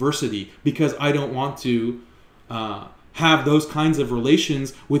and diversity because I don't want to have those kinds of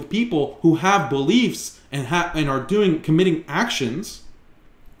relations with people who have beliefs and are committing actions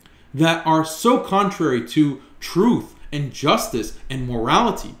that are so contrary to truth and justice and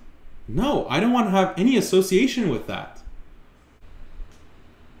morality. No, I don't want to have any association with that.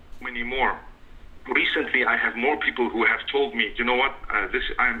 Many more. Recently, I have more people who have told me, you know what,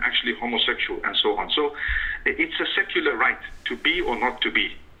 I'm actually homosexual and so on. So it's a secular right to be or not to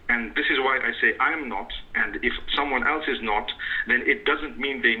be. And this is why I say I'm not. And if someone else is not, then it doesn't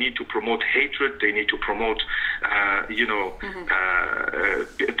mean they need to promote hatred. They need to promote, the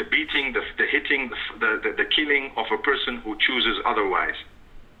beating, the hitting, the killing of a person who chooses otherwise.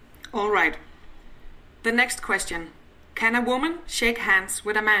 All right. The next question. Can a woman shake hands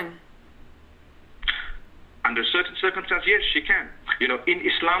with a man? Under certain circumstances, yes, she can. In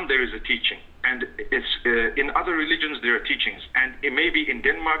Islam, there is a teaching. And it's in other religions there are teachings, and maybe in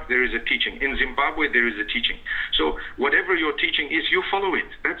Denmark there is a teaching, in Zimbabwe there is a teaching. So whatever your teaching is, you follow it.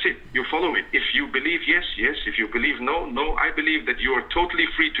 That's it. You follow it. If you believe yes, yes. If you believe no, no. I believe that you are totally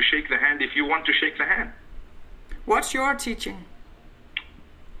free to shake the hand if you want to shake the hand. What's your teaching?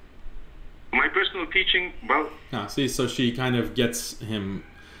 My personal teaching, well... See, so she kind of gets him...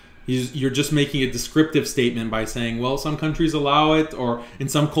 You're just making a descriptive statement by saying, well, some countries allow it, or in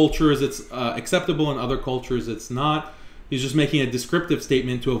some cultures it's acceptable, in other cultures it's not. He's just making a descriptive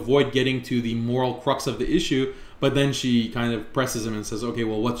statement to avoid getting to the moral crux of the issue, but then she kind of presses him and says, okay,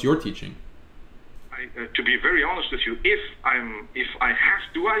 well, what's your teaching? To be very honest with you, if I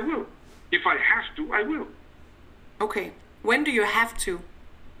have to, I will. If I have to, I will. Okay. When do you have to?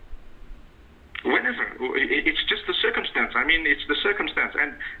 Whenever. It's just the circumstance. I mean, it's the circumstance,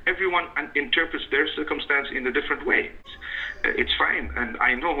 and everyone interprets their circumstance in a different way. It's fine, and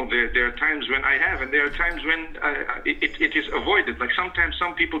I know there are times when I have, and there are times when it is avoided. Like sometimes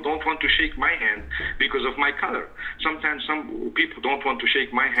some people don't want to shake my hand because of my color. Sometimes some people don't want to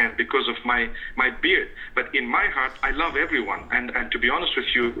shake my hand because of my beard. But in my heart, I love everyone, and to be honest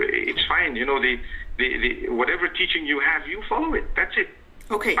with you, it's fine. You know, the whatever teaching you have, you follow it. That's it.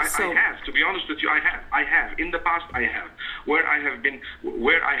 Okay, I have, to be honest with you, I have. In the past, I have. Where I have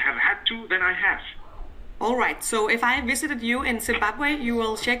had to, then I have. All right, so if I visited you in Zimbabwe, you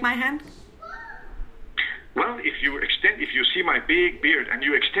will shake my hand? Well, if you see my big beard and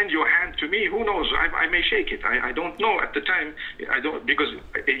you extend your hand to me, who knows? I may shake it. I don't know at the time. I don't, because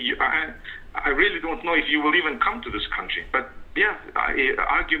I really don't know if you will even come to this country. But yeah,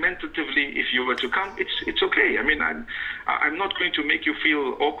 argumentatively, if you were to come, it's okay. I mean, I'm not going to make you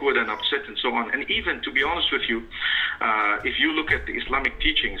feel awkward and upset and so on. And even, to be honest with you, if you look at the Islamic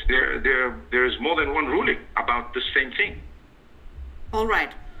teachings, there is more than one ruling about the same thing. All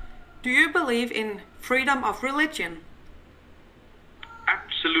right. Do you believe in freedom of religion?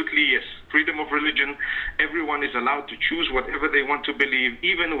 Absolutely, yes. Freedom of religion. Everyone is allowed to choose whatever they want to believe,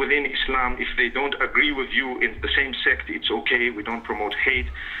 even within Islam. If they don't agree with you in the same sect, it's okay. We don't promote hate.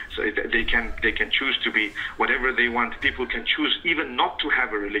 So they can choose to be whatever they want. People can choose even not to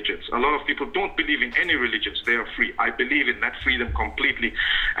have a religion. A lot of people don't believe in any religions. They are free. I believe in that freedom completely.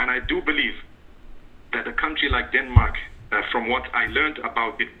 And I do believe that a country like Denmark, from what I learned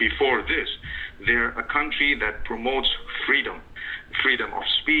about it before this, they're a country that promotes freedom. Freedom of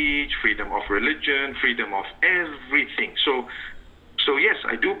speech, freedom of religion, freedom of everything. So yes,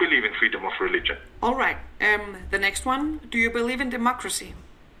 I do believe in freedom of religion. All right. The next one. Do you believe in democracy?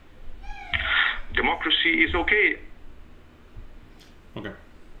 Democracy is okay. Okay.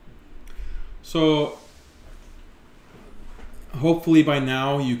 So hopefully by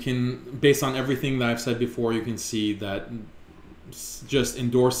now you can, based on everything that I've said before, you can see that just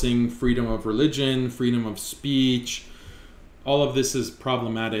endorsing freedom of religion, freedom of speech, all of this is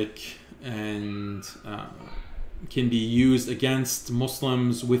problematic and can be used against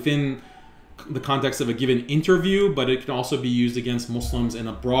Muslims within the context of a given interview, but it can also be used against Muslims in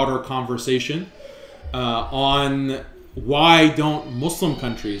a broader conversation on why don't Muslim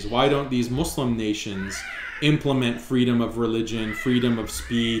countries, why don't these Muslim nations implement freedom of religion, freedom of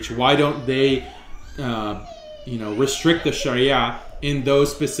speech? Why don't they restrict the Sharia in those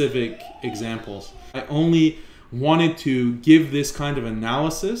specific examples? I only wanted to give this kind of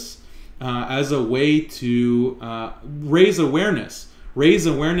analysis as a way to raise awareness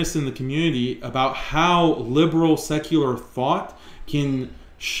in the community about how liberal secular thought can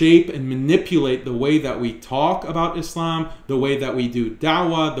shape and manipulate the way that we talk about Islam, the way that we do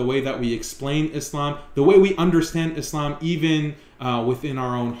da'wah, the way that we explain Islam, the way we understand Islam even within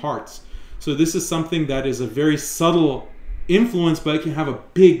our own hearts. So this is something that is a very subtle influence, but it can have a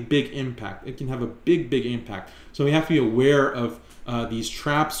big impact. It can have a big impact. So we have to be aware of these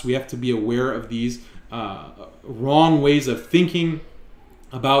traps. We have to be aware of these wrong ways of thinking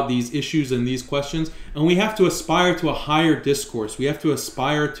about these issues and these questions. And we have to aspire to a higher discourse. We have to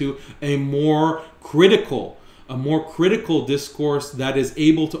aspire to a more critical discourse that is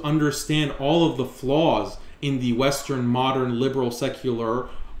able to understand all of the flaws in the Western, modern, liberal, secular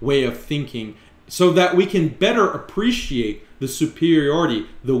way of thinking, so that we can better appreciate the superiority,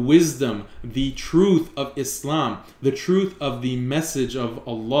 the wisdom, the truth of Islam, the truth of the message of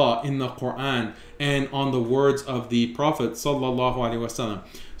Allah in the Quran and on the words of the Prophet sallallahu alaihi wasallam.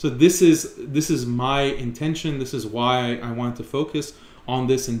 So this is my intention. This is why I want to focus on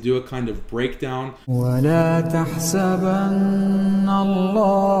this and do a kind of breakdown. ولا تحسبن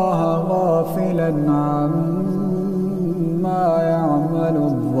الله غافلا عما يعمل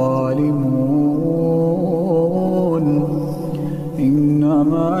الظالمون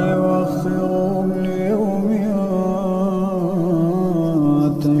إنما يؤخرهم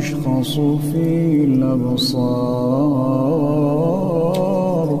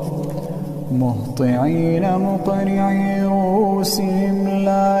مهطعين مقنعي رؤوسهم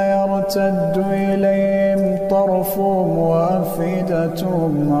لا يرتد إليهم طرفهم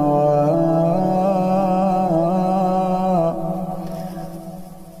وأفئدتهم هواء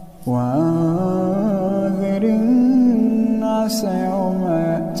وأنذر الناس يوم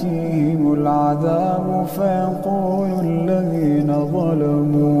يأتيهم العذاب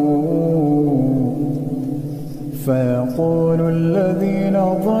فيقول الذين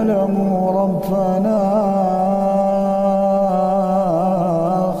ظلموا ربنا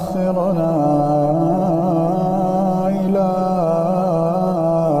أخرنا إلى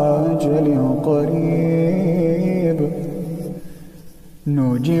أجل قريب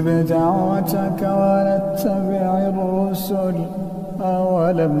نجب دعوتك ونتبع الرسل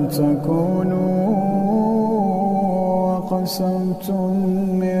أولم تكونوا أقسمتم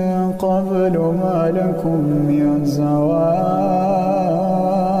من قبل ما لكم من زوال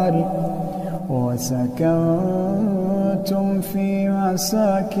وسكنتم في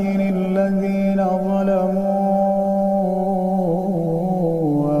مساكن الذين ظلموا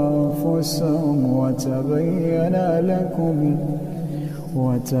أنفسهم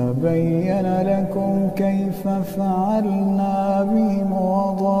وتبين لكم كيف فعلنا بهم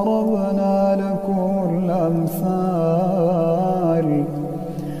وضربنا لكم الأمثال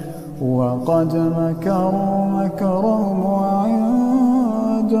وقد مكروا مكرهم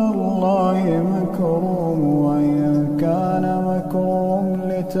وعند الله مكرهم وإن كان مكرهم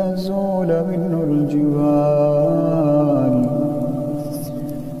لتزول منه الجبال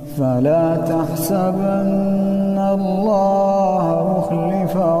فلا تحسبن الله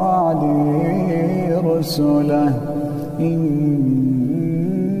مخلف وعده رسله إن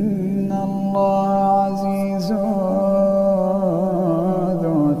الله عزيز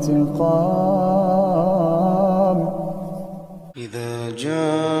ذو انتقام إذا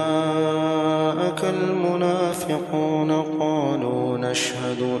جاءك المنافقون قالوا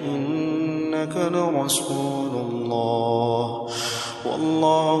نشهد إنك لرسول الله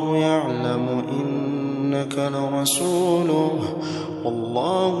والله يعلم إنك لرسوله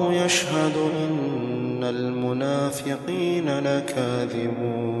والله يشهد إن المنافقين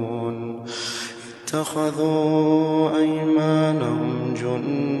لكاذبون اتخذوا أيمانهم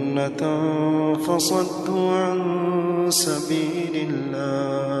جنة فصدوا عن سبيل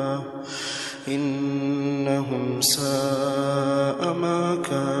الله إنهم ساء ما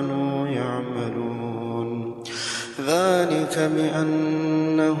كانوا يعملون ذلك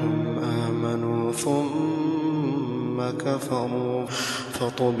بأنهم آمنوا ثم كفروا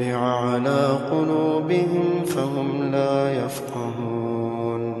فطبع على قلوبهم فهم لا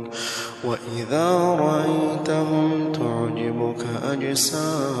يفقهون وإذا رأيتهم تعجبك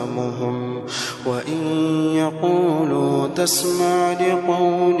أجسامهم وإن يقولوا تسمع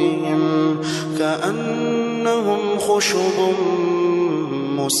لقولهم كأنهم خشب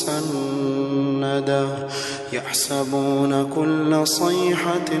مسندة يحسبون كل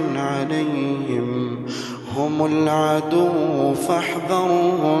صيحة عليهم هم العدو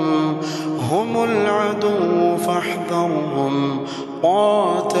فاحذرهم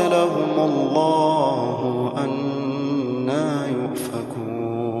قاتلهم الله أنى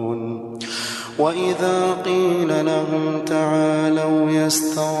يؤفكون وإذا قيل لهم تعالوا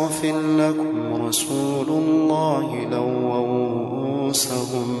يستغفر لكم رسول الله لووا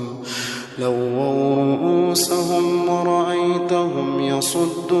رؤوسهم ورأيتهم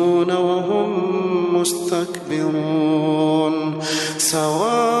يصدون وهم مستكبرون سواء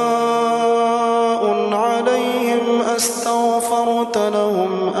عليهم أستغفرت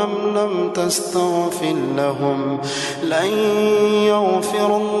لهم أم لم تستغفر لهم لن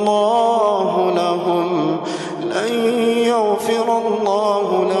يغفر الله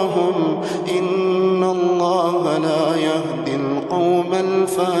لهم إن الله لا يهدي القوم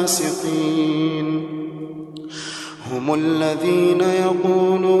الفاسقين هم الذين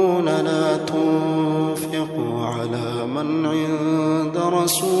يقولون لا تنفقوا على من عند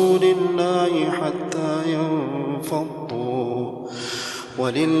رسول الله حتى ينفضوا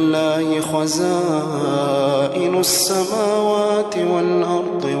ولله خزائن السماوات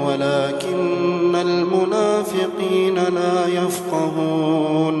والأرض ولكن المنافقين لا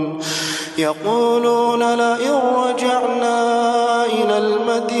يفقهون يقولون لئن رجعنا إلى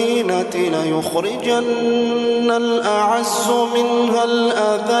المدينة ليخرجن الأعز منها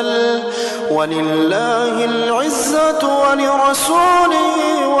الأذل ولله العزة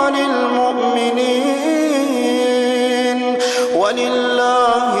ولرسوله وللمؤمنين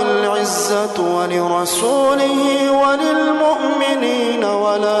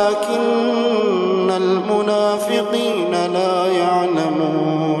ولكن المنافقين لا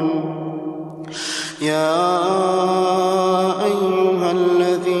يعلمون يا أيها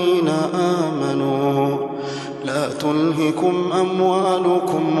الذين آمنوا لا تلهكم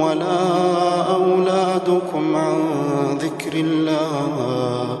أموالكم ولا أولادكم عن ذكر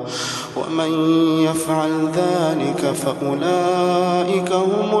الله ومن يفعل ذلك فأولئك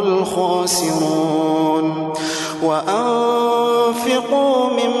هم الخاسرون وأنفقوا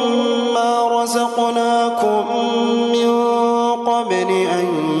مما رزقناكم من قبل أن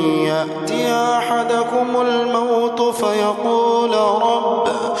يأتي أحدكم الموت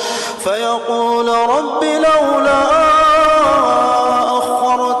فيقول رب لولا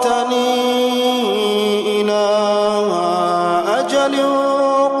أخرتني إلى أجل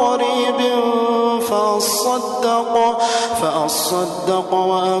قريب فأصدق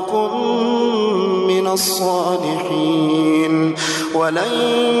وأكن من الصالحين ولن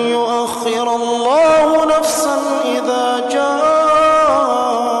يؤخر الله نفسا إذا جاء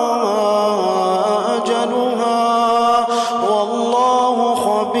أجلها والله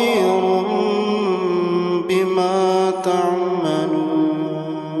خبير بما تعملون.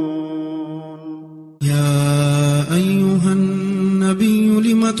 يا أيها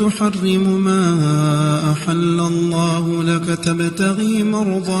النبي لم تحرم ما أحل الله لك تبتغي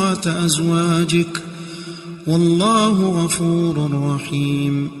مرضات أزواجك والله غفور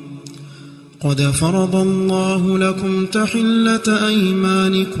رحيم. قد فرض الله لكم تحلة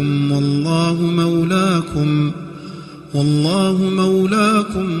أيمانكم والله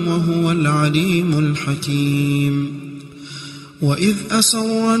مولاكم وهو العليم الحكيم. وإذ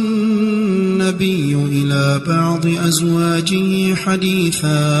أسر النبي إلى بعض أزواجه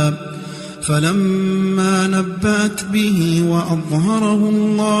حديثا فلما نبأت به وأظهره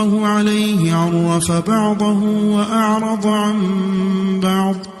الله عليه عرف بعضه وأعرض عن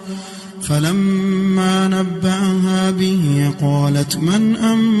بعض فلما نبأها به قالت من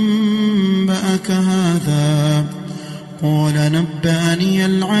أنبأك هذا قال نبأني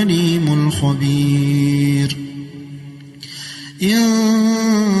العليم الخبير.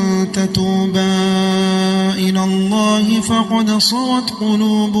 إن تتوبا إلى الله فقد صغت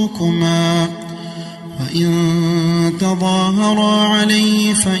قلوبكما وإن تظاهرا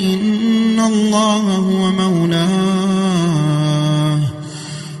عليه فإن الله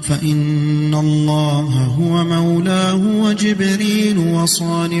هو مولاه وجبريل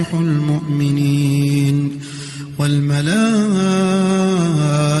وصالح المؤمنين والملائكة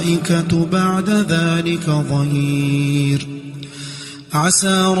بعد ذلك ظهير.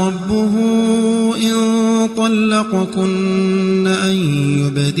 عسى ربه إن طلقكن أن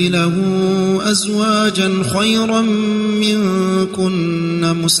يبدله أزواجا خيرا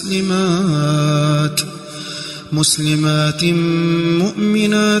منكن مسلمات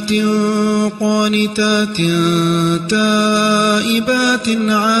مؤمنات قانتات تائبات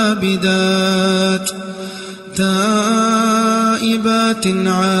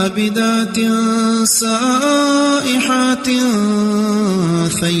عابدات سائحات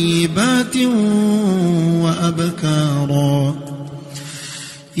ثيبات وأبكارا.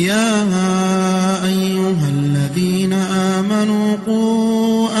 يا أيها الذين آمنوا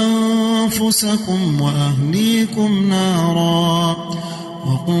قوا أنفسكم وأهليكم نارا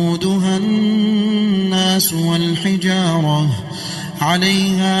وقودها الناس والحجارة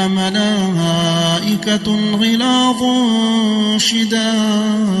عليها ملائكة غلاظ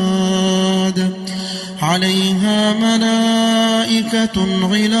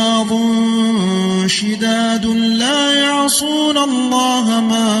شداد لا يعصون الله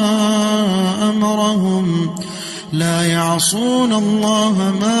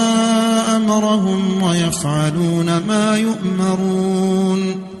ما أمرهم ويفعلون ما يؤمرون.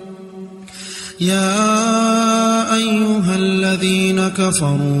 يا أيها الذين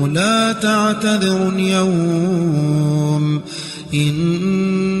كفروا لا تعتذروا اليوم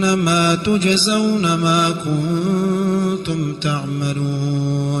إنما تجزون ما كنتم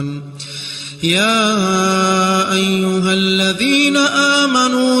تعملون. يا أيها الذين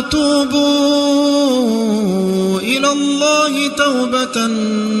آمنوا توبوا إلى الله توبة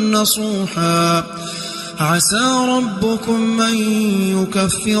نصوحا عسى ربكم أن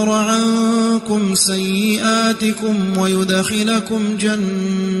يكفر عنكم سيئاتكم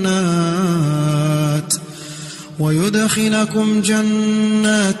ويدخلكم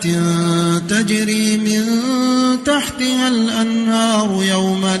جنات تجري من تحتها الأنهار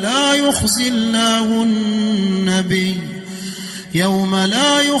يوم لا يخزي الله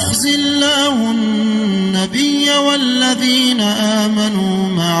النبي والذين آمنوا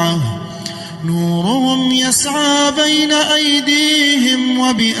معه نورهم يسعى بين أيديهم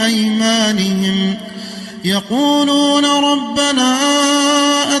وبأيمانهم يقولون ربنا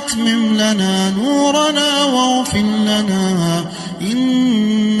أتمم لنا نورنا واغفر لنا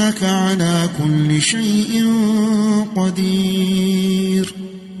إنك على كل شيء قدير.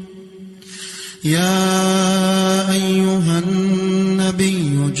 يا أيها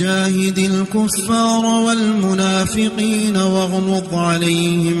النبي جاهد الكفار والمنافقين واغلظ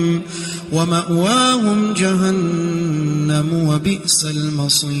عليهم ومأواهم جهنم وبئس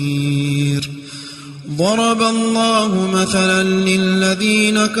المصير. ضرب الله مثلا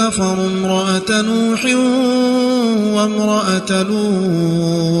للذين كفروا امرأة نوح وامرأة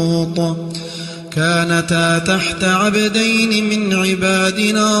لوط كانتا تحت عبدين من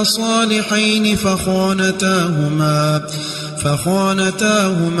عبادنا صالحين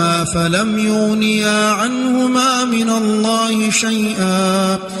فخانتاهما فلم يغنيا عنهما من الله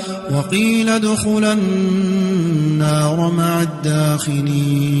شيئا وقيل ادخلا النار مع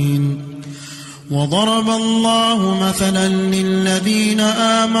الداخلين. وضرب الله مثلا للذين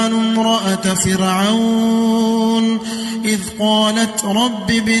آمنوا امرأة فرعون إذ قالت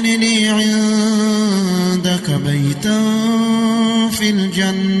رب ابن لي عندك بيتا في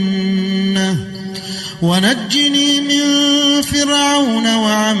الجنة ونجني من فرعون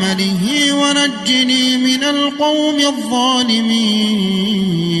وعمله ونجني من القوم الظالمين.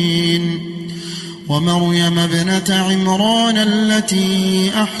 ومريم ابنة عمران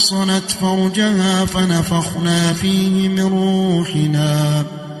التي أحصنت فرجها فنفخنا فيه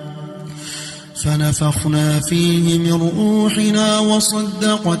من روحنا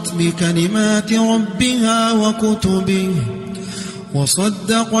وصدقت بكلمات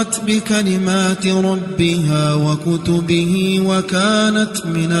ربها وكتبه وكانت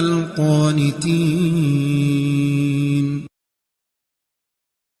من القانتين.